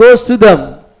then goes to them.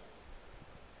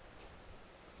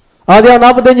 ஆதியாகமம்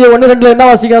 45:1-2 என்ன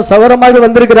வாசிக்கிறோம், சவரமாக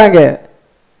வந்திருக்கிறாங்க.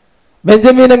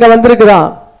 பெஞ்சமின் அங்க வந்திருக்கிறான்.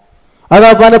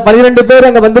 அதாவது 12 பேர்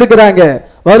அங்க வந்திருக்கிறாங்க.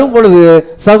 வரும் பொழுது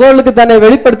சகோதரனுக்கு தன்னை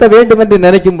வெளிப்படுத்த வேண்டும் என்று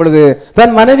நினைக்கும் பொழுது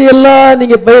தன் மனைவி எல்லாம்,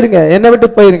 நீங்க போயிருங்க, என்னை விட்டு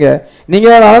போயிருங்க, நீங்க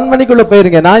அரண்மனைக்குள்ள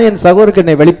போயிருங்க, நான் என் சகோதரருக்கு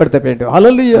என்னை வெளிப்படுத்த வேண்டும்.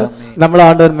 ஹல்லேலூயா. நம்மள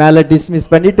ஆண்டவர் மேல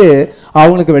டிஸ்மிஸ் பண்ணிட்டு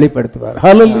அவங்களுக்கு வெளிப்படுத்துவார்.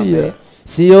 ஹல்லேலூயா.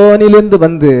 சியோனிலிருந்து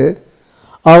வந்து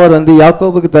அவர் வந்து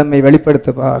யாக்கோபுக்கு தன்னை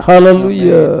வெளிப்படுத்துவார்.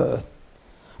 ஹல்லேலூயா.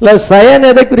 சயன்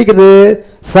எதை குறிக்கிறது,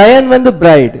 சயன் வந்து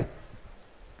பிரைட்.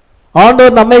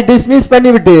 ஆண்டவர் நம்மை டிஸ்மிஸ்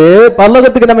பண்ணிவிட்டு,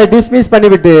 பரலோகத்துக்கு நம்மை டிஸ்மிஸ்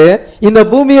பண்ணிவிட்டு இந்த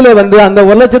பூமியில வந்து அந்த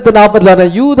 1,40,000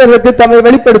 யூதர்களுக்கு தம்மை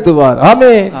வெளிப்படுத்துவார்.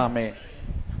 ஆமென். ஆமென்.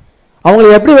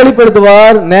 அவங்களை எப்படி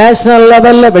வெளிப்படுத்துவார், நேஷனல்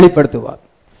லெவல்ல வெளிப்படுத்துவார்.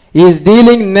 Is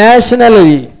dealing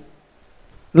nationally.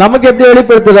 நமக்கு எப்படி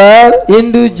வெளிப்படுத்துகிறார்,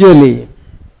 இண்டிவிஜுவலி.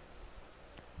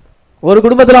 ஒரு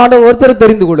குடும்பத்தில் ஆண்டவர் ஒருத்தர்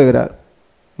தெரிந்து கொள்கிறார்.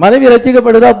 மனைவி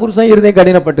ரட்சிக்கப்படுதா, புருஷன் இருதயம்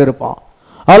கடினப்பட்டு இருப்பான்.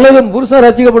 அல்லது புருஷன்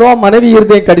ரட்சிக்கப்படுவான், மனைவி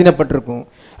இருதயம் கடினப்பட்டிருக்கும்.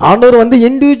 ஆண்டவர் வந்து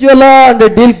இண்டிவிஜுவலா அந்த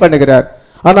டீல் பண்ணுகிறார்.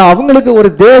 ஆனா அவங்களுக்கு ஒரு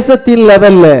தேசத்தின்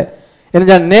லெவல்ல,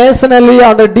 நேஷனலி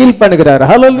ஆண்டவர் டீல் பண்ணுகிறார்.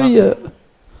 ஹல்லேலூயா.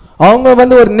 அவங்க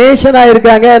வந்து ஒரு நேஷனா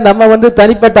இருக்காங்க, நம்ம வந்து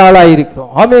தனிப்பட்ட ஆளா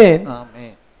இருக்கிறோம். ஆமென்.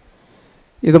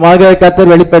 இது மாக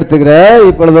கர்த்தர் வெளிப்படுத்துகிற.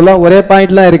 இப்பொழுதெல்லாம் ஒரே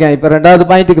பாயிண்ட்லாம் இருக்கேன். இப்ப 2வது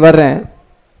பாயிண்ட்டுக்கு வர்றேன்.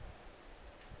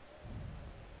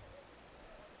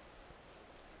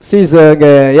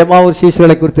 எம்மாவூர்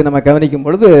சீசர்களை குறித்து நம்ம கவனிக்கும்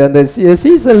பொழுது அந்த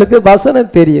சீசர்களுக்கு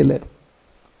வசனம் தெரியல.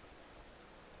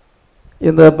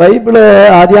 இந்த பைபிள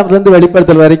ஆதியாகமத்திலிருந்து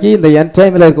வெளிப்படுத்தல் வரைக்கும் இந்த எண்ட்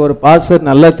டைம்ல இருக்க ஒரு பாஸ்டர்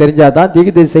நல்லா தெரிஞ்சாதான்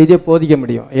தீர்க்கதரிசி செய்தியை போதிக்க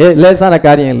முடியும். லேசான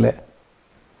காரியம் இல்லை.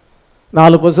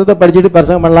 4 புத்தகத்தை படிச்சுட்டு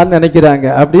பிரசங்கம் பண்ணலாம்னு நினைக்கிறாங்க.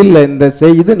 அப்படி இல்லை. இந்த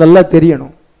இது நல்லா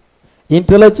தெரியணும்.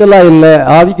 இன்டெலெக்சுவலா இல்லை,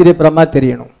 ஆவிக்குரிய பிரமா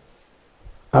தெரியணும்.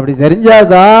 அப்படி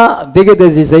தெரிஞ்சாதான்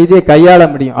தீர்க்கதரிசி செய்தியை கையாள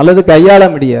முடியும், அல்லது கையாள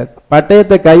முடியாது.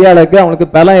 பட்டயத்தை கையாளக்கு அவனுக்கு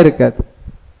பலம் இருக்காது.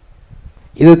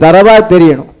 இது தரவா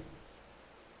தெரியணும்.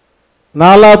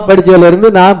 4ஆப் படிச்சதுல இருந்து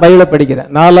நான் பைபிளை படிக்கிறேன்.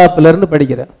 4ஆப்ல இருந்து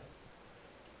படிக்கிறேன்.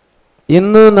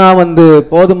 இன்னும் நான்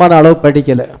போதுமான அளவு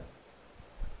படிக்கல.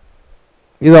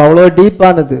 இது அவ்வளோ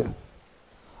டீப்பானது.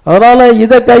 அதனால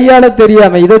இதை கையாள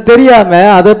தெரியாம இதை தெரியாம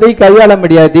அதை போய் கையாள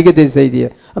முடியாது தீர்க்கதரிசி செய்தியை.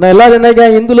 ஆனா எல்லாரும் என்ன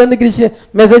இந்துல இருந்து கிறிஸ்டிய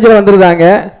மெசேஜ்ல வந்துருந்தாங்க.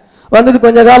 வந்துட்டு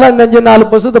கொஞ்ச காலம் இந்த 4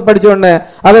 புத்தகத்தை படிச்ச உடனே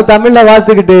அதை தமிழ்ல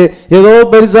வாசித்துக்கிட்டு ஏதோ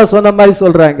பெருசா சொன்ன மாதிரி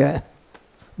சொல்றாங்க.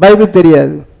 பைபிள்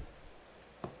தெரியாது.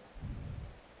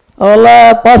 அதெல்லாம்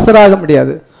பாஸ்டர் ஆக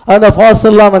முடியாது. அந்த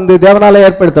பாஸ்டர்லாம் தேவனால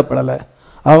ஏற்படுத்தப்படலை.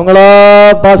 அவங்களா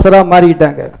பாஸ்டரா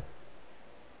மாறிக்கிட்டாங்க.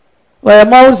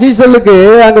 எம்மாவூர் சீசலுக்கு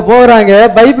அங்க போறாங்க.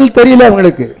 பைபிள் தெரியல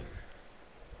அவங்களுக்கு.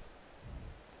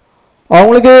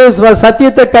 அவங்களுக்கு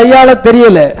சத்தியத்தை கையாள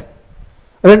தெரியல.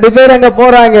 2 பேர் அங்க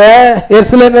போறாங்க.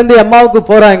 எருசலேம்ல இருந்து எம்மாவுக்கு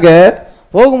போறாங்க.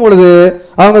 போகும்பொழுது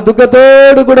அவங்க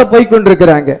துக்கத்தோடு கூட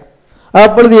போய்கொண்டிருக்கிறாங்க.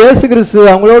 அப்பொழுது இயேசு கிறிஸ்து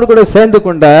அவங்களோடு கூட சேர்ந்து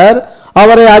கொண்டார்.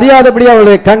 அவரை அறியாதபடி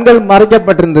அவருடைய கண்கள்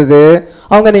மறைக்கப்பட்டிருந்தது.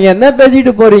 அவங்க நீங்க என்ன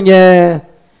பேசிட்டு போறீங்க?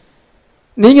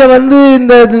 நீங்க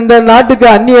இந்த நாட்டுக்கு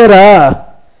அந்நியரா?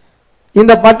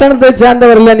 இந்த பட்டணத்தை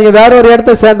சேர்ந்தவர் இல்ல, நீங்க வேற ஒரு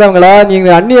இடத்தை சேர்ந்தவங்களா? நீங்க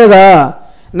அந்நியரா?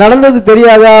 நடந்தது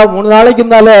தெரியாதா? 3 நாளைக்கு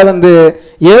முன்னால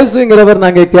இயேசுங்கிறவர்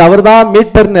நாங்க அவர் தான்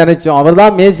மீட்டர் நினைச்சோம், அவர்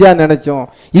தான் மேசியா நினைச்சோம்,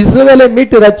 இஸ்ரவேலை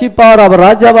மீட்டு ரட்சிப்பார், அவர்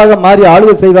ராஜாவாக மாறி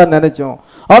ஆளுகை செய்வார் நினைச்சோம்.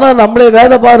 ஆனா நம்மளே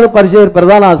வேதபாரர் பரிசேயர்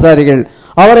பிரதான ஆசாரிகள்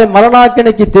அவரை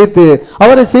மரணாக்கினைக்கு தீர்த்து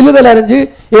அவரை சிலுவையில் அறைஞ்சு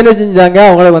என்ன செஞ்சாங்க?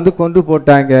 அவங்கள கொன்று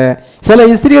போட்டாங்க. சில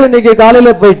இஸ்ரேல் இன்னைக்கு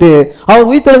காலையில போயிட்டு அவர்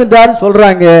உயிர்த்தெழுந்துட்டான்னு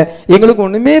சொல்றாங்க. எங்களுக்கு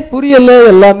ஒண்ணுமே புரியல.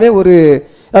 எல்லாமே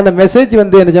அந்த மெசேஜ்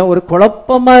என்ன ஒரு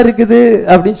குழப்பமா இருக்குது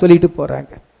அப்படின்னு சொல்லிட்டு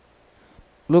போறாங்க.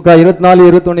 லூக்கா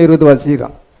 24:21-20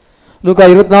 வாசிக்கிறோம். லூக்கா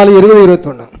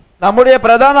 24:20-21. நம்முடைய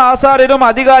பிரதான ஆசாரியரும்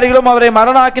அதிகாரிகளும் அவரை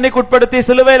மரணாக்கினைக்கு உட்படுத்தி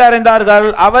சிலுவையில் அறைந்தார்கள்.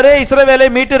 அவரே இஸ்ரவேலை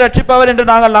மீட்டு ரட்சிப்பவர் என்று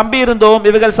நாங்கள் நம்பி இருந்தோம்.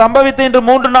 இவைகள் சம்பவித்து இன்று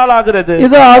 3 நாள் ஆகிறது.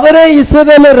 இது அவரே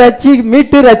இஸ்ரவேலை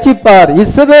மீட்டு ரட்சிப்பார்,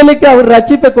 இஸ்ரவேலுக்கு அவர்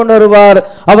ரட்சிப்பை கொண்டு வருவார்,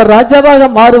 அவர்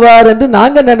ராஜாவாக மாறுவார் என்று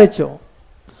நாங்கள் நினைச்சோம்.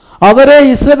 அவரே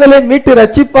இஸ்ரவேலை மீட்டு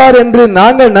ரட்சிப்பார் என்று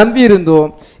நாங்கள் நம்பி இருந்தோம்.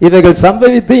 இவைகள்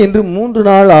சம்பவித்து இன்று 3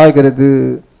 நாள் ஆகிறது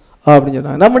அப்படின்னு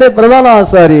சொன்னாங்க. நம்முடைய பிரதான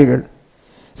ஆசாரியர்கள்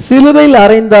சிலுவையில்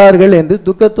அறைந்தார்கள் என்று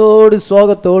துக்கத்தோடு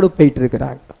சோகத்தோடு போயிட்டு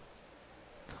இருக்கிறாங்க.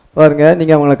 பாருங்க,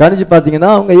 நீங்க அவங்களை கணிச்சு பார்த்தீங்கன்னா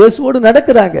அவங்க இயேசுவோடு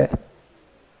நடக்கிறாங்க.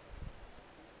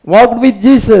 walked with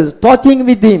Jesus, talking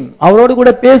with him, அவரோடு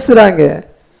கூட பேசுறாங்க.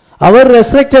 அவர்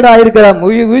ரெசரக்டட் ஆயிருக்கிறார்,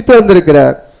 உயிர்த்து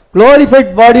வந்திருக்கிறார்,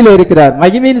 குளோரிஃபைட் பாடியில இருக்கிறார்,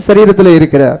 மகிமையின் சரீரத்தில்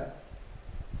இருக்கிறார்.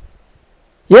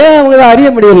 ஏன் அவங்க அறிய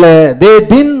முடியல? they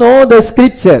didn't know the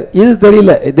scripture. இது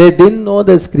தெரியல. they didn't know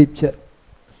the scripture.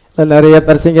 நிறைய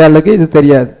பிரசங்கியாளுக்கு இது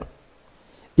தெரியாது.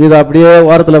 இது அப்படியே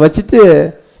ஓரத்தில் வச்சுட்டு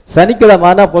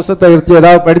சனிக்கிழமான புஸ்தகத்தை வச்சு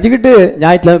ஏதாவது படிச்சுக்கிட்டு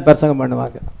ஞாயிற்றுக்கிழமை பிரசங்கம்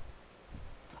பண்ணுவாங்க.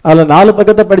 அதில் 4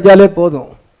 பக்கத்தை படித்தாலே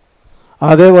போதும்,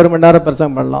 அதே 1 மணி நேரம்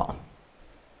பிரசங்கம் பண்ணலாம்,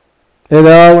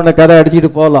 ஏதாவது ஒன்று கதை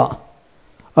அடிச்சுக்கிட்டு போகலாம்.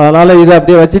 அதனால இதை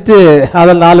அப்படியே வச்சுட்டு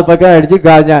அதில் 4 பக்கம்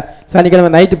அடிச்சு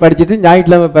சனிக்கிழமை நைட்டு படிச்சுட்டு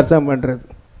ஞாயிற்றுக்கிழமை பிரசங்கம் பண்ணுறது.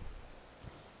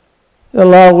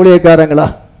 இதெல்லாம் ஊழியக்காரங்களா?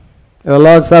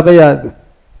 இதெல்லாம் சபையாது.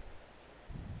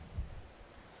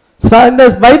 இந்த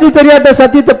பைபிள் தெரியாத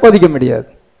சத்தியத்தை போதிக்க முடியாது.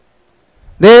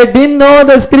 they didn't know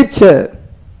the scripture.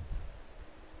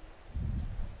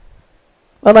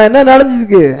 ஆனா என்ன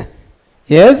நடந்துருக்கு?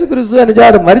 இயேசு கிறிஸ்து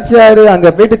நினைச்சாரு, மரிச்சாரு, அங்க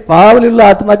போயிட்டு பாவல் உள்ள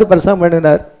ஆத்மாக்கு பிரசங்கம்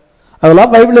பண்ணினார்.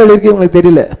 அதெல்லாம் பைபிள் இருக்கு, உங்களுக்கு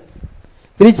தெரியல.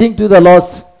 preaching to the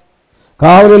lost,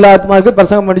 காவல் உள்ள ஆத்மாக்கு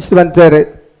பிரசங்கம் முடிச்சுட்டு வந்துட்டாரு.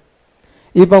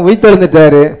 இப்ப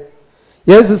உயிர்த்தெழுந்துட்டாரு.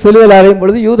 இயேசு சிலுவையில் அறையும்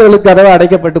பொழுது யூதர்களுக்கு கதவு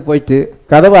அடைக்கப்பட்டு போயிட்டு,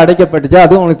 கதவு அடைக்கப்பட்டுச்சா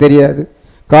அதுவும் உங்களுக்கு தெரியாது.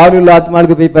 காவல்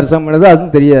ஆத்மாவுக்கு போய் பிரசங்கம் பண்ணது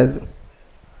அதுவும் தெரியாது.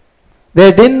 they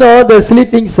didn't know the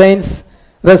sleeping saints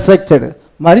resurrected.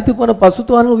 மரித்து போன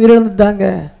பசுத்தவான்கள் உயிரிழந்துட்டாங்க.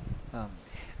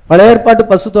 பழைய ஏற்பாட்டு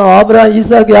பசுத்தவான் ஆபிரகாம்,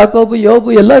 ஈசாக்கு, யாக்கோபு, யோபு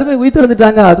எல்லாருமே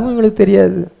உயிர்த்தெழுந்துட்டாங்க. அதுவும் உங்களுக்கு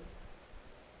தெரியாது.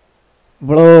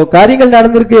 இவ்வளோ காரியங்கள்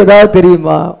நடந்திருக்கு, ஏதாவது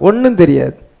தெரியுமா? ஒன்றும்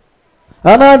தெரியாது.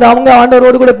 ஆனா அவங்க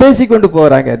ஆண்டவரோடு கூட பேசி கொண்டு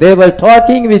போறாங்க. they were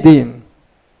talking with him.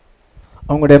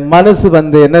 அவங்களுடைய மனசு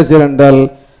என்ன செய்யணும் என்றால்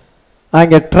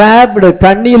அங்க டிராப்டு,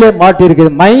 கண்ணியில மாட்டி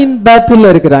இருக்குது, மைண்ட் பேட்டில்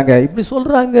இருக்கிறாங்க. இப்படி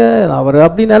சொல்றாங்க, அவர்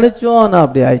அப்படி நினைச்சோம், நான்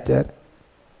அப்படி ஆயிட்டார்.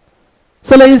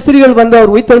 சில ஸ்திரீகள்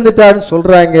அவர் உயிர்த்தெழுந்துட்டாருன்னு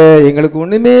சொல்றாங்க. எங்களுக்கு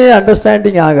ஒண்ணுமே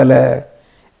அண்டர்ஸ்டாண்டிங் ஆகல,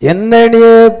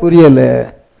 என்னன்னே புரியல.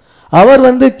 அவர்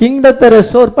கிங்டத்தை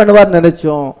ரெஸ்டோர் பண்ணுவார்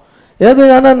நினைச்சோம்.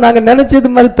 எது ஆனா நாங்க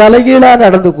நினைச்சது மாதிரி தலைகீழா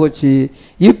நடந்து போச்சு.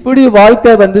 இப்படி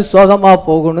வாழ்க்கை சோகமா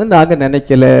போகணும்னு நாங்க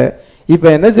நினைக்கல. இப்ப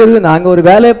என்ன செய்யுது? நாங்க ஒரு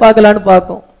வேலையை பார்க்கலான்னு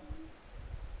பார்க்கோம்.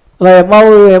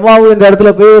 எம்மாவு இந்த இடத்துல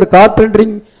போய் ஒரு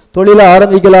கார்பெண்டரிங் தொழிலை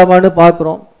ஆரம்பிக்கலாமான்னு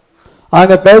பார்க்கிறோம்.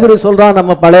 அங்க பேதுரு சொல்றான்,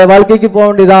 நம்ம பழைய வாழ்க்கைக்கு போக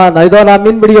வேண்டியதான். இதோ நான்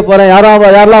மீன் பிடிக்க போறேன்,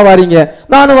 யாரெல்லாம் வாரீங்க?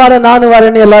 நானும்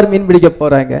வரேன்னு எல்லாரும் மீன் பிடிக்க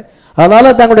போறாங்க.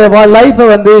 அதனால தங்களுடைய லைஃபை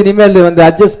வந்து இனிமேல் வந்து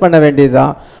அட்ஜஸ்ட் பண்ண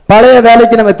வேண்டியதுதான், பழைய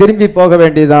வேலைக்கு நம்ம திரும்பி போக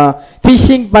வேண்டியதுதான்,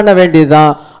 ஃபிஷிங் பண்ண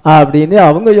வேண்டியதுதான் அப்படின்னு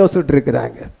அவங்க யோசிச்சுட்டு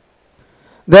இருக்கிறாங்க.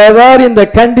 they were in the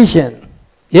condition.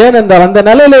 ஏனென்றால் அந்த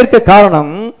நிலையில இருக்க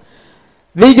காரணம்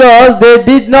because they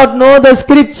did not know the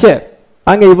scripture.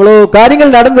 அங்க இவ்வளவு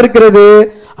காரியங்கள் நடந்திருக்கிறது,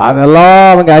 அதெல்லாம்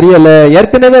அவங்க அறியல.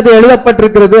 ஏற்கனவே அது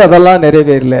எழுதப்பட்டிருக்கிறது, அதெல்லாம்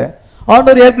நிறைவேறல.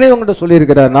 ஆண்டவர் ஏற்கனவே உங்கள்கிட்ட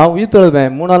சொல்லியிருக்கிறார், நான்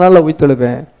உயிர்த்தெழுவேன், 3 நாள்ல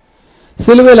உயிர்த்தெழுவேன்,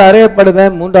 சிலுவையில்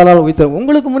அறையப்படுவேன், 3 நாள் உயிர்த்தெழுவேன்.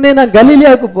 உங்களுக்கு முன்னே நான்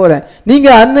கலிலேயாவுக்கு போறேன், நீங்க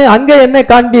அங்க என்ன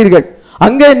காண்பீர்கள்,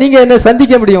 அங்க நீங்க என்ன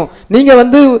சந்திக்க முடியும். நீங்க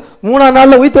வந்து 3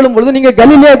 நாள்ல உயிர்த்தெழும் பொழுது நீங்க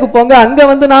கலிலேயாவுக்கு போங்க, அங்க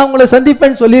வந்து நான் உங்களை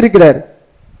சந்திப்பேன்னு சொல்லி இருக்கிறார்.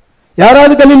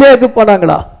 யாராவது கலிலேயாவுக்கு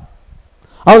போனாங்களா?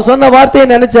 அவர் சொன்ன வார்த்தையை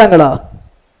நினைச்சாங்களா?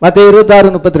 மத்தேயு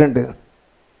 26:32.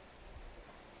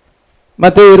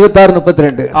 மத்தேயு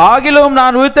 26:32. ஆகிலும்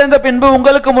நான் உயிர்த்தெழுந்த பின்பு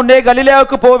உங்களுக்கு முன்னே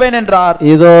கலிலேயாவுக்கு போவேன் என்றார்.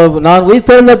 இதோ நான்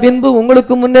உயிர்த்தெழுந்த பின்பு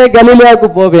உங்களுக்கு முன்னே கலிலேயாவுக்கு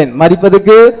போவேன்.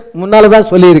 மரிப்பதுக்கு முன்னால தான்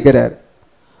சொல்லி இருக்கிறார்,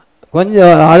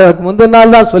 கொஞ்சம் முந்தின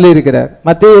நாள் தான் சொல்லி இருக்கிறார்.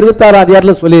 மத்தேயு 26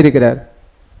 அதிகாரத்தில் சொல்லி இருக்கிறார்.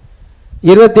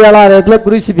 27 அதிகாரத்தில்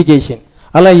குரூசிபிகேஷன்,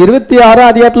 அல்ல 26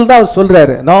 அதிகாரத்தில் தான் அவர்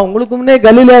சொல்றாரு, நான் உங்களுக்கு முன்னே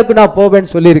கலிலேயாவுக்கு நான்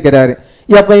போவேன்னு சொல்லி இருக்கிறாரு.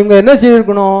 அப்ப இவங்க என்ன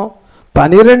செய்யணும்,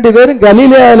 12 பேரும்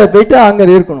கலிலேயாவில போயிட்டு அங்க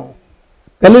இருக்கணும்.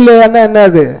 கலிலேயான்னா என்ன?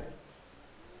 அது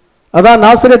அதான்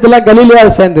நாசரேத்துல கலிலேயா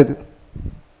சேர்ந்தது.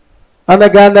 அந்த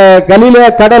கலிலேயா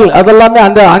கடல் அதெல்லாமே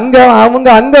அந்த அங்க அவங்க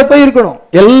அங்க போய் இருக்கணும்.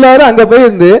 எல்லாரும் அங்க போய்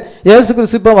இருந்து இயேசு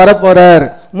கிறிஸ்து இப்ப வரப்போறார்,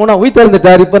 3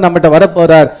 உயிர்த்தெழுந்துட்டார், இப்ப நம்மகிட்ட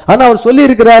வரப்போறார், ஆனா அவர் சொல்லி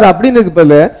இருக்கிறார் அப்படின்னு இருக்கு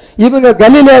போல. இவங்க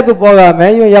கலிலேயாவுக்கு போகாம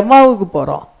இவன் எம்மாவுக்கு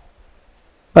போறான்.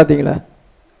 பாத்தீங்களா?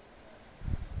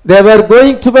 they were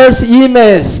going towards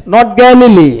Emmaus, not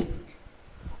Galilee.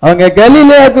 அவங்க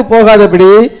கலிலேயாவுக்கு போகாதபடி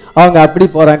அவங்க அப்படி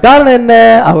போறாங்க. காரணம் என்ன?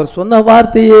 அவர் சொன்ன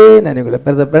வார்த்தையே நினைவுல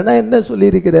என்ன சொல்லி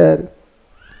இருக்கிறார்,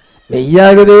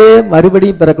 மெய்யாகவே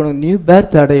மறுபடியும் பிறக்கணும், நியூ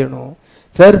பேர்த் அடையணும்,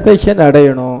 பெர்ஃபெக்ஷன்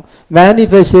அடையணும்,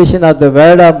 மேனிஃபெஸ்டேஷன் ஆஃப் த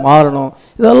வேர்டா மாறணும்.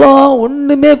 இதெல்லாம்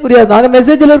ஒண்ணுமே புரியாது. நாங்க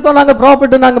மெசேஜ்ல இருக்கோம், நாங்க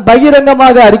ப்ராப்பர்ட்டி நாங்க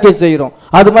பகிரங்கமாக அறிக்கை செய்யறோம்,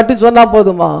 அது மட்டும் சொன்னா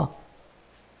போதுமா?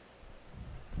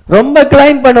 ரொம்ப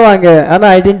கிளைம் பண்ணுவாங்க, ஆனா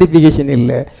ஐடென்டிபிகேஷன்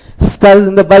இல்ல,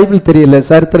 இந்த பைபிள் தெரியல,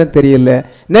 சரித்திரம் தெரியல,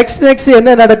 நெக்ஸ்ட் என்ன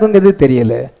நடக்குங்கிறது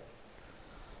தெரியல.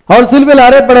 அவர் சிலுவையில்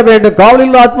அறையப்பட வேண்டும்,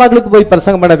 காவலில் ஆத்மாக்களுக்கு போய்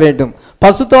பிரசங்கம் பண்ண வேண்டும்,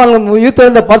 பரிசுத்தவான்கள்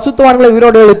உயிர்த்தெழுந்த பரிசுத்தவான்களை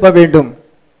உயிரோடு எழுப்ப வேண்டும்.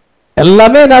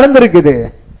 எல்லாமே நடந்திருக்குது.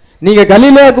 நீங்க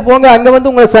கலிலேயாவுக்கு போங்க, அங்க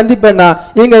வந்து உங்களை சந்திப்பேன்னா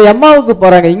இங்க எம்மாவுக்கு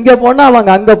போறாங்க, இங்க போனா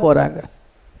அவங்க அங்க போறாங்க.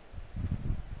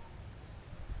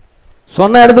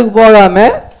 சொன்ன இடத்துக்கு போகாம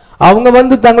அவங்க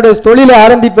வந்து தங்களுடைய தொழிலை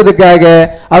ஆரம்பிப்பதற்காக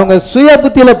அவங்க சுய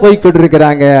புத்தியில போய்கிட்டு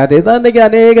இருக்கிறாங்க. அதேதான் இன்னைக்கு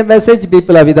அநேக மெசேஜ்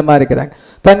பீப்புள் அவிதமா இருக்கிறாங்க,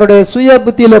 தங்களுடைய சுய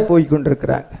புத்தியில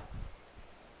போய்கொண்டிருக்கிறாங்க.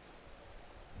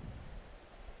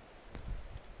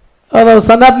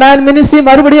 சன் ஆஃப் மேன் மினிஸ்ட்ரி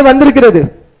மறுபடியும் வந்திருக்கிறது.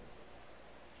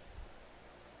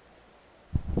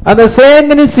 அந்த சேம்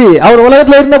மினிஸ்ட்ரி அவர்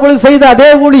உலகத்தில் இருந்த பொழுது செய்த அதே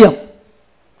ஊழியம்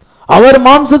அவர்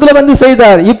மாம்சத்துல வந்து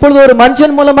செய்தார், இப்பொழுது ஒரு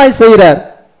மனுஷன் மூலமாய் செய்கிறார்.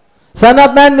 Sun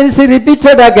of man ministry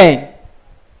repeated again.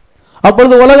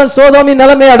 அப்பொழுது உலகம் சோதோமின்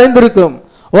நிலைமை அடைந்திருக்கும்,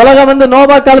 உலகம் வந்து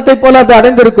நோபா காலத்தை போல அது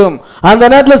அடைந்திருக்கும். அந்த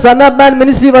நேரத்தில் சன் ஆஃப் மேன்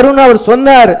மினிஸ்ட்ரி வரும்னு அவர்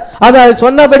சொன்னார், அது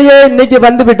சொன்னபடியே இன்னைக்கு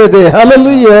வந்து விட்டது.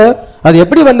 ஹல்லேலூயா! அது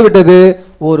எப்படி வந்து விட்டது?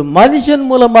 ஒரு மனுஷன்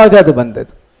மூலமாக அது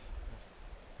வந்தது.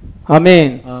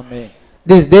 ஆமென்.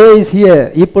 This day is here.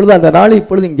 இப்பொழுது அந்த நாள்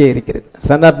இப்பொழுது இங்கே இருக்கிறது.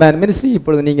 சன் ஆஃப் மேன் மினிஸ்ட்ரி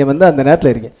இப்பொழுது நீங்க வந்து அந்த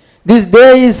நேரத்தில் இருக்கீங்க. This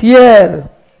day is here.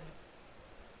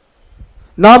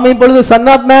 நாம் இப்பொழுது சன்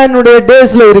ஆஃப் மேன் உடைய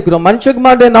டேஸ்ல இருக்கிறோம்,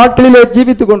 மனுஷகுமாரனுடைய நாட்களிலே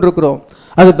ஜீவித்துக் கொண்டிருக்கிறோம்.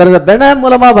 அது பிரதர் பெனாம்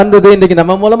மூலமா வந்தது, இன்னைக்கு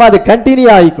நம்ம மூலமா அது கண்டினியூ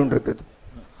ஆகி கொண்டிருக்கிறது.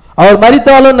 அவர்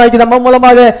மரித்தாலும் இன்னைக்கு நம்ம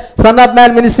மூலமாக son of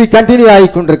man ministry continue ஆகி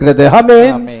கொண்டிருக்கிறது.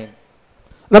 ஆமென்.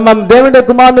 நம்ம தேவனுடைய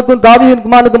குமாரனுக்கும் தாவீதின்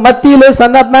குமாரனுக்கும் மத்தியிலே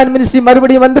சன் ஆஃப் மேன் மினிஸ்ட்ரி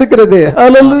மறுபடியும் வந்திருக்கிறது.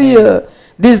 Hallelujah!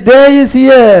 This day is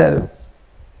here.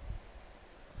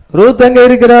 Ruth அங்க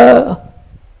இருக்கிறா,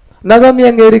 நகோமி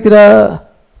அங்க இருக்கிறா,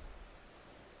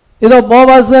 இதோ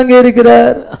போவாஸ் அங்கே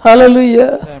இருக்கிறார். ஹல்லேலூயா!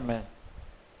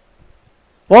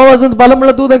 போவாஸ்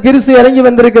பலமுள்ள தூதன் கிறிஸ்து இறங்கி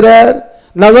வந்திருக்கிறார்.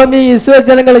 நகோமி இஸ்ரவேல்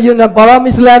ஜனங்கள்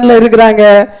பராமிஸ் லேண்ட்ல இருக்கிறாங்க.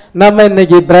 நம்ம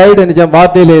இன்னைக்கு பிரைட் நிஜம்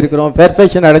வார்த்தையில இருக்கிறோம்,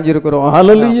 பெர்ஃபெக்ஷன் அடைஞ்சிருக்கிறோம்.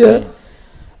 ஹல்லேலூயா!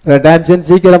 ரெடம்ஷன்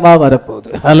சீக்கிரமா வரப்போகுது.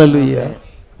 ஹல்லேலூயா!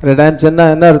 ரெடம்ஷன்னா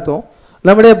என்ன அர்த்தம்?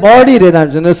 நம்முடைய பாடி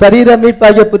ரெடம்ஷன், சரீர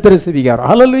மீட்பாகிய புத்திர சுவிகாரம்.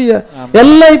 ஹல்லேலூயா!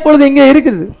 எல்லாம் இப்பொழுது இங்க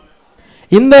இருக்குது,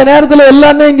 இந்த நேரத்தில்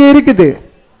எல்லாமே இங்க இருக்குது.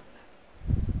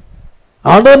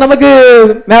 ஆண்டவர் நமக்கு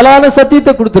மேலான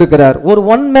சத்தியத்தை கொடுத்திருக்கிறார். ஒரு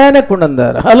ஒன் மேனை கொண்டு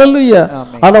வந்தார். ஹல்லேலூயா!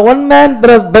 அந்த ஒன் மேன்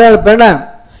பெனாம்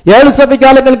 7 சபை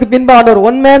காலங்களுக்கு பின்பு ஆண்டவர்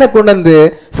ஒன் மேனை கொண்டு வந்து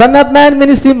சன் ஆஃப் மேன்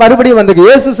மினிஸ்ட்ரி மறுபடியும் வந்திருக்கு.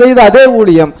 இயேசு செய்த அதே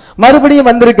ஊழியம் மறுபடியும்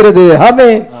வந்திருக்கிறது.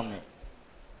 ஆமென்.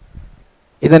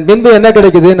 இதன் பின்பு என்ன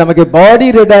கிடைக்குது? நமக்கு பாடி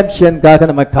ரிடம்ஷனுக்காக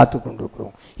நம்ம காத்து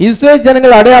கொண்டிருக்கிறோம். இஸ்ரவேல்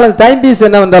ஜனங்கள் அடையாளம் டைம் பீஸ்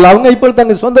என்னவென்றால் அவங்க இப்பொழுது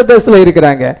தங்க சொந்த தேசத்துல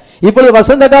இருக்கிறாங்க. இப்பொழுது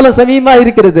வசந்த காலம் சமீபமா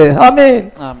இருக்கிறது. ஆமென்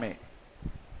ஆமென்.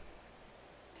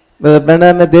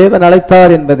 தேவன்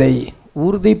அழைத்தார் என்பதை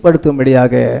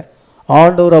உறுதிப்படுத்தும்படியாக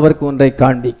ஆண்டவர் அவருக்கு ஒன்றை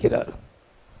காண்பிக்கிறார்.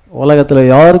 உலகத்துல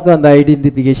யாருக்கும் அந்த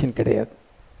ஐடென்டிபிகேஷன் கிடையாது.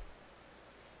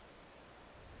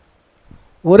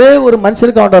 ஒரே ஒரு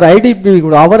மனுஷனுக்கு ஆண்டவர்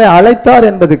ஐடென்டிஃபை அவரை அழைத்தார்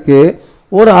என்பதுக்கு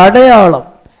ஒரு அடையாளம்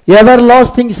எவர்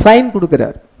லாஸ்டிங் சைன்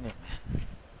கொடுக்கிறார்.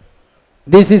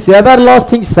 This is ever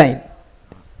lasting sign.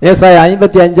 ஏசாயா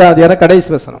 55 கடைசி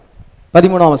வசனம்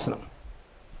 13ஆம் வசனம்.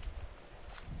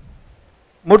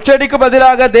 முட்செடிக்கு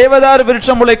பதிலாக தேவதாரு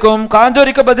விருட்சம் முளைக்கும்,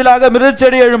 காஞ்சோரிக்கு பதிலாக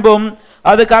மிருதுச்செடி எழும்பும்.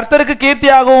 அது கர்த்தருக்கு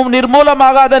கீர்த்தியாகவும்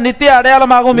நிர்மூலமாகாத நித்திய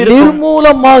அடையாளமாகவும் இருக்கும்.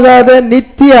 நிர்மூலமாகாத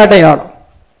நித்திய அடையாளம்.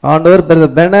 ஆண்டவர்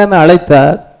பெர்னாமை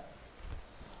அழைத்தார்,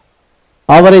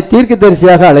 அவரை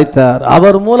தீர்க்கதரிசியாக அழைத்தார்.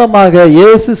 அவர் மூலமாக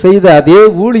இயேசு செய்த அதே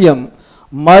ஊழியம்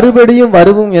மறுபடியும்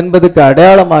வருவும் என்பதற்கு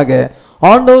அடையாளமாக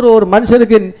ஆண்டவர் ஒரு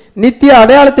மனுஷனுக்கு நித்திய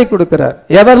அடையாளத்தை கொடுக்கிறார்.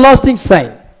 எவர் லாஸ்டிங்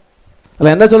சைன்.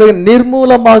 என்ன சொல்லுங்க?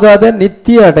 நிர்மூலமாகாத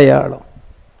நித்திய அடையாளம்.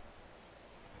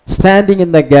 ஸ்டாண்டிங்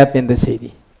இன் த கேப் என்ற செய்தி,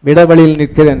 விடவழியில்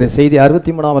நிற்கிற என்ற செய்தி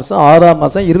 63ஆம் வருஷம் 6ஆம்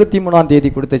மாசம் 23ஆம் தேதி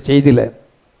கொடுத்த செய்தியில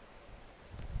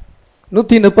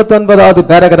 139வது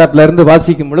பேராகிராஃப்ல இருந்து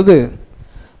வாசிக்கும் பொழுது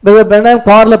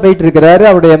கார்ல போயிட்டு இருக்கிறாரு.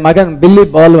 அவருடைய மகன் பில்லி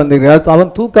பால் வந்திருக்கிறார்.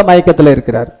 அவன் தூக்க மயக்கத்தில்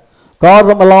இருக்கிறார். கார்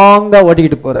ரொம்ப லாங்கா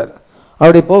ஓட்டிக்கிட்டு போறார்.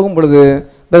 அப்படி போகும் பொழுது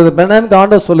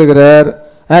ஆண்டவர் சொல்லுகிறார்,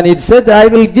 and it said I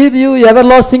will give you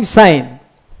everlasting sign.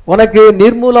 உனக்கு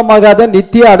நிர்மூலமாகாத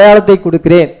நித்திய அடையாளத்தை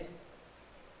கொடுக்கிறேன்.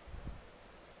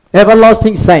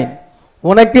 everlasting sign,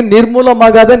 உனக்கு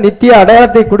நிர்மூலமாகாத நித்திய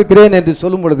அடையாளத்தை கொடுக்கிறேன் என்று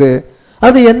சொல்லும் பொழுது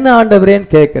அது என்ன ஆண்டவரேன்னு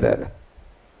கேட்கிறார்.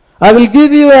 I will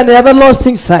give you an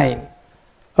everlasting sign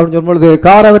அப்படின்னு சொல்லும் பொழுது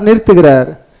கார் அவர் நிறுத்துகிறார்.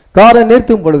 காரை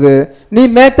நிறுத்தும் பொழுது நீ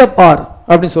மேக்கப் பார்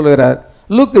அப்படின்னு சொல்லுகிறார்.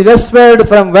 Look வெஸ்ட்வர்ட்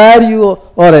from where you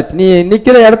are at. நீ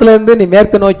நிக்கிற இடத்துல இருந்து நீ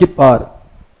மேற்கு நோக்கி பார்.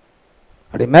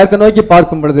 அப்படி மேற்கு நோக்கி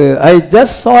பார்க்கும் பொழுது I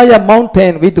just saw a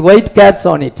mountain with white caps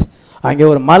on it. அங்கே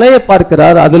ஒரு மலையை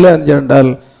பார்க்கிறார். அதுல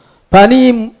என்றால் பனி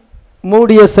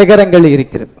மூடிய சிகரங்கள்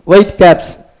இருக்கிறது. White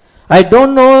caps. I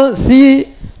don't know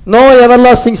no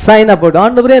everlasting sign about.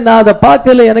 ஆண்டவரே நான் அதை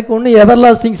பார்க்கல, எனக்கு ஒன்னும்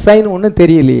எவர்லாஸ்டிங் சைன் ஒன்னும்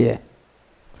தெரியலையே,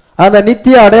 அந்த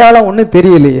நித்திய அடையாளம் ஒன்னும்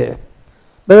தெரியலையே.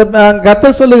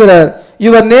 கர்த்தர் சொல்லுகிறார்,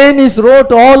 your name is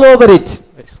road all over it.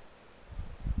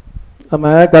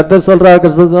 நம்ம கர்த்தர் சொல்றாரு,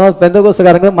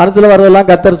 பெந்தகோஸ்தக்காரங்க மனசுல வரதெல்லாம்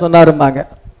கர்த்தர் சொன்னாருமாங்க.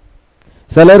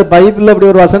 சிலர் பைபிள் அப்படி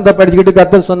ஒரு வசனத்தை படிச்சுக்கிட்டு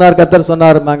கர்த்தர்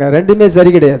சொன்னாருமாங்க. ரெண்டுமே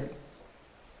சரி கிடையாது.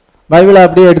 பைபிளை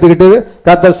அப்படியே எடுத்துக்கிட்டு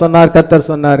கர்த்தர்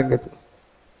சொன்னாருங்க,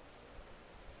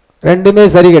 ரெண்டுமே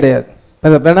சரி கிடையாது.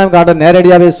 பெர்னாம் காண்ட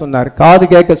நேரடியாவே சொன்னார், காது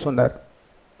கேட்க சொன்னார்.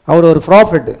 அவர் ஒரு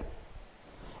prophet.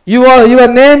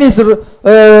 Your name is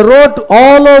road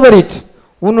all over it.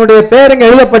 உன்னுடைய பேர் அங்க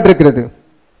எழுதப்பட்டிருக்கிறது.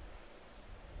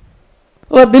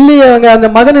 பில்லி அந்த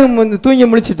மகனும் தூங்கி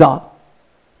முழிச்சிட்டான்.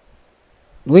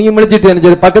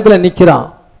 பக்கத்துல நிக்கிறான்.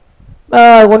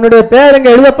 உன்னுடைய பேர் அங்க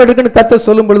எழுதப்பட்டிருக்குன்னு கர்த்தர்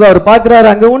சொல்லும் பொழுது அவர் பார்க்கிறாரு,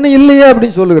 அங்க ஒண்ணு இல்லையே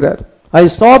அப்படின்னு சொல்லுகிறார். I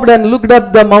stopped and looked up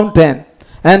the mountain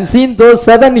and seen those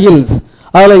 7 hills.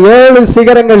 அதுல 7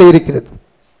 சிகரங்கள் இருக்கிறது.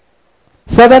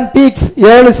 7 peaks,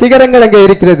 7 சிகரங்கள் அங்க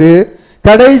இருக்கிறது.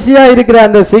 கடைசியா இருக்கிற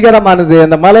அந்த சிகரமானது,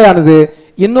 அந்த மலையானது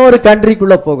இன்னொரு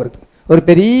கண்ட்ரிக்குள்ள போகிறது. ஒரு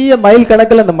பெரிய மைல்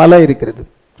கணக்கில் அந்த மலை இருக்கிறது.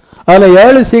 அதுல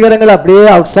 7 சிகரங்கள் அப்படியே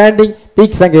அவுட்ஸ்டாண்டிங்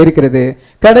பீக்ஸ் அங்க இருக்கிறது.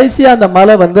 கடைசியா அந்த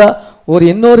மலை வந்து ஒரு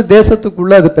இன்னொரு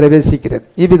தேசத்துக்குள்ள அது பிரவேசிக்கிறது.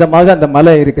 இவ்விதமாக அந்த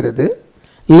மலை இருக்கிறது.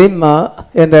 லிம்மா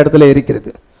என்ற இடத்துல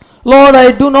இருக்கிறது. Lord, I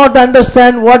do not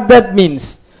understand what that means.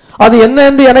 அது என்ன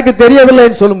என்று எனக்கு தெரியவில்லை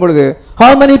என்று சொல்லும் பொழுது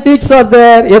how many peaks are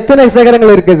there? எத்தனை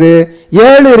சிகரங்கள் இருக்குது?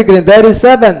 7 இருக்குது. There is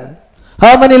 7.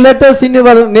 How many letters in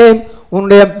your name?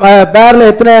 உன்னுடைய பேர்ல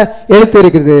எத்தனை எழுத்து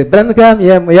இருக்குது? பிரன்ஹாம்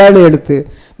 7 எழுத்து,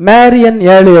 மேரியன்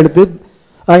 7 எழுத்து,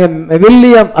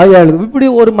 வில்லியம் 7 எழுத்து. இப்படி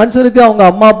ஒரு மனுஷனுக்கு அவங்க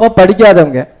அம்மா அப்பா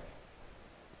படிக்காதவங்க,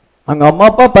 அவங்க அம்மா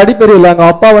அப்பா படிப்பறியில்லை. அவங்க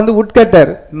அப்பா வந்து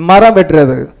உட்கட்டர், மரம்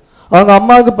வெட்டுறவர். அவங்க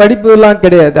அம்மாவுக்கு படிப்பு எல்லாம்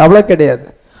கிடையாது, அவ்வளவு கிடையாது.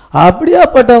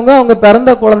 அப்படியாப்பட்டவங்க அவங்க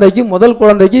பிறந்த குழந்தைக்கு, முதல்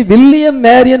குழந்தைக்கு வில்லியம்,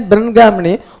 மேரியன்,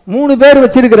 பிரன்ஹாம்னு 3 பேர்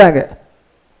வச்சிருக்கிறாங்க.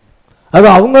 அது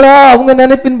அவங்களா அவங்க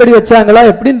நினைப்பின்படி வச்சாங்களா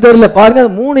எப்படின்னு தெரியல. பாருங்க,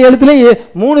 3 எழுத்துலயும்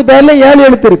 3 பேர்ல 7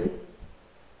 எழுத்து இருக்கு.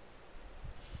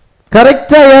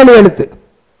 கரெக்டா 7 எழுத்து,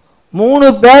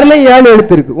 3 பேர்ல 7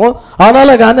 எழுத்து இருக்கு.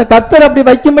 அதனால அந்த கர்த்தர் அப்படி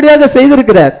வைக்கும்படியாக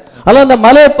செய்திருக்கிறார். ஆனா அந்த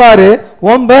மலையை பாரு,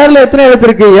 உன் பேர்ல எத்தனை எழுத்து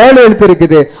இருக்கு? 7 எழுத்து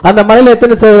இருக்குது. அந்த மலையில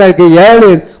எத்தனை சிகரம் இருக்கு? 7.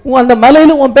 அந்த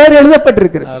மலையில உன் பேர்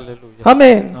எழுதப்பட்டிருக்கு.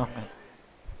 ஆமென்.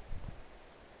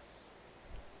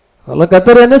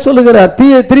 கர்த்தர் என்ன சொல்லுகிறார்?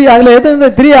 3 அதுல எத்தனை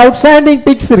 3 அவுட்ஸ்டாண்டிங்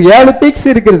பீக்ஸ் இருக்கு, 7 பீக்ஸ்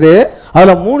இருக்குது.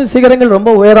 அதுல 3 சிகரங்கள் ரொம்ப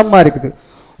உயரமா இருக்குது.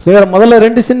 சிகரம் முதல்ல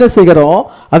 2 சின்ன சிகரம்,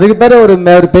 அதுக்கு பிறகு ஒரு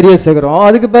பெரிய சிகரம்,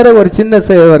 அதுக்கு பிறகு ஒரு சின்ன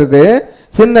வருது,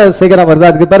 சின்ன சிகரம் வருது,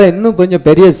 அதுக்கு பிறகு இன்னும் கொஞ்சம்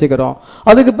பெரிய சிகரம்,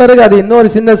 அதுக்கு பிறகு அது இன்னொரு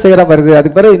சின்ன சிகரம் வருது,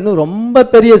 அதுக்கு பிறகு இன்னும் ரொம்ப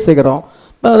பெரிய சிகரம்.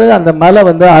 பிறகு அந்த மலை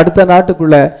வந்து அடுத்த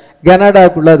நாட்டுக்குள்ள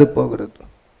கனடாக்குள்ள அது போகிறது.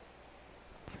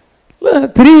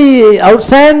 3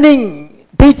 அவுட்ஸ்டாண்டிங்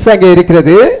பீக்ஸ் அங்கே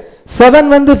இருக்கிறது.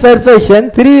 7 வந்து பெர்ஃபெக்ஷன்,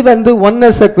 3 வந்து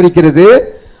ஒன்னஸ் குறிக்கிறது,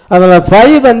 அதனால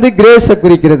 5 வந்து கிரேஸ்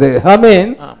குறிக்கிறது.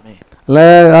 ஆமென்.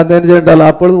 அது என்ன சொன்னால்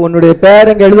அப்பொழுது உன்னுடைய பேர்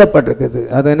அங்கே எழுதப்பட்டிருக்குது.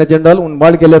 அது என்ன சொன்னால் உன்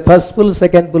வாழ்க்கையில first pull,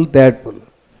 second pull, third pull.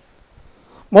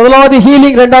 முதலாவது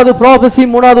ஹீலிங், 2வது ப்ராபசி,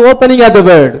 3வது ஓப்பனிங் ஆஃப் தி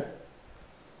வேர்ட்.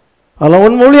 அதெல்லாம்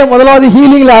உன் மூலியம் முதலாவது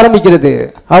ஹீலிங்ல ஆரம்பிக்கிறது.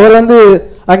 அவர் வந்து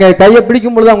அங்க கையை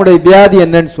பிடிக்கும் பொழுது அவங்களுடைய வியாதி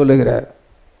என்னன்னு சொல்லுகிறார்.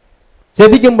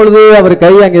 ஜெபிக்கும் பொழுது அவர்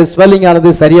கை அங்கே ஸ்வெல்லிங்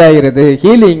ஆனது சரியாகிறது,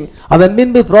 ஹீலிங். அதன்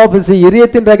பின்பு ப்ராபசி,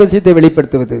 இதயத்தின் ரகசியத்தை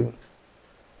வெளிப்படுத்துவது.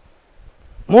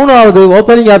 3வது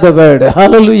opening of the word.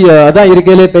 Hallelujah. அதான்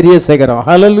இருக்கையிலே பெரிய சிகரம்.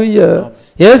 ஹல்லேலூயா.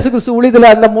 இயேசு கிறிஸ்து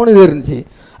ஊழியத்துல அந்த 3 இது இருந்துச்சு.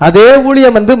 அதே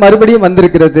ஊழியம் வந்து மறுபடியும்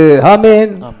வந்திருக்கிறது.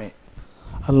 ஆமென்.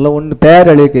 அல்ல ஒன்னு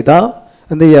பேர் எழுதிதான்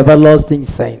இந்த எவர்லாஸ்டிங்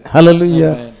சைன்.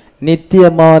 ஹல்லேலூயா.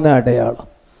 நித்தியமான அடையாளம்.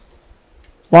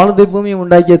 வானத்தை பூமி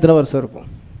உண்டாக்கி எத்தனை வருஷம் இருக்கும்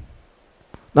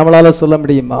நம்மளால சொல்ல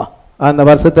முடியுமா? அந்த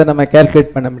வருஷத்தை நம்ம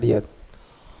கால்குலேட் பண்ண முடியாது.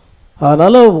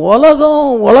 அதனால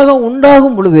உலகம்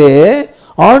உண்டாகும் பொழுதே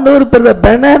ஆண்டவர்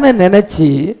பெண்ணாம நினைச்சு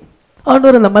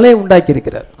ஆண்டவர் அந்த மலையை உண்டாக்கி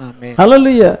இருக்கிறார்.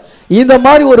 ஹல்லேலூயா. இந்த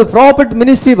மாதிரி ஒரு ப்ராஃபிட்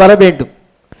மினிஸ்ட்ரி வர வேண்டும்.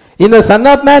 இந்த son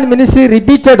of man ministry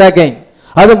repeated again,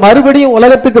 அது மறுபடியும்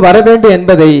உலகத்துக்கு வர வேண்டும்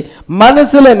என்பதை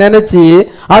மனசுல நினைச்சு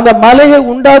அந்த மலையை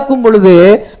உண்டாக்கும் பொழுது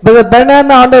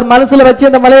ஆண்டவர் மனசுல வச்சு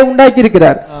அந்த மலையை உண்டாக்கி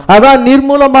இருக்கிறார். அதான்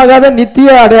நிர்மூலமாகாத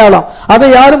நித்திய அடையாளம். அதை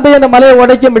யாரும் போய் அந்த மலையை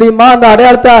உடைக்க முடியுமா? அந்த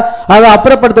அடையாளத்தை அதை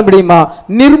அப்புறப்படுத்த முடியுமா?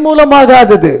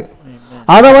 நிர்மூலமாகாதது,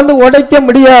 அதை வந்து உடைக்க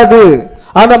முடியாது.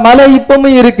 அந்த மலை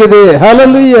இப்பவும் இருக்குது.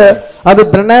 ஹல்லேலூயா. அது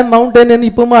பிரனான் மவுண்டன்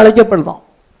இப்பவும் அழைக்கப்படுதான்.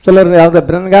 சிலர் அதை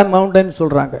பிரன்கான் மவுண்டன்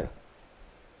சொல்றாங்க.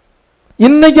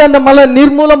 இன்னைக்கு அந்த மலை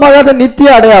நிர்மூலமாகாத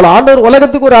நித்திய அடையாளம். ஆண்டவர்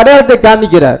உலகத்துக்கு ஒரு அடையாளத்தை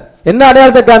காமிக்கிறார். என்ன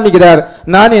அடையாளத்தை காமிக்கிறார்?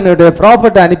 நான் என்னுடைய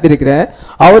ப்ராஃபட்டை அனுப்பியிருக்கிறேன்,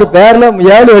 அவர் பேர்ல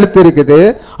 7 எழுத்து இருக்குது,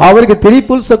 அவருக்கு 3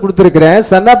 புல்ஸ கொடுத்திருக்கிறேன்,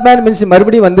 சன் ஆஃப் மேன் மினிஸ்ட்ரி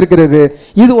மறுபடியும் வந்திருக்கிறது.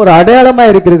 இது ஒரு அடையாளமா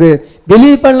இருக்கிறது.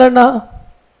 பிலீவ் பண்ணலன்னா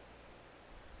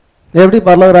எப்படி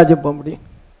பரலோகராஜ்யம் போக முடியும்?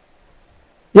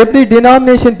 எப்படி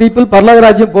டினாமினேஷன் பீப்புள்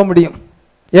பரலோகராஜ்யம் போக முடியும்?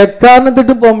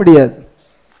 எக்காரணத்துக்கும் போக முடியாது.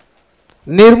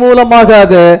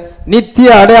 நிர்மூலமாகாத நித்திய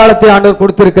அடையாளத்தை ஆண்டவர்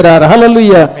கொடுத்திருக்கிறார்.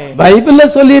 ஹல்லேலூயா. பைபிள்ல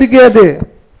சொல்லி இருக்கிறது.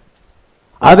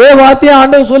 அதே வார்த்தையை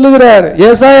ஆண்டவர் சொல்லுகிறார்.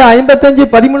 ஏசாயா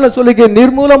 55:13 சொல்லுங்க,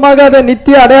 நிர்மூலமாகாத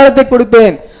நித்திய அடையாளத்தை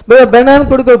கொடுப்பேன்.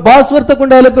 பாஸ்வர்த்தை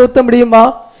கொண்டு அதில் பொருத்த முடியுமா?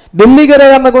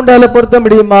 பில்லிகரகாம கொண்டு அதில் பொருத்த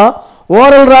முடியுமா?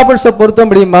 ஓரல் ராபர்ட்ஸை பொருத்த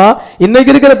முடியுமா? இன்னைக்கு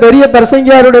இருக்கிற பெரிய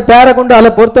பிரசங்கியாருடைய பேரை கொண்டு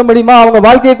அதில் பொருத்த முடியுமா? அவங்க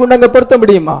வாழ்க்கையை கொண்டு அங்க பொருத்த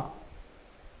முடியுமா?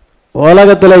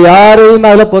 உலகத்துல யாரையும்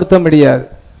அதில் பொருத்த முடியாது.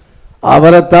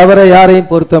 அவரை தவிர யாரையும்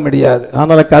பொருத்த முடியாது.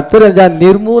 அதனால கர்த்தர்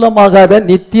நிர்மூலமாகாத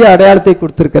நித்திய அடையாளத்தை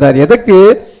கொடுத்திருக்கிறார். எதற்கு?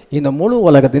 இந்த முழு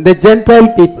உலகத்தை, இந்த ஜென்டைல்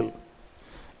பீப்புள்,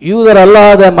 யூதர்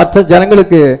அல்லாத மற்ற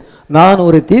ஜனங்களுக்கு நான்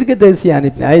ஒரு தீர்க்கதரிசி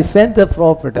அனுப்பினேன். I sent a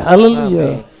prophet.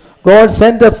 Hallelujah. God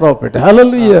sent a prophet.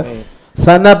 Hallelujah.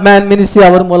 Son of Man ministry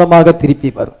அவர் மூலமாக திருப்பி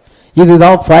வரும்.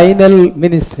 இதுதான் ஃபைனல்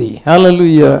மினிஸ்ட்ரி.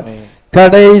 Hallelujah.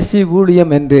 கடைசி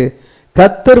ஊழியம் என்று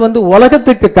கர்த்தர் வந்து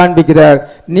உலகத்துக்கு காண்பிக்கிறார்.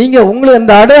 நீங்க உங்களை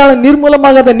அந்த அடையாளம்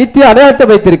நிர்மூலமாக அந்த நித்திய அடையாளத்தை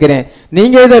வைத்திருக்கிறேன்,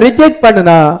 நீங்க இதை ரிஜெக்ட்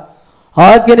பண்ணுனா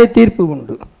ஆக்கினை தீர்ப்பு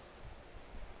உண்டு.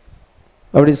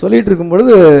 அப்படி சொல்லிட்டு இருக்கும்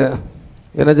பொழுது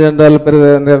என்ன சொன்னால்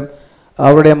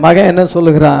அவருடைய மகன் என்ன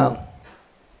சொல்லுகிறான்?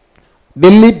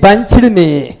 பில்லி punched me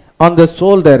on the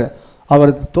shoulder.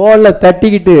 அவர் தோல்ல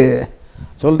தட்டிக்கிட்டு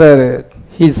சொல்றாரு,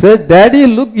 he said, daddy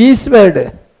look eastward.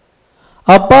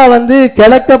 அப்பா வந்து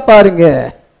கிழக்க பாருங்க,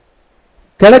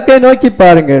 கிழக்கை நோக்கி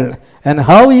பாருங்கள். And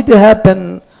how it happened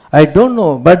I don't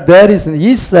know, but there is an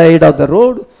east side of the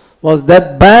road was that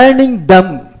burning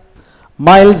dumb,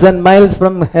 miles and miles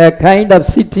from a kind of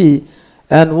city,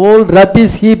 an old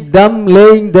rubbish heap dumb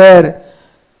laying there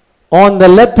on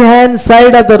the left hand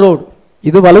side of the road.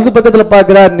 இது வலது பக்கத்தில்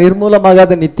பார்க்கிறார்.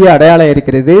 நிர்மூலமாகாத நித்திய அடையாளம்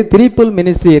இருக்கிறது, triple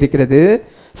ministry இருக்கிறது,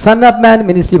 Sun of man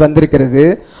ministry வந்திருக்கிறது.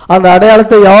 அந்த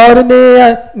அடையாளத்தை யாருமே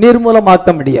நிர்மூலமாக்க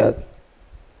முடியாது.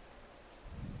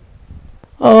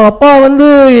 அப்பா வந்து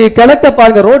கிழக்க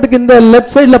பாருங்க, ரோட்டுக்கு இந்த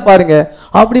லெப்ட் சைட்ல பாருங்க.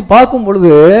 அப்படி பார்க்கும்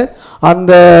பொழுது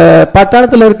அந்த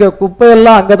பட்டணத்துல இருக்க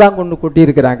குப்பையெல்லாம் அங்கதான் கொண்டு கொட்டி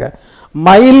இருக்கிறாங்க.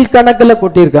 மைல் கணக்கில்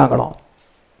கொட்டி இருக்காங்களாம்.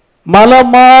 மலை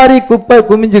மாறி குப்பை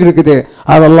குமிஞ்சுக்கிட்டு இருக்குது,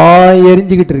 அதெல்லாம்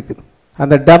எரிஞ்சுக்கிட்டு இருக்குது.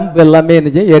 அந்த டம்ப் எல்லாமே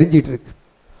எரிஞ்சுக்கிட்டு இருக்கு.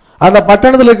 அந்த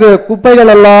பட்டணத்துல இருக்க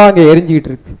குப்பைகள் எல்லாம் அங்க எரிஞ்சுக்கிட்டு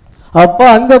இருக்கு. அப்பா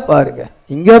அங்க பாருங்க,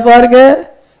 இங்க பாருங்க,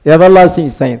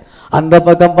 எவர்லாஸ்டிங் சைன். அந்த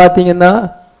பக்கம் பாத்தீங்கன்னா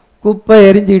குப்பை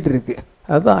எரிஞ்சுக்கிட்டு இருக்கு.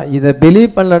 அதான் இதை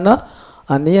பிலீவ் பண்ணலன்னா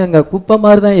நீ அங்க குப்பை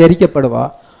மாதிரி தான் எரிக்கப்படுவா,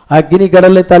 அக்னி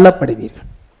கடல்ல தள்ளப்படுவீர்கள்.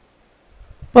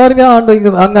 பாருங்க ஆண்டு இங்க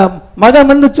அங்க மகன்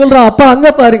வந்து சொல்றான், அப்பா அங்க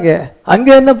பாருங்க, அங்க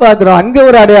என்ன பாக்குறோம், அங்க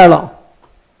ஒரு அடையாளம்.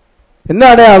 என்ன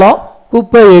அடையாளம்?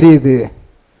 குப்பை எரியுது.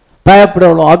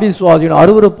 பயப்படவளும் அபிசுவாசியும்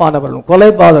அருவருப்பானவர்களும்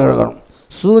கொலைபாதகர்களும்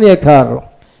சூனியக்காரரும்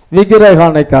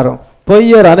விக்கிரகானைக்காரரும்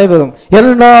பொய்யர் அனைவரும்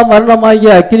எல்லா மரணமாகிய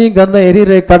அக்கினி கந்தம்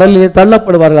எரிகிற கடலிலே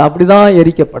தள்ளப்படுவார்கள். அப்படிதான்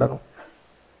எரிக்கப்படணும்.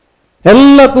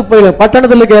 எல்லா குப்பைகளும்,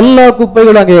 பட்டணத்தில் இருக்க எல்லா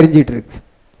குப்பைகளும் அங்கே எரிஞ்சிட்டு இருக்கு.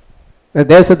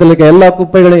 தேசத்தில் இருக்க எல்லா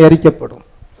குப்பைகளும் எரிக்கப்படும்.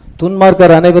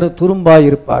 துன்மார்க்கர் அனைவரும் துரும்பாய்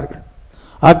இருப்பார்கள்.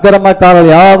 அக்கிரமக்காரர்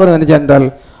யாவரும் என்ன சென்றால்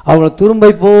அவங்க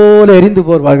துரும்பை போல எரிந்து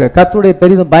போவார்கள். கர்த்தருடைய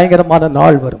பெரிதும் பயங்கரமான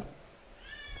நாள் வரும்.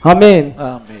 ஆமென்.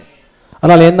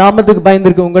 ஆனால் என் நாமத்துக்கு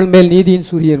பயந்திருக்க உங்கள் மேல் நீதியின்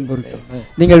சூரியன் பொருட்கள்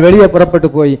நீங்கள் வெளியே புறப்பட்டு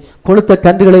போய் கொளுத்த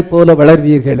கன்றுகளைப் போல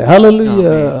வளர்வீர்கள்.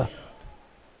 ஹல்லேலூயா.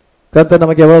 கர்த்தர்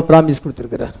நமக்கு எவ்வளவு பிராமிஸ்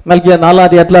கொடுத்திருக்கிறார். மல்கியா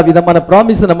 4 விதமான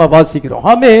பிராமிஸ் நம்ம வாசிக்கிறோம்.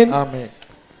 ஆமென்.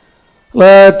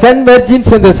 10 virgins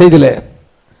என்ற செய்தியிலே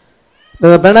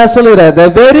சொல்லுகிறார், the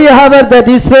very hour that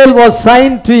Israel was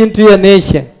signed into a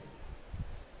nation,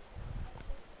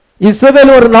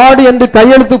 இஸ்ரவேல் ஒரு நாடு என்று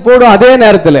கையெழுத்து போடும் அதே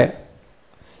நேரத்தில்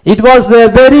it was the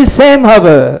very same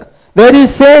hour, very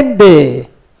same day,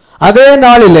 அதே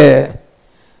நாளிலே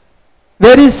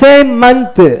very same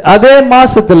month, அதே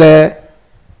மாசத்துல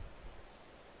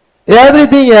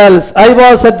everything else I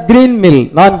was at green mill,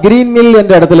 நான் green mill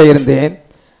என்ற இடத்துல இருந்தேன்.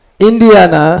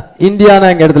 இந்தியானா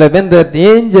என்ற இடத்துல when the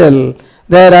angel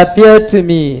there appeared to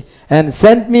me and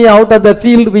sent me out of the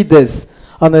field with this,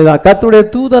 அந்த கர்த்தருடைய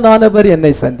தூதனானவர்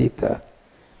என்னை சந்தித்தார்,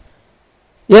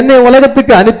 என்னை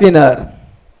உலகத்துக்கு அனுப்பினார்.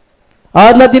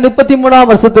 1933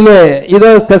 வருஷத்திலே இதை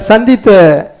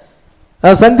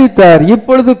சந்தித்தார்.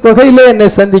 இப்பொழுது குகையிலே என்னை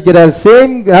சந்திக்கிறார்.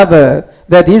 Same hour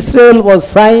that Israel was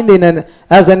signed in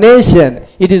as a nation,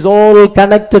 it is all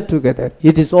connected together.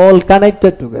 It is all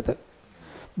connected together.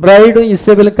 Bride and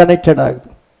Israel connected ஆகுது.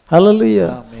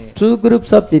 Hallelujah. Two groups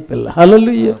of people.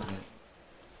 Hallelujah.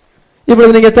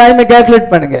 இப்பொழுது நீங்க டைமை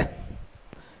கால்குலேட் பண்ணுங்க.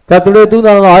 கர்த்தருடைய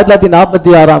தூதன்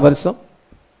 1946 வருஷம்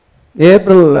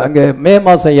April அங்கே மே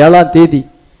மாசம் 7ஆம் தேதி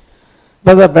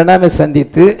பிரணாமை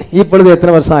சந்தித்து இப்பொழுது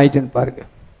எத்தனை வருஷம் ஆயிட்டுன்னு பாருங்க.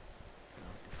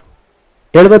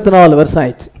 74 வருஷம்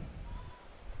ஆயிடுச்சு.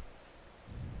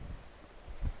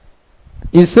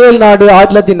 இஸ்ரேல் நாடு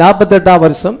 1948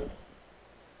 வருஷம்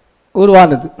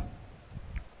உருவானது.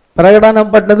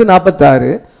 பிரகடனம் பண்ணது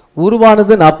 46,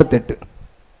 உருவானது 48.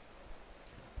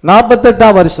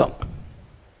 48ஆம் வருஷம்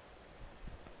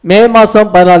மே மாசம்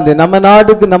 14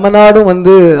 நம்ம நாடும்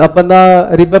வந்து அப்பதான்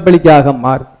ரிப்பப்ளிக்காக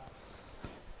மாறுது.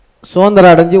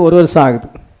 சுதந்திரம் அடைஞ்சு 1 வருஷம் ஆகுது.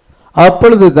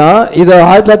 அப்பொழுதுதான் இது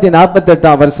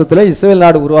 1948ஆம் வருஷத்துல இஸ்ரேல்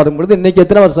நாடு உருவாகும் பொழுது இன்னைக்கு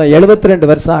எத்தனை வருஷம்? 72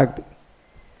 வருஷம் ஆகுது.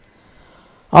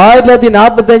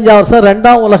 1945ஆம் வருஷம்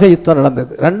 2ஆம் உலக யுத்தம்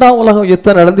நடந்தது. 2ஆம் உலக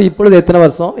யுத்தம் நடந்து இப்பொழுது எத்தனை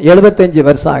வருஷம்? 75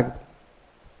 வருஷம் ஆகுது.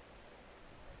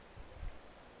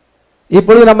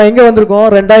 இப்பொழுது நம்ம எங்க வந்திருக்கோம்?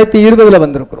 2020ல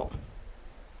வந்திருக்கிறோம்.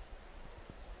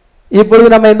 இப்பொழுது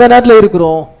நம்ம எந்த நாட்டில்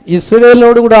இருக்கிறோம்?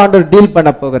 இஸ்ரேலோடு கூட ஆண்டவர் டீல் பண்ண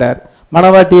போகிறார்.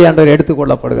 மனவாட்டியை ஆண்டவர்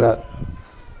எடுத்துக்கொள்ளப்படுகிறார்.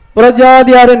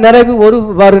 புறஜாதியாரின்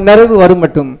நிறைவு வரும்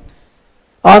மட்டும்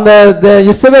அந்த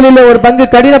இஸ்ரவேலில் ஒரு பங்கு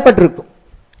கடினப்பட்டிருக்கும்.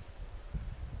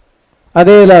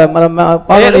 அதே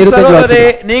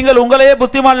நீங்கள் உங்களையே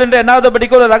புத்திமான் என்று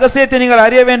எண்ணாதபடிக்கு ஒரு ரகசியத்தை நீங்கள்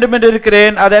அறிய வேண்டும் என்று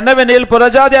இருக்கிறேன். அது என்னவெனில்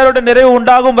புறஜாதியாருடைய நிறைவு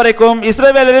உண்டாகும் வரைக்கும்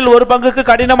இஸ்ரவேலரில் ஒரு பங்குக்கு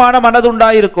கடினமான மனது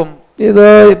உண்டாயிருக்கும். இது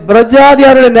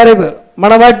புறஜாதியாருடைய நிறைவு,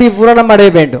 மனவாட்டி பூரணம் அடைய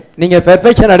வேண்டும், நீங்க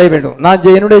பெர்ஃபெக்ஷன் அடைய வேண்டும். நான்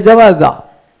என்னுடைய ஜெபம் அதுதான்,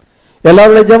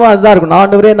 எல்லாருடைய ஜெபம் அதுதான் இருக்கும்.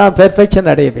 ஆண்டவரே நான்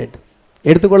பெர்ஃபெக்ஷன் அடைய வேண்டும்,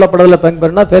 எடுத்துக்கொள்ளப்படவில்லை பங்கு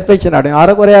பெறணும், பெர்ஃபெக்ஷன் அடையும்.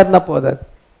 அறகுறையா இருந்தா போதாது,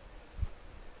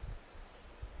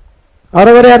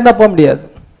 அறகுறையா இருந்தா போக முடியாது.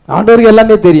 ஆண்டவருக்கு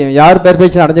எல்லாமே தெரியும், யார்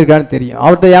பெர்ஃபெக்ஷன் அடைஞ்சிருக்கான்னு தெரியும்.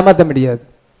 அவர்கிட்ட ஏமாற்ற முடியாது.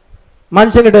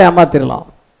 மனுஷங்கிட்ட ஏமாத்திரலாம்,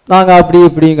 நாங்க அப்படி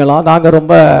இப்படிங்கலாம், நாங்க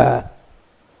ரொம்ப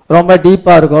ரொம்ப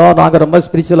டீப்பா இருக்கோம், நாங்க ரொம்ப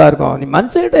ஸ்பிரிச்சுவலா இருக்கோம். நீ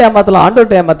மனுஷங்கிட்ட ஏமாத்தலாம்,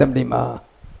 ஆண்டவர்கிட்ட ஏமாத்த முடியுமா?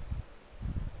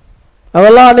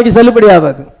 அதெல்லாம் அன்னைக்கு செல்லுபடி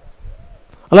ஆகாது.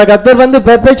 அல்ல கர்த்தர் வந்து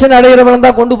பெர்ஃபெக்ஷன் அடைகிறவன்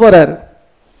தான் கொண்டு போறாரு.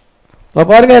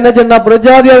 பாருங்க என்ன சொன்னா,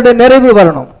 பிரஜாதியோட நிறைவு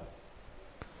வரணும்.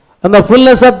 அந்த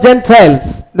ஃபுல்னஸ் ஆஃப் ஜென்டைல்ஸ்,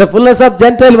 இந்த ஃபுல்னஸ் ஆஃப்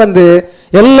ஜென்டைல் வந்து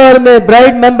எல்லாருமே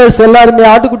பிரைட் மெம்பர்ஸ் எல்லாருமே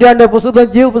ஆட்டுக்குட்டியாண்ட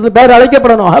புசுத்தம் ஜீவ புசுத்தம் பேர்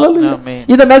அழைக்கப்படணும். ஹல்லேலூயா.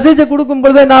 இந்த மெசேஜை கொடுக்கும்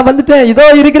பொழுது நான் வந்துட்டேன், இதோ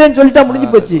இருக்கிறேன்னு சொல்லிட்டா முடிஞ்சு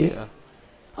போச்சு.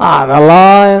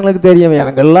 அதெல்லாம் எங்களுக்கு தெரியும்,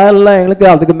 எனக்கு எல்லாம் எங்களுக்கு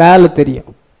அதுக்கு மேல தெரியும்.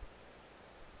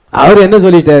 அவர் என்ன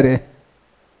சொல்லிட்டாரு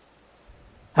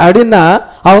அப்படின்னா,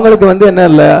 அவங்களுக்கு வந்து என்ன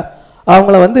இல்ல,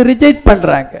 அவங்கள வந்து ரிஜெக்ட்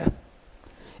பண்றாங்க.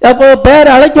 அப்போ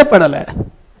பேர் அழைக்கப்படல.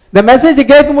 இந்த மெசேஜ்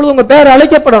கேட்கும் பொழுது உங்க பேர்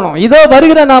அழைக்கப்படணும். இதோ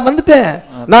வருகிறேன், நான் வந்துட்டேன்,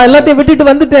 நான் எல்லாத்தையும் விட்டுட்டு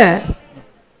வந்துட்டேன்.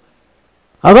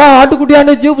 அதான்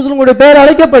ஆட்டுக்குட்டியாண்ட ஜீவபுஸ்தகம் உங்களுடைய பேர்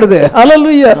அழைக்கப்படுது.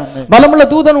 ஹல்லேலூயா. பலமுள்ள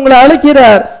தூதன் உங்களை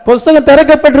அழைக்கிறார். புஸ்தகம்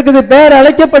திறக்கப்பட்டிருக்குது, பேர்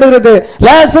அழைக்கப்படுகிறது.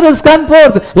 Lazarus come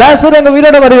forth. லாசர் அங்க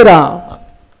உயிரோட வருகிறான்,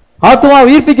 ஆத்துமா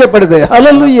உயிர்ப்பிக்கப்படுது.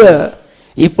 ஹல்லேலூயா.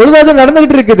 இப்பொழுது அது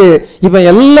நடந்துகிட்டு இருக்குது. இப்ப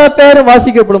எல்லா பேரும்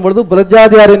வாசிக்கப்படும் பொழுது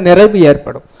புறஜாதியாரின் நிறைவு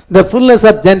ஏற்படும். இந்த ஃபுல்னஸ்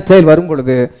ஆஃப் ஜென்டைல் வரும்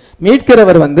பொழுது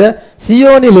மீட்கிறவர்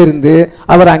சியோனில் இருந்து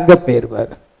அவர் அங்க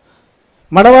போயிருவார்,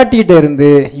 மணவாட்டிகிட்ட இருந்து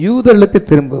யூதர்களுக்கு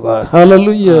திரும்புவார்.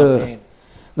 ஹல்லேலூயா.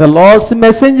 the lost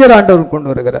messenger ஆண்டவர் கொண்டு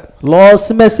வருகிறார். lost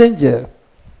messenger,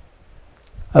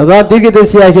 அதான்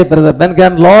தீர்க்கதரிசியாகிய பிரதர்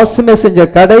பென்காம் lost messenger,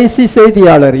 கடைசி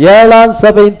செய்தியாளர், ஏழாம்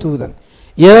சபையின் தூதன்.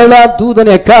 ஏழாம்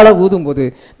தூதன் எக்காலம் ஊதும் போது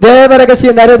தேவ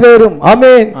ரகசியம் நிறைவேறும்.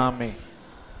 ஆமென். ஆமென்.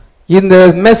 இந்த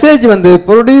message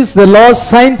produce the lost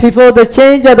sign before the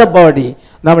change of the body.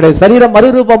 நம்முடைய சரீரம்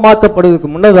மறுரூபமாக்கப்படுவதற்கு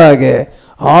முன்னதாக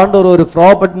ஆண்டவர் ஒரு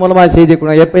ப்ராபர்ட் மூலமா செய்தி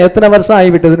கொடுங்க. எப்ப எத்தனை வருஷம்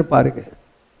ஆகிவிட்டதுன்னு பாருங்க,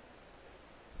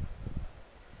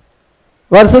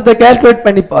 வருஷத்தை கால்குலேட்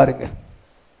பண்ணி பாருங்க,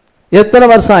 எத்தனை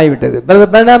வருஷம் ஆகிவிட்டது.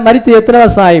 மரித்து எத்தனை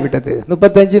வருஷம் ஆகிவிட்டது?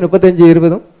 35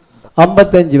 20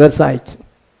 55 வருஷம் ஆயிடுச்சு.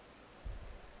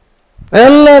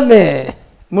 எல்லாமே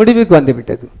முடிவுக்கு வந்து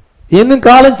விட்டது. இன்னும்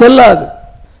காலம் செல்லாது.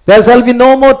 there shall be no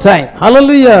more time.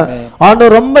 hallelujah.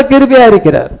 ஆண்டவர் ரொம்ப கிருபையா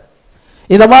இருக்கிறார்.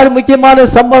 இந்த மாதிரி முக்கியமான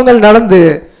சம்பவங்கள் நடந்து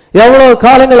எவ்வளவு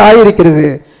காலங்கள் ஆயிருக்கிறது.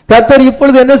 கர்த்தர்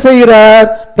இப்பொழுது என்ன செய்கிறார்?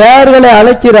 பெயர்களை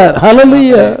அழைக்கிறார்.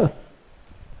 hallelujah.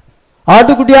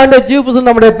 ஆட்டுக்குட்டியாண்ட ஜீவபுஸ்தகம்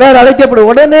நம்முடைய பேர் அழைக்கப்படும்.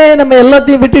 உடனே நம்ம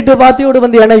எல்லாத்தையும் விட்டுட்டு பாத்தியோடு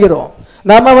இணைகிறோம்.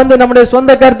 நம்ம நம்முடைய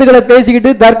சொந்த கருத்துக்களை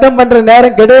பேசிக்கிட்டு தர்க்கம் பண்ற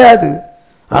நேரம் கிடையாது.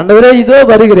 ஆண்டவரே இதோ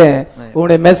வருகிறேன்,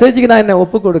 உங்களுடைய மெசேஜுக்கு நான் என்ன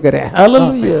ஒப்பு கொடுக்கிறேன்.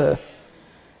 ஹல்லேலூயா.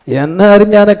 என்ன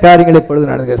அருமையான காரியங்கள் இப்பொழுது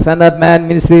நடக்குது. Son of man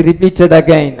ministry repeated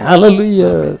again.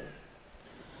 Hallelujah.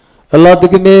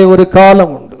 எல்லாத்துக்குமே ஒரு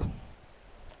காலம் உண்டு.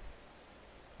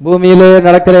 பூமியிலே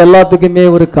நடக்கிற எல்லாத்துக்குமே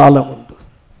ஒரு காலம் உண்டு.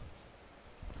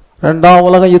 இரண்டாம்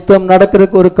உலக யுத்தம்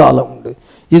நடக்கிறதுக்கு ஒரு காலம் உண்டு.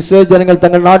 இஸ்ரேல் ஜனங்கள்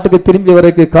தங்கள் நாட்டுக்கு திரும்பி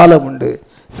வரதுக்கு காலம் உண்டு.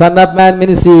 சன் ஆஃப் மேன்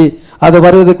மினிஸ்ட்ரி அது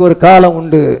வருவதற்கு ஒரு காலம்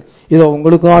உண்டு. இதோ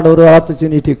உங்களுக்கும் ஒரு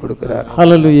ஆப்பர்ச்சுனிட்டி கொடுக்கிறார்.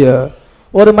 ஹல்லேலூயா.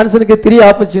 ஒரு மனுஷனுக்கு 3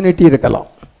 ஆப்பர்ச்சுனிட்டி இருக்கலாம்.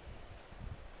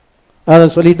 அதை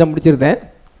சொல்லிட்டு முடிச்சிருந்தேன்.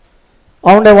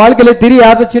 அவனுடைய வாழ்க்கையில 3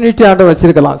 ஆப்பர்ச்சுனிட்டி ஆண்டவர்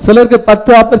வச்சிருக்கலாம். சிலருக்கு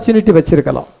 10 ஆப்பர்ச்சுனிட்டி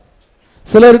வச்சிருக்கலாம்.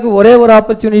 சிலருக்கு ஒரே ஒரு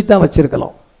ஆப்பர்ச்சுனிட்டி தான்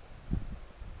வச்சிருக்கலாம்.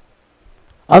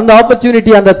 அந்த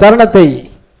ஆப்பர்ச்சுனிட்டி, அந்த தருணத்தை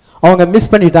அவங்க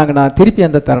மிஸ் பண்ணிட்டாங்கன்னா திருப்பி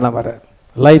அந்த தருணம் வர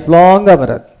லைஃப் லாங்கா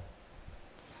வராது.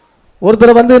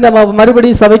 ஒருத்தர் நம்ம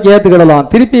மறுபடியும் சபைக்கு ஏத்துக்கிடலாம்,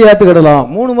 திருப்பி ஏத்துக்கிடலாம்,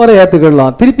 3 முறை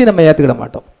ஏத்துக்கிடலாம், திருப்பி நம்ம ஏத்துக்கிட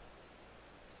மாட்டோம்.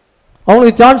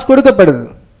 அவங்களுக்கு சான்ஸ் கொடுக்கப்படுது.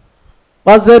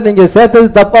 பாஸ்டர் நீங்க சேர்த்தது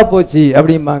தப்பா போச்சு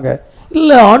அப்படிம்பாங்க.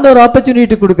 இல்ல, ஆண்டவர்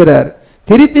ஆப்பர்ச்சுனிட்டி கொடுக்கிறார்.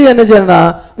 திருப்பி என்ன செய்யணும்னா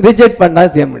ரிஜெக்ட் பண்ணா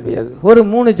செய்ய முடியாது. ஒரு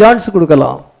 3 சான்ஸ்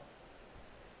கொடுக்கலாம்.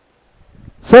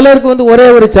 சிலருக்கு ஒரே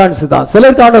ஒரு சான்ஸ் தான்.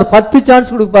 சிலருக்கு ஆண்டவர் 10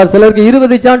 சான்ஸ் கொடுப்பார், சிலருக்கு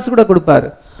 20 சான்ஸ் கூட கொடுப்பாரு.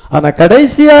 ஆனா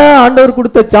கடைசியா ஆண்டவர்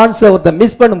கொடுத்த சான்ஸை ஒருத்த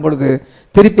மிஸ் பண்ணும் பொழுது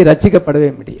திருப்பி ரட்சிக்கப்படவே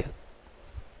முடியாது.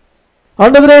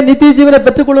 ஆண்டவரே நித்திய ஜீவனை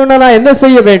பெற்றுக்கொள்ளணும்னா நான் என்ன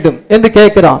செய்ய வேண்டும் என்று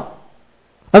கேட்கிறான்.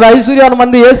 அந்த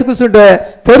ஐஸ்வர்யான் இயேசு கிறிஸ்துவின்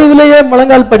தெருவிலேயே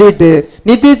முழங்கால் படிட்டு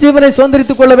நித்திய ஜீவனை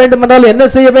சுதந்திரித்துக் கொள்ள வேண்டும் என்றால் என்ன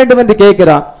செய்ய வேண்டும் என்று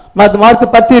கேட்கிறான்.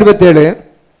 மார்க் 10:27.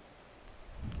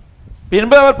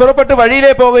 பின்பு அவர் புறப்பட்டு வழியிலே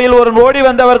போகையில் ஒரு ஓடி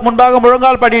வந்து அவருக்கு முன்பாக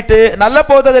முழங்கால் படிட்டு, நல்ல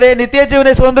போதகரே, நித்திய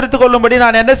ஜீவனை சுதந்திரித்துக் கொள்ளும்படி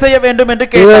நான் என்ன செய்ய வேண்டும் என்று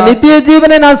கேட்டார். நித்திய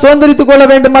ஜீவனை நான் சுதந்திரித்துக் கொள்ள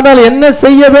வேண்டும் என்றால் என்ன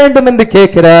செய்ய வேண்டும் என்று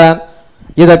கேட்கிறான்.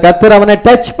 இத கர்த்தர் அவனை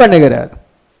டச் பண்ணுகிறார்.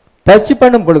 டச்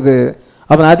பண்ணும் பொழுது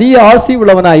அவன் அதிக ஆசி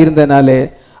உள்ளவனா இருந்தனாலே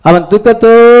அவன்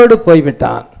துக்கத்தோடு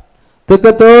போய்விட்டான்.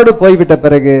 துக்கத்தோடு போய்விட்ட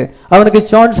பிறகு அவனுக்கு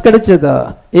சான்ஸ் கிடைச்சதா?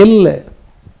 இல்ல.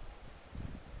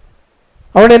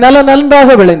 அவனுடைய நிலம்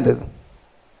நன்றாக விளைந்தது.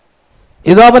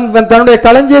 இதோ அவன் தன்னுடைய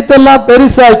களஞ்சியத்தை எல்லாம்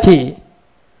பெருசாக்கி,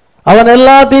 அவன்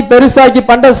எல்லாத்தையும் பெருசாக்கி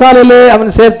பண்டசாலையிலே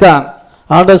அவன் சேர்த்தான்.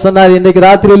 ஆண்டவர் சொன்னார், இன்றைக்கு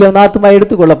ராத்திரியில அவன் ஆத்துமா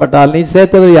எடுத்துக் கொள்ளப்பட்டால் நீ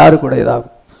சேர்த்தது யாரு கூட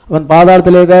இதாகும். அவன்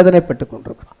பாதாளத்திலே வேதனைப்பட்டுக்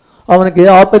கொண்டிருக்கிறான். அவனுக்கு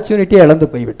ஆப்பர்ச்சுனிட்டி இழந்து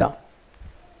போய்விட்டான்.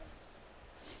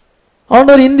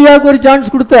 ஆண்டவர் இந்தியாவுக்கு ஒரு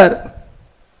சான்ஸ் கொடுத்தார்.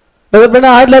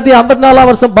 1954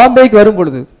 வருஷம் பாம்பேக்கு வரும்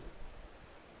பொழுது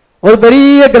ஒரு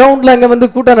பெரிய கிரவுண்ட்ல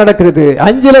அங்க கூட்டம் நடக்கிறது.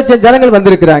 5 லட்சம் ஜனங்கள்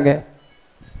வந்திருக்கிறாங்க.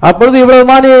 அப்பொழுது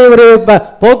இவ்வளவு ஒரு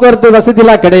போக்குவரத்து வசதி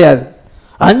எல்லாம் கிடையாது.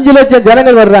 5 லட்சம்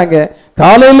ஜனங்கள் வர்றாங்க.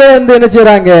 காலையில என்ன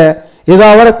செய்யறாங்க, இதை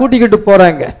அவரை கூட்டிக்கிட்டு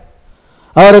போறாங்க.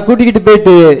 அவரை கூட்டிக்கிட்டு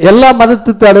போயிட்டு எல்லா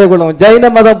மதத்து தலைவர்களும்,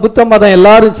 ஜைன மதம், புத்த மதம்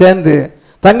எல்லாரும் சேர்ந்து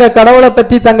தங்க கடவுளை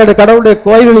பற்றி தங்களுடைய கடவுளுடைய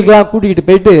கோயில்களுக்கெல்லாம் கூட்டிக்கிட்டு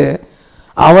போயிட்டு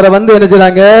அவரை என்ன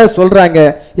செய்றாங்க, சொல்றாங்க,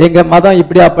 எங்க மதம்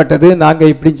இப்படியாப்பட்டது, நாங்க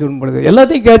இப்படின்னு சொல்லும் பொழுது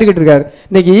எல்லாத்தையும் கேட்டுக்கிட்டு இருக்காரு.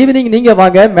 இன்னைக்கு ஈவினிங் நீங்க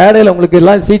வாங்க, மேடையில உங்களுக்கு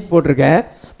எல்லாம் சீட் போட்டிருக்கேன்,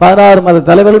 16 மத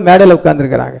தலைவர்கள் மேடையில உட்கார்ந்து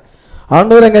இருக்கிறாங்க.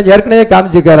 ஆண்டவர் அங்க ஏற்கனவே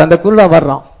காமிச்சிருக்காரு. அந்த குருடன்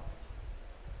வர்றான்.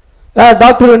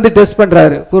 டாக்டர் டெஸ்ட்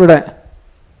பண்றாரு. குருடன்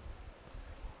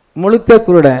முழுக்க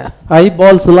குருடன், ஐ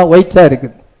பால்ஸ் எல்லாம் ஒயிட்டா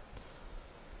இருக்குது.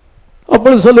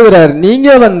 அப்பொழுது சொல்லுகிறார், நீங்க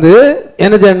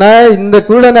என்ன சொன்னா இந்த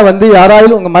குருடனை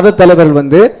யாராவது உங்க மத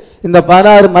தலைவர்கள் இந்த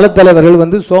 16 மத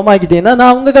தலைவர்கள் சோமாக்கிட்டீங்கன்னா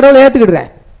நான் உங்க கடவுளை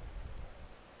ஏத்துக்கிடுறேன்.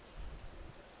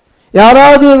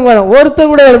 யாராவது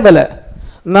ஒருத்தர் கூட எழும்பல.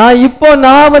 நான்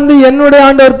என்னுடைய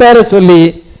ஆண்டவர் பேரை சொல்லி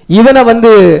இவனை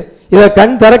இத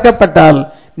கண் திறக்கப்பட்டால்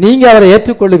நீங்க அவரை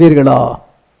ஏற்றுக்கொள்ளுவீர்களா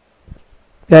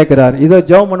கேட்கிறார். இதோ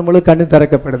ஜெபம் முழு கண்ணு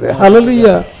திறக்கப்படுது.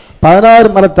 ஹல்லேலூயா.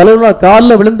 16 மத தலைவர்கள்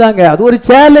காலில் விழுந்தாங்க. அது ஒரு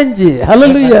சேலஞ்சு.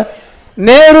 ஹல்லேலூயா.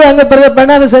 நேரு அங்க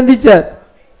பெண்ணாவை சந்திச்சார்.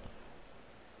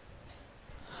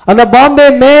 அந்த பாம்பே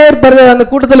மேயர் அந்த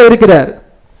கூட்டத்தில் இருக்கிறார்.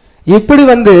 இப்படி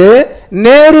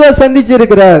நேருவை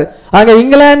சந்திச்சிருக்கிறார். அங்க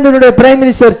இங்கிலாந்துடைய பிரைம்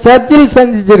மினிஸ்டர் சர்ச்சில்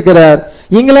சந்திச்சிருக்கிறார்.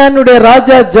 இங்கிலாந்துடைய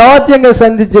ராஜா ஜார்ஜ் அங்க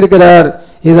சந்திச்சிருக்கிறார்.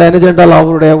 இதை என்ன சொன்னால்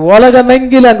அவருடைய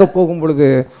உலகமெங்கில் அங்க போகும் பொழுது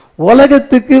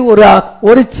உலகத்துக்கு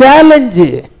ஒரு சேலஞ்சு.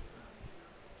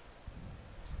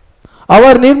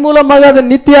 அவர் நிர்மூலமாக அதை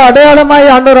நித்திய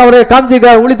அடையாளமாய் ஆண்டவர் அவரை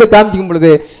காமிச்சிருக்கார். ஊழியத்தை காமிக்கும்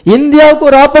பொழுது இந்தியாவுக்கு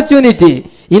ஒரு ஆப்பர்ச்சுனிட்டி.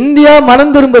 இந்தியா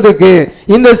மனம் திரும்புவதற்கு,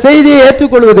 இந்த செய்தியை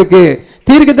ஏற்றுக்கொள்வதற்கு,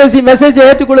 தீர்க்கதரிசி மெசேஜை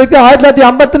ஏற்றுக்கொள்வதற்கு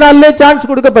 1954 சான்ஸ்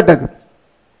கொடுக்கப்பட்டது.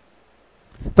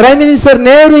 பிரைம் மினிஸ்டர்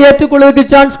நேரு ஏற்றுக்கொள்வதற்கு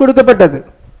சான்ஸ் கொடுக்கப்பட்டது.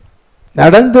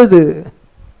 நடந்தது.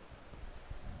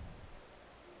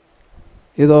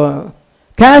 இதோ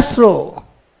காஸ்ட்ரோ,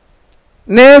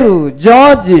 நேரு,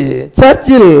 ஜார்ஜ்,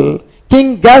 சர்ச்சில்,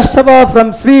 கிங் காஸ்டவா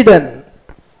ஃப்ரம் ஸ்வீடன்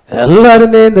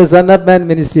எல்லாருமே இந்த சன் ஆஃப் மேன்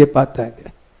மினிஸ்ட்ரியை பார்த்தாங்க.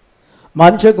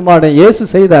 மனுஷகுமாரன் இயேசு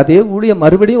செய்த அதே ஊழியம்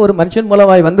மறுபடியும் ஒரு மனுஷன்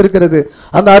மூலமாய் வந்திருக்கிறது.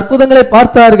 அந்த அற்புதங்களை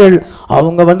பார்த்தார்கள்.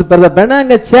 அவங்க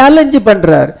அங்க சேலஞ்சு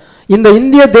பண்றார். இந்த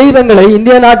இந்திய தெய்வங்களை,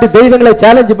 இந்திய நாட்டு தெய்வங்களை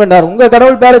சேலஞ்சு பண்றார். உங்க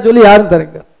கடவுள் பேரை சொல்லி யாரும்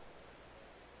தருங்க.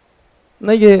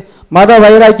 இன்னைக்கு மத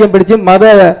வைராக்கியம் பிடிச்சு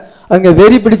அங்க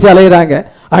வெறி பிடிச்சு அலையிறாங்க.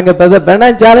 அங்க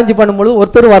சேலஞ்சு பண்ணும்போது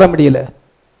ஒருத்தரும் வர முடியல.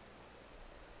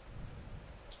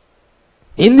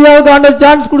 இந்தியாவுக்கு ஆண்டவர்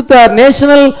சான்ஸ் கொடுத்தார்.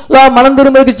 நேஷனல் மனம்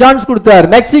திரும்புவதற்கு சான்ஸ் கொடுத்தார்.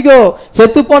 மெக்சிகோ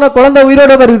செத்து போன குழந்தை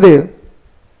உயிரோட வருது.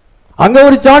 அங்க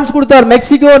ஒரு சான்ஸ் கொடுத்தார்.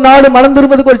 மெக்சிகோ நாடு மனம்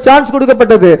திரும்புவதற்கு ஒரு சான்ஸ்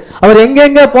கொடுக்கப்பட்டது. அவர்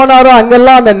எங்கெங்க போனாரோ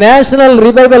அங்கெல்லாம் அந்த நேஷனல்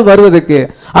ரிவைவல் வருவதற்கு,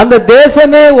 அந்த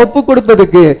தேசமே ஒப்பு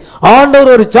கொடுப்பதற்கு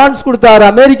ஆண்டவர் ஒரு சான்ஸ் கொடுத்தார்.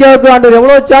 அமெரிக்காவுக்கு ஆண்டவர்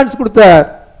எவ்வளவு சான்ஸ் கொடுத்தார்.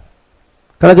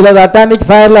 கடைசியில் அது அட்டாமிக்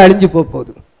ஃபயர்ல அழிஞ்சு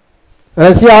போகுது.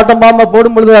 ரஷ்யா ஆட்டம் பாம்பை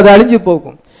போடும் பொழுது அது அழிஞ்சு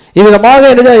போகும். இதமாக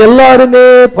எல்லாருமே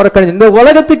புறக்கணிச்சு இந்த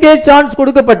உலகத்துக்கே சான்ஸ்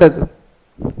கொடுக்கப்பட்டது.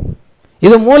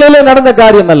 இது மூலையில நடந்த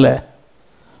காரியம் அல்ல.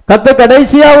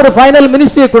 கடைசியா ஒரு ஃபைனல்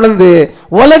மினிஸ்ட்ரியை கொண்டு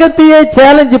உலகத்தையே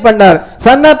சேலஞ்சு பண்ணார்.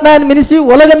 சன் ஆஃப் மேன் மினிஸ்ட்ரி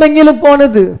உலகம் எங்கிலும்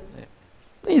போனது.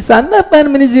 சன் ஆஃப்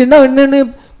மேன் மினிஸ்ட்ரினா என்னன்னு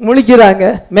முழிக்கிறாங்க.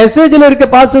 மெசேஜ்ல இருக்க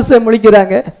பாஸ்டர்ஸ்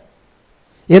முழிக்கிறாங்க.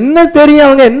 என்ன தெரியும்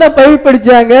அவங்க? என்ன பைபிள்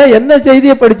படிச்சாங்க? என்ன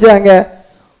செய்தியை படிச்சாங்க?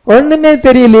 ஒண்ணுமே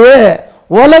தெரியலையே.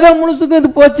 உலகம் முழுசுக்கும் இது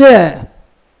போச்சே.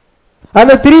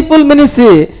 அந்த திரிபுல்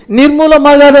மினிஸ்ட்ரி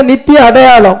நிர்மூலமாகாத நித்திய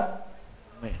அடையாளம்.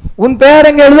 உன் பேர்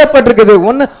எங்க எழுதப்பட்டிருக்குது.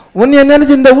 உன்னை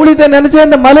நினைச்சு இந்த ஊழியத்தை நினைச்சு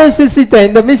இந்த மலை சிசித்த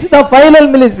இந்த மிஸ் தான் ஃபைனல்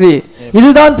மினிஸ்ட்ரி.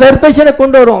 இதுதான் பெர்ஃபெக்ஷனை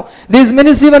கொண்டு வரும். திஸ்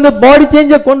மினிஸ்ட்ரி பாடி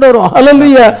சேஞ்சை கொண்டு வரும்.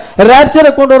 ஹல்லேலூயா.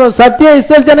 ராப்சரை கொண்டு வரும். சத்திய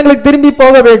இஸ்ரவேல் ஜனங்களுக்கு திரும்பி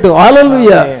போக வேண்டும்.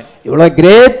 ஹல்லேலூயா. இவ்வளவு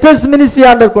கிரேட்டஸ்ட் மினிஸ்ட்ரி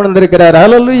ஆண்டவர் கொண்டு வந்திருக்கிறார்.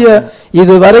 ஹல்லேலூயா.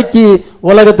 இது வரைக்கும்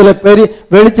உலகத்துல பெரிய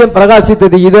வெளிச்சம்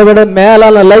பிரகாசித்தது இதை விட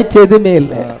மேலான லைட் எதுவுமே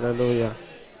இல்லை.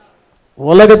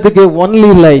 உலகத்துக்கு only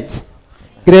light,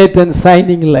 great and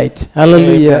shining light.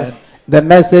 Hallelujah. The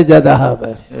message of the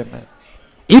hour.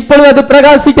 இப்பொழுது அது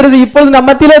பிரகாசிக்கிறது. இப்பொழுது நம்ம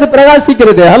மத்தியிலே அது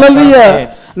பிரகாசிக்கிறது. Hallelujah.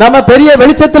 நம்ம பெரிய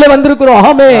வெளிச்சத்திலே வந்திருக்கிறோம்.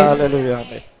 ஆமென். Hallelujah.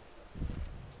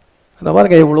 அந்த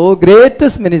பாருங்க இவ்வளோ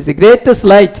greatest ministry, greatest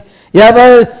light ever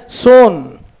shown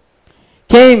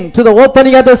came to the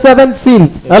opening of the seven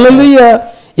seals. Hallelujah.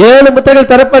 7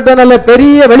 முத்திரைகள் திறப்பட்டனால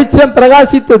பெரிய வெளிச்சம்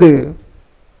பிரகாசித்தது.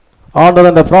 ஆண்டவர்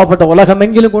அந்த ப்ராஃபட் உலகம்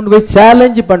எங்கிலும் கொண்டு போய்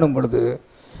சேலஞ்சு பண்ணும் பொழுது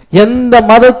எந்த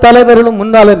மத தலைவர்களும்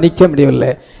முன்னால நிக்க முடியவில்லை.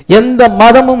 எந்த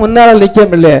மதமும் முன்னால நிக்க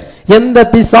முடியல. எந்த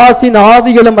பிசாசின்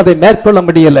ஆவிகளும் அதை மேற்கொள்ள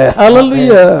முடியல.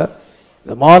 ஹல்லேலூயா.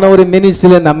 இந்த ஒரு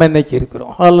மினிஸ்ட்ரியில நம்ம இன்னைக்கு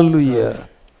இருக்கிறோம். ஹல்லேலூயா.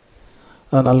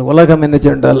 ஆனால் உலகம் என்ன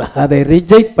சென்றால் அதை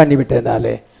ரிஜெக்ட்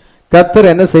பண்ணிவிட்டதாலே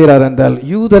கர்த்தர் என்ன செய்கிறார் என்றால்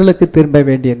யூதர்களுக்கு திரும்ப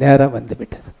வேண்டிய நேரம் வந்து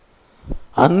விட்டது.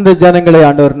 அந்த ஜனங்களை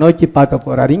ஆண்டவர் நோக்கி பார்க்க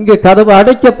போறார். இங்க கதவு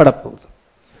அடைக்கப்பட போகுது.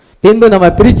 பின்பு நம்ம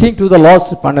பிரீச்சிங் டு த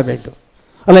லாஸ்ட் பண்ண வேண்டும்.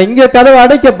 அல்ல இங்க கதவு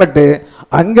அடைக்கப்பட்டு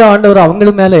அங்க ஆண்டவர்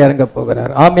அவங்களுக்கு மேல இறங்க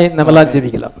போகிறார். ஆமென். நம்ம எல்லாம்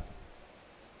ஜெபிக்கலாம்.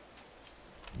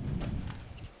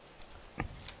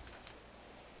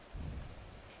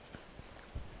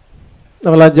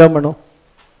 நம்ம எல்லாம் ஜெபம் பண்ணுவோம்.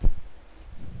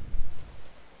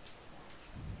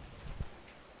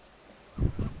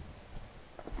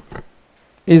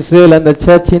 இஸ்ரேல் அந்த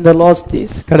சர்ச் இந்த லாஸ்ட்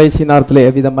டேஸ் கடைசி நேரத்தில்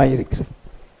எவ்விதமாய் இருக்கிறது.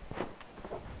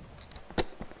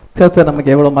 கர்த்தர்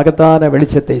நமக்கு எவ்வளவு மகத்தான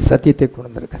வெளிச்சத்தை சத்தியத்தை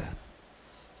கொண்டிருக்கிறார்.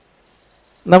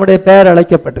 நம்முடைய பெயர்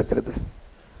அழைக்கப்பட்டிருக்கிறது.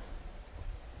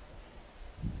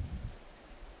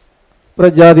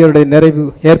 புறஜாதியருடைய நிறைவு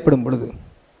ஏற்படும் பொழுது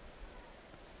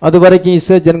அது வரைக்கும்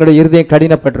இஸ்ரவேல் ஜனங்களுடைய இருதயம்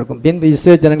கடினப்பட்டிருக்கும். பின்பு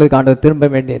இஸ்ரவேல் ஜனங்களுக்கு ஆண்டவர் திரும்ப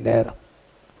வேண்டிய நேரம்.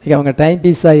 அவங்க டைம்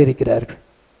பீஸாக இருக்கிறார்கள்.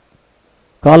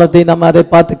 காலத்தை நம்ம அதை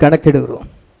பார்த்து கணக்கெடுக்கிறோம்.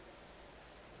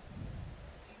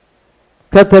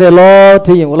 கர்த்தர்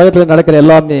எல்லாத்தையும் உலகத்தில் நடக்கிற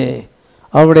எல்லாமே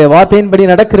அவருடைய வார்த்தையின்படி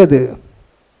நடக்கிறது.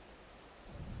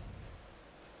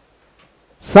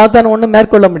 சாத்தான் ஒன்றும்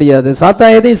மேற்கொள்ள முடியாது.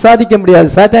 சாத்தான் எதையும் சாதிக்க முடியாது.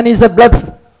 சாத்தான் இஸ் a bluff.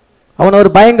 அவன் ஒரு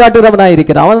பயங்காட்டுறவனாக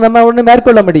இருக்கிறான். அவன் நம்ம ஒன்றும்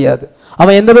மேற்கொள்ள முடியாது.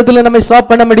 அவன் எந்த விதத்தில் நம்மை ஸ்டாப்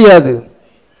பண்ண முடியாது.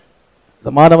 இந்த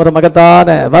மாணவர் மகத்தான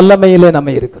வல்லமையிலே நம்ம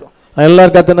இருக்கிறோம்.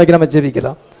 எல்லாரும் கர்த்தரை நோக்கி நம்ம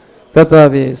ஜெபிக்கலாம்.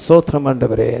 கர்த்தாவே ஸ்தோத்திரம்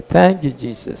ஆண்டவரே. Thank you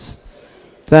Jesus.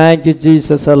 Thank you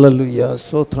Jesus. Hallelujah.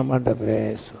 ஸ்தோத்திரம் ஆண்டவரே.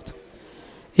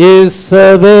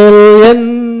 இஸ்ரவேல் என்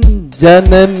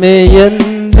ஜனமே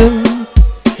என்றும்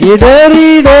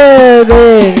இடறிட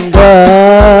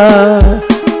வேண்டாம்.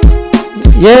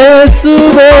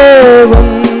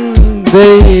 இயேசுவேவும்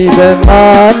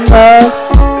தெய்வமானார்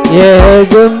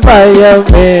ஏதும் பயம்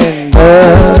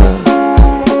வேண்டாம்.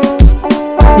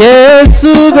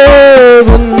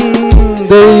 இயேசுவேவும்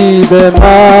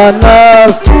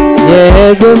தெய்வமானார்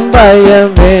ஏதும்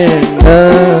பயம்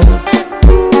வேண்டாம்.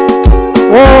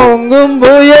 ஓங்கும்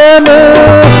புயலு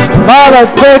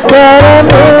பலத்த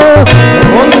கரமு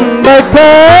உந்த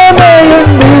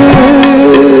கமையுண்டு.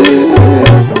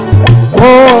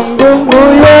 ஓங்கும்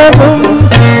புயலும்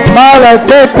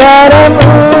பலத்த கரமு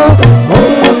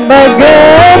உந்த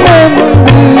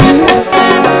கமையுண்டு.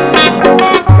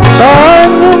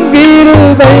 தாங்கும்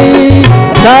கிருபை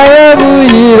தயவு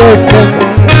இரக்கம்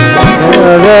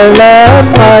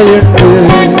மயுண்டு.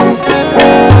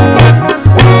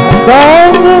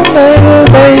 தாங்கும்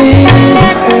மருதை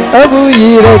அபு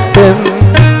இரக்கம்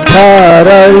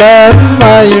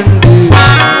தாராளமாயுண்டு.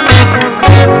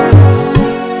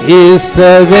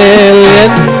 இஸ்ரவேல்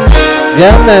என்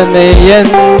ஜனமே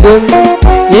என்றும்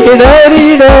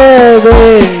இடறிட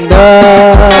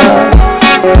வேண்டாம்.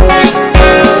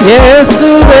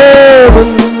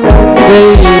 இயேசுவேவும்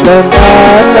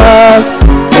தெய்வமானார்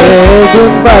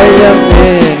ஏதும் பயம்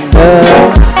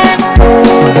வேண்டாம்.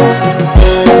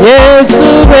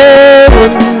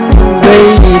 இயேசுவேவும்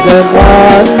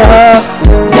தெய்வமானார்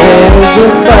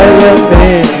ஏதும் பயம்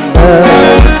வேண்டாம்.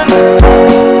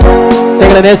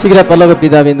 எங்களை நேசிக்கிற பரலோக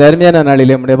பிதாவே, இந்த அருமையான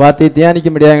நாளிலே நம்முடைய வார்த்தையை தியானிக்க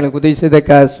முடியாது எங்களுக்கு உதவி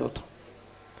செய்ததற்காக ஸ்தோத்திரம்.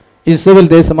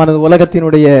 இஸ்ரவேல் தேசமானது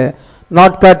உலகத்தினுடைய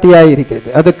நாட்காட்டியாய் இருக்கிறது.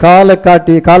 அது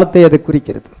காலத்தை அது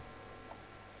குறிக்கிறது.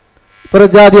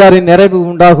 புறஜாதியாரின் நிறைவு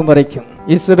உண்டாகும் வரைக்கும்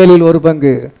இஸ்ரவேலில் ஒரு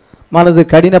பங்கு மனது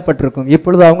கடினப்பட்டிருக்கும்.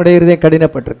 இப்பொழுது அவங்களுடைய இருதயம்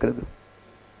கடினப்பட்டிருக்கிறது.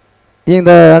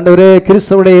 இந்த ஆண்டவரே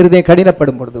கிறிஸ்துவுடைய இருதயம்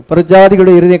கடினப்படும் பொழுது,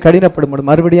 புறஜாதிகளுடைய இருதயம் கடினப்படும் பொழுது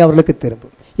மறுபடியும் அவர்களுக்கு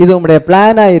திரும்பும். இது உங்களுடைய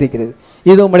பிளானாக இருக்கிறது.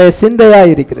 இது உங்களுடைய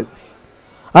சிந்தையாக இருக்கிறது.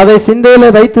 அதை சிந்தையில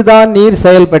வைத்துதான் நீர்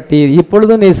செயல்பட்டீர்.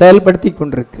 இப்பொழுதும் நீர் செயல்படுத்தி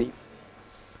கொண்டிருக்கிறீர்.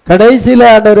 கடைசியில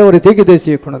ஆண்டவரே ஒரு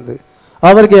தீர்க்கதரிசியை கொண்டு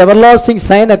அவருக்கு எவர்லாஸ்டிங்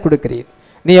சைனை கொடுக்கிறீர்.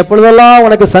 நீ எப்பொழுதெல்லாம்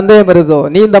உனக்கு சந்தேகம் வருதோ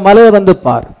நீ இந்த மலையை வந்து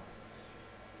பார்.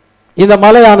 இந்த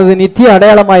மலையானது நித்திய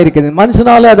அடையாளமாக இருக்குது.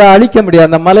 மனுஷனால அதை அழிக்க முடியாது.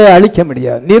 அந்த மலையை அழிக்க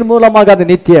முடியாது. நீர் மூலமாக அது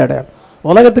நித்திய அடையாளம்.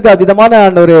 உலகத்துக்கு அவ்விதமான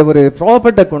ஒரு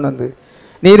ப்ராஃபட்டை கொண்டு வந்து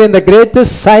நீர் இந்த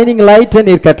கிரேட்டஸ்ட் சைனிங் லைட்டை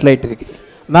நீர் கட்டளையிட்டு இருக்கிறீர்.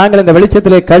 நாங்கள் இந்த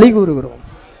வெளிச்சத்திலே களி கூறுகிறோம்.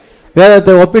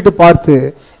 வேதத்தை ஒப்பிட்டு பார்த்து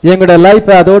எங்களுடைய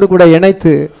லைஃப்பை அதோடு கூட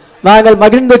இணைத்து நாங்கள்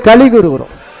மகிழ்ந்து களி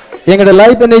கூறுகிறோம். எங்களுடைய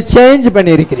லைஃப்பை நீ சேஞ்ச்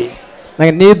பண்ணி இருக்கிறீர்.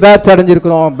 நாங்கள் நீர் பேத்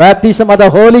அடைஞ்சிருக்கிறோம். பேப்டிசம் அத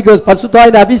ஹோலி கோஸ்ட்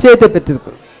பரிசுத்தாவின் அபிஷேகத்தை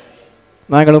பெற்றிருக்கிறோம்.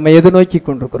 நாங்கள் உண்மை எதிர்நோக்கி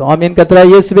கொண்டிருக்கிறோம். ஆமீன்.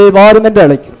 கர்த்தராகிய இயேசுவே வாரும் என்று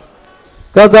அழைக்கிறோம்.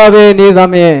 கர்த்தாவே நீர்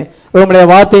தாமே உங்களுடைய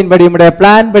வார்த்தையின்படி உங்களுடைய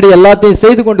பிளான் படி எல்லாத்தையும்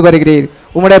செய்து கொண்டு வருகிறீர்.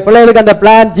 உங்களுடைய பிள்ளைகளுக்கு அந்த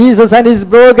பிளான் ஜீசஸ் அண்ட் ஹிஸ்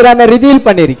ப்ரோக்ராமை ரிவீல்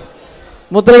பண்ணியிருக்கிறீர்.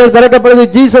 முத்திரைகள் திறக்கப்படுது.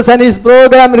 Jesus and his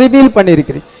program reveal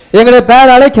பண்ணியிருக்கிறீர். எங்களுடைய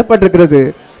பேர் அழைக்கப்பட்டிருக்கிறது.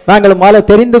 நாங்கள் மாலை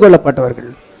தெரிந்து கொள்ளப்பட்டவர்கள்.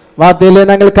 வார்த்தையிலே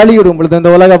நாங்கள் கலியுறும் பொழுது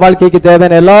இந்த உலக வாழ்க்கைக்கு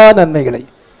தேவையான எல்லா நன்மைகளை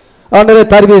அவனுடைய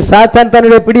தருவி சாத்தான்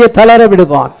தன்னுடைய பிடியை தளர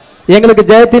விடுவான். எங்களுக்கு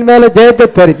ஜெயத்தின் மேல ஜெயத்தை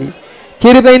தருவி,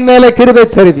 கிருபையின் மேல கிருபை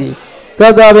தருவி.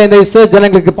 கர்த்தாவே இந்த இஸ்ரவேல்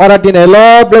ஜனங்களுக்கு பாராட்டின எல்லா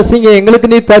பிளஸிங்கையும் எங்களுக்கு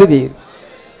நீ தருவீர்.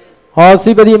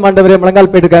 ஆசீர்வதியும் ஆண்டவரே.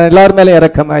 முழங்கால் போயிட்டு எல்லாரும் மேலே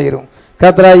இரக்கமாயிரும்.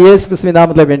 கர்த்தராகிய இயேசு கிறிஸ்துவின்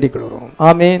நாமத்தில் வேண்டிக் கொள்கிறோம்.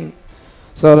 ஆமீன்.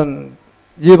 சோரன்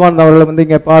ஜீவான் அவர்கள்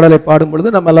இங்கே பாடலை பாடும்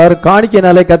பொழுது நம்ம எல்லாரும்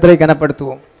காணிக்கையினாலே கர்த்தரை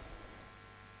கனப்படுத்துவோம்.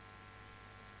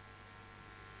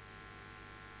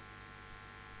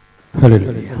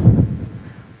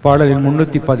 பாடலில்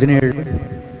 317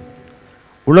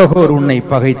 உலகோர் உன்னை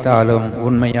பகைத்தாலும்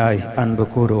உண்மையாய் அன்பு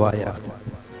கூறுவாயா.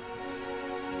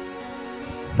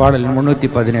 பாடலில்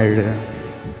 317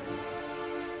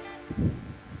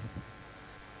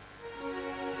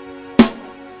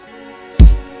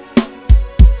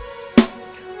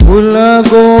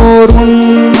 உலகோர்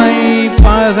உன்னை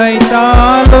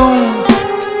பகைத்தாலும்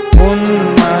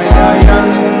உண்மையாய்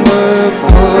அன்பு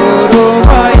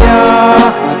கூறுவாயா?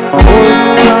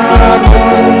 உற்றார்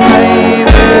உன்னை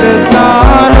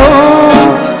வெறுத்தாலும்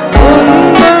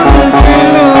உந்தன்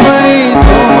சிலுவை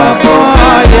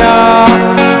சுமப்பாயா?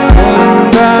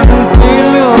 உந்தன்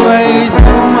சிலுவை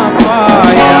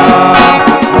சுமப்பாயா?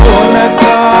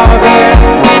 உனக்காக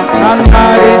நான்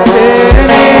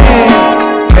மரித்தேனே,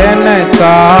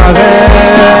 எனக்காக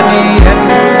நீ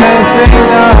என்ன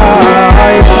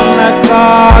செய்தாய்?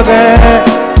 உனக்காக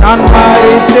நான்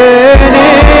மரித்தேனே,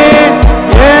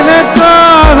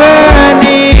 எனக்காக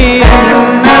நீ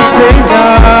என்ன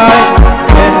செய்தாய்?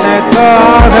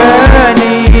 எனக்காக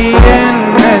நீ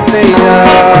என்ன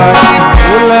செய்தாய்?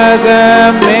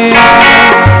 உலகமே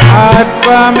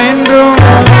அற்பமென்றும்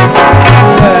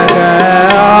உலக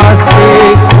ஆஸ்தி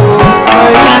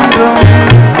என்றும்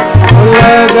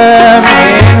உலக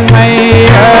மேன்மை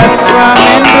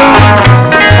அற்பமென்றும்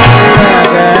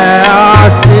உலக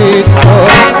ஆஸ்தி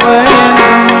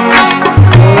கோப்பென்றும்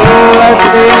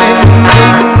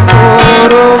உள்ளத்தினின்றும்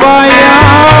கூறுவாயா?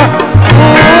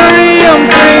 ஊழியம்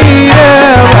செய்ய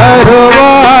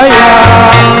வருவாயா?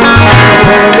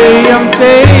 ஊழியம்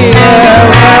செய்ய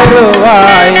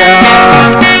வருவாயா?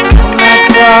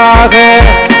 உனக்காக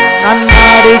நான்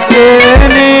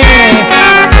மரித்தேனே,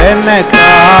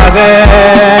 எனக்காக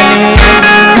நீ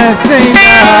என்ன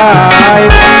செய்தாய்?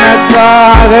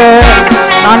 உனக்காக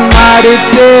நான்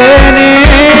மரித்தேனே,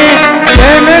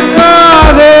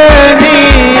 எனக்காக நீ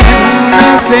என்ன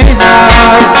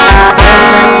செய்தாய்?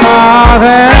 எனக்காக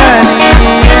நீ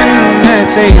என்ன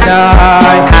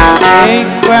செய்தாய்?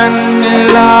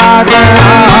 மேய்ப்பனில்லாத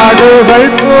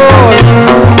ஆடுகள் போல்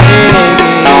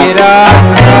மேய்கிறார்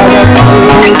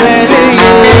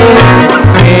வெளியில்.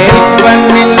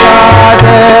 மேய்ப்பனில்லாத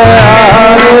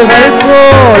ஆடுகள்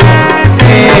போல்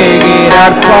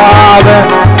மேய்கிறார் பாவ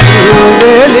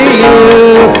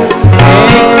வெளியில்.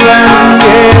 மேய்ப்பன்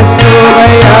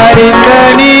இயேசுவை அறிந்த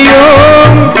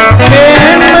நீயும்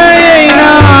மேன்மையை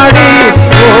நாடி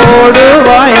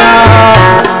ஓடுவாயா?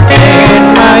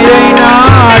 மேன்மையை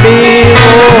நாடி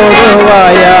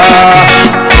ஓடுவாயா?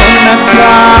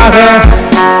 உனக்காக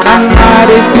நான்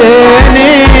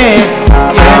மரித்தேனே,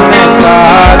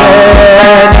 எனக்காக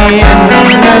நீ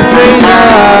என்ன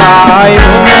செய்தாய்?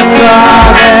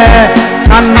 உனக்காக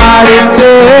நான்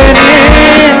மரித்தேனே,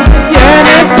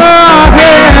 எனக்காக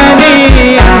நீ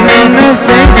என்ன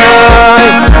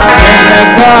செய்தாய்?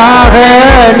 எனக்காக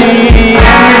நீ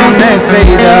என்ன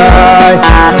செய்தாய்?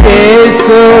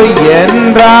 இயேசு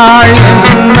என்றால்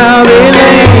என்ன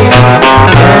விலை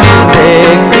என்றே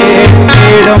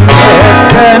கேட்டிடும்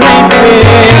எத்தனை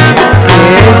பேர்.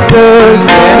 இயேசு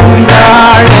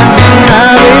என்றால் என்ன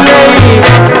விலை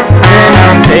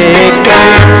என்றே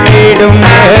கேட்டிடும்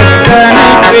எத்தனை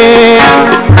பேர்.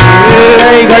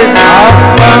 பிள்ளைகள்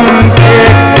அப்பம்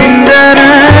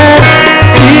கேட்கின்றனர்,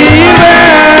 ஜீவ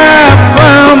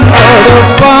அப்பம்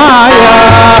கொடுப்பாயா?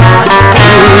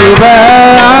 ஜீவ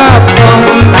அப்பம்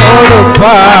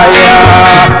கொடுப்பாயா?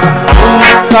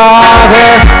 உனக்காக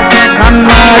நான்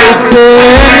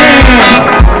மரித்தேனே,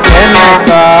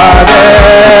 எனக்காக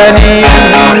நீ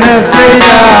என்ன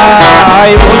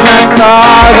செய்தாய்?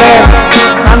 உனக்காக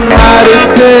நான்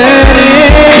மரித்தேனே,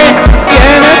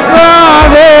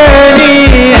 எனக்காக நீ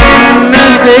என்ன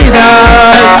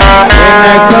செய்தாய்?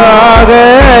 எனக்காக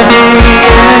நீ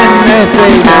என்ன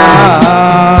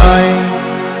செய்தாய்?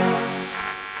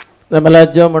 நம்மள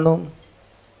ஜெபம் பண்ணுவோம்.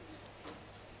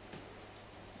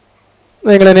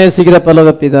 எங்களை நேசிக்கிற பரலோக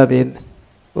பிதாவே,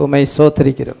 உம்மை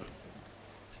ஸ்தோத்திரிக்கிறோம்.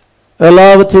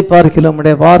 எல்லாவற்றை பார்க்கிறோம்.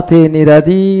 உம்முடைய வார்த்தையை நீர்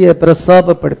அதிக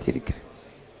பிரசாபப்படுத்தி இருக்கிறீர்.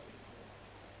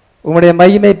 உம்முடைய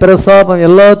மகிமை பிரசாபம்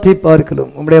எல்லாத்தையும்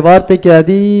பார்க்கிறோம். உம்முடைய வார்த்தைக்கு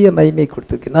அதிக மகிமை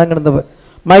கொடுத்திருக்கிறோம். நாங்கள் அந்த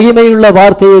மகிமையுள்ள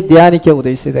வார்த்தையை தியானிக்க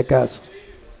உதவி செய்த காசு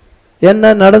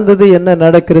என்ன நடந்தது, என்ன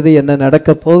நடக்கிறது, என்ன நடக்க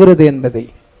போகிறது என்பதை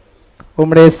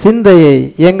உம்முடைய சிந்தையை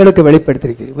எங்களுக்கு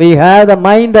வெளிப்படுத்தியிருக்கிறீர். We have the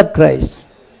mind of Christ.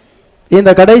 இந்த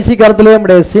கடைசி காலத்திலே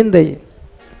நம்முடைய சிந்தை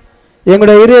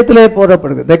எங்களுடைய இதயத்திலே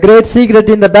போடப்படுது. The great secret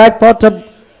in the back part of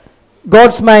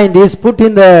God's mind is put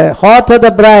in the heart of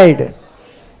the bride.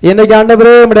 இன்னைக்கு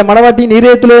ஆண்டவரே, நம்முடைய மணவாட்டியின்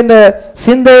இதயத்திலே இந்த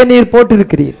சிந்தையை நீர்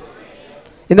போட்டிருக்கிறீர்.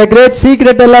 இந்த கிரேட்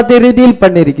சீக்ரெட் எல்லாத்தையும் ரிவீல்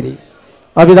பண்ணியிருக்கிறீர்.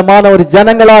 அவ்விதமான ஒரு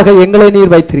ஜனங்களாக எங்களை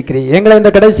நீர் வைத்திருக்கிறீர். எங்களை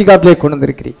இந்த கடைசி காலத்திலே கொண்டு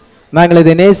வந்திருக்கிறீர். நாங்கள்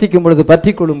இதை நேசிக்கும் பொழுது,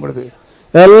 பற்றி கொள்ளும் பொழுது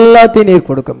எல்லாத்தையும் நீர்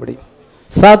கொடுக்க முடியும்.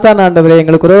 சாத்தான் ஆண்டவரே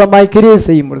எங்களுக்கு விரோதமாய் கிரியை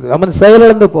செய்யும் பொழுது அவன்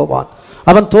செயலிழந்து போவான்,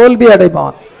 அவன் தோல்வி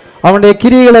அடைவான். அவனுடைய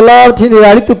கிரியைகள் எல்லாவற்றையும் நீர்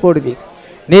அழித்து போடுவீர்.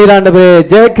 நீர் ஆண்டவரே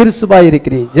ஜெய கிறிஸ்துவாய்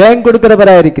இருக்கிறீர், ஜெயம்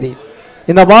கொடுக்கிறவராய் இருக்கிறீர்.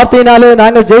 இந்த வார்த்தையினாலே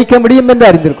நாங்கள் ஜெயிக்க முடியும் என்று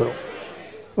அறிந்திருக்கிறோம்.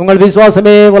 உங்கள்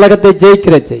விசுவாசமே உலகத்தை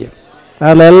ஜெயிக்கிற செய்யும்.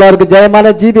 அதில் எல்லாருக்கும் ஜெயமான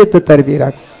ஜீவியத்தை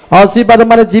தருவீராக,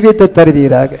 ஆசீர்வாதமான ஜீவியத்தை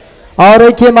தருவீராக.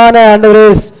 ஆரோக்கியமான ஆண்டவரே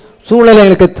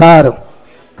சூழ்நிலைகளுக்கு தாரும்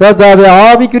கர்த்தாவே.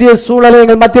 ஆவிக்குரிய சூழ்நிலை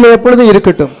எங்கள் மத்தியில் எப்பொழுதும்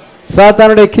இருக்கட்டும்.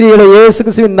 சாத்தானுடைய கிரியைகளை இயேசு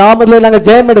கிறிஸ்துவின் நாமத்திலே நாங்கள்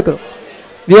ஜெயம் எடுக்கிறோம்.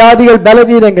 வியாதிகள்,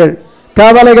 பலவீனங்கள்,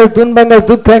 கவலைகள், துன்பங்கள்,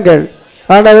 துக்கங்கள்,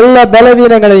 ஆனால் எல்லா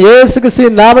பலவீனங்களும் இயேசு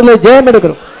கிறிஸ்துவின் நாமத்திலே ஜெயம்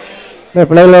எடுக்கிறோம்.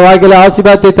 பிள்ளைகள் வாழ்க்கையில்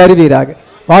ஆசீர்வாதத்தை தருவீராக.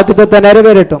 வாக்குத்தத்தத்தை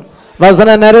நிறைவேறட்டும்,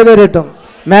 வசனம் நிறைவேறட்டும்.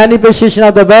 மேனிஃபெஸ்டேஷன்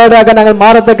ஆஃப் தி வேர்டாக நாங்கள்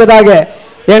மாறத்தக்கதாக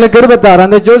எங்களுக்கு கிருபைத்தார்.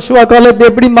 அந்த ஜோஷுவா காலேப்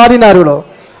எப்படி மாறினார்களோ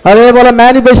அதே போல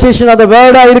மேனிஃபெஸ்டேஷன் ஆஃப் தி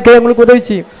வேர்டா இருக்க எங்களுக்கு உதவி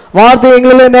செய்யும். வார்த்தை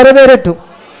எங்களிலே நிறைவேறட்டும்.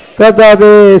 கர்த்தாவே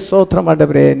ஸ்தோத்திரம்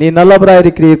ஆண்டவரே, நீ நல்லவராக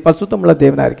இருக்கிறீர், பசுத்தமுள்ள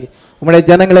தேவனா இருக்கிறீர். உம்முடைய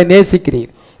ஜனங்களை நேசிக்கிறீர்.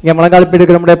 இங்கே முழங்கால்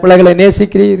பிடிக்கிற உம்முடைய பிள்ளைகளை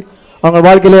நேசிக்கிறீர். அவங்க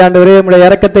வாழ்க்கையிலே ஆண்டவரே உம்முடைய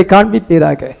இரக்கத்தை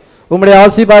காண்பிப்பீராக. உம்முடைய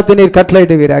ஆசீர்வாதத்தை நீர்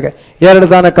கட்டளையிடுவீராக.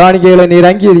 ஏறெடுத்தான காணிக்கைகளை நீர்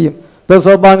அங்கீகரியும்,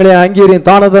 தசோபாங்களை அங்கீகரியும்,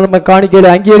 தான தர்ம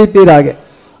காணிக்கைகளை அங்கீகரிப்பீராக.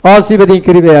 ஆசீர்வதியும்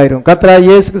கிருபையாயிரும்.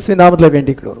 கர்த்தராகிய இயேசு கிறிஸ்துவின் நாமத்தில்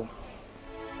வேண்டிக் கொள்கிறோம்.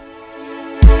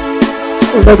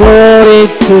 The glory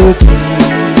to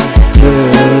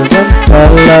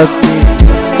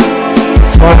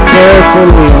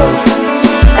wonderful love.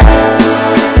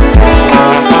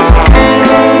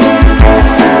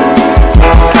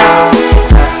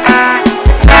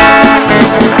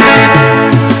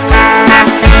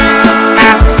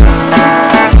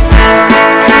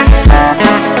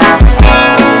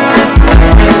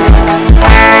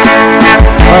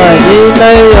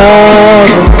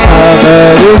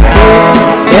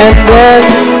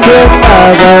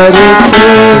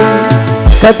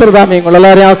 கர்த்தர் தாமே உங்கள்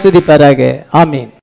எல்லாரையும் ஆசீர்வதிப்பாராக. ஆமீன்.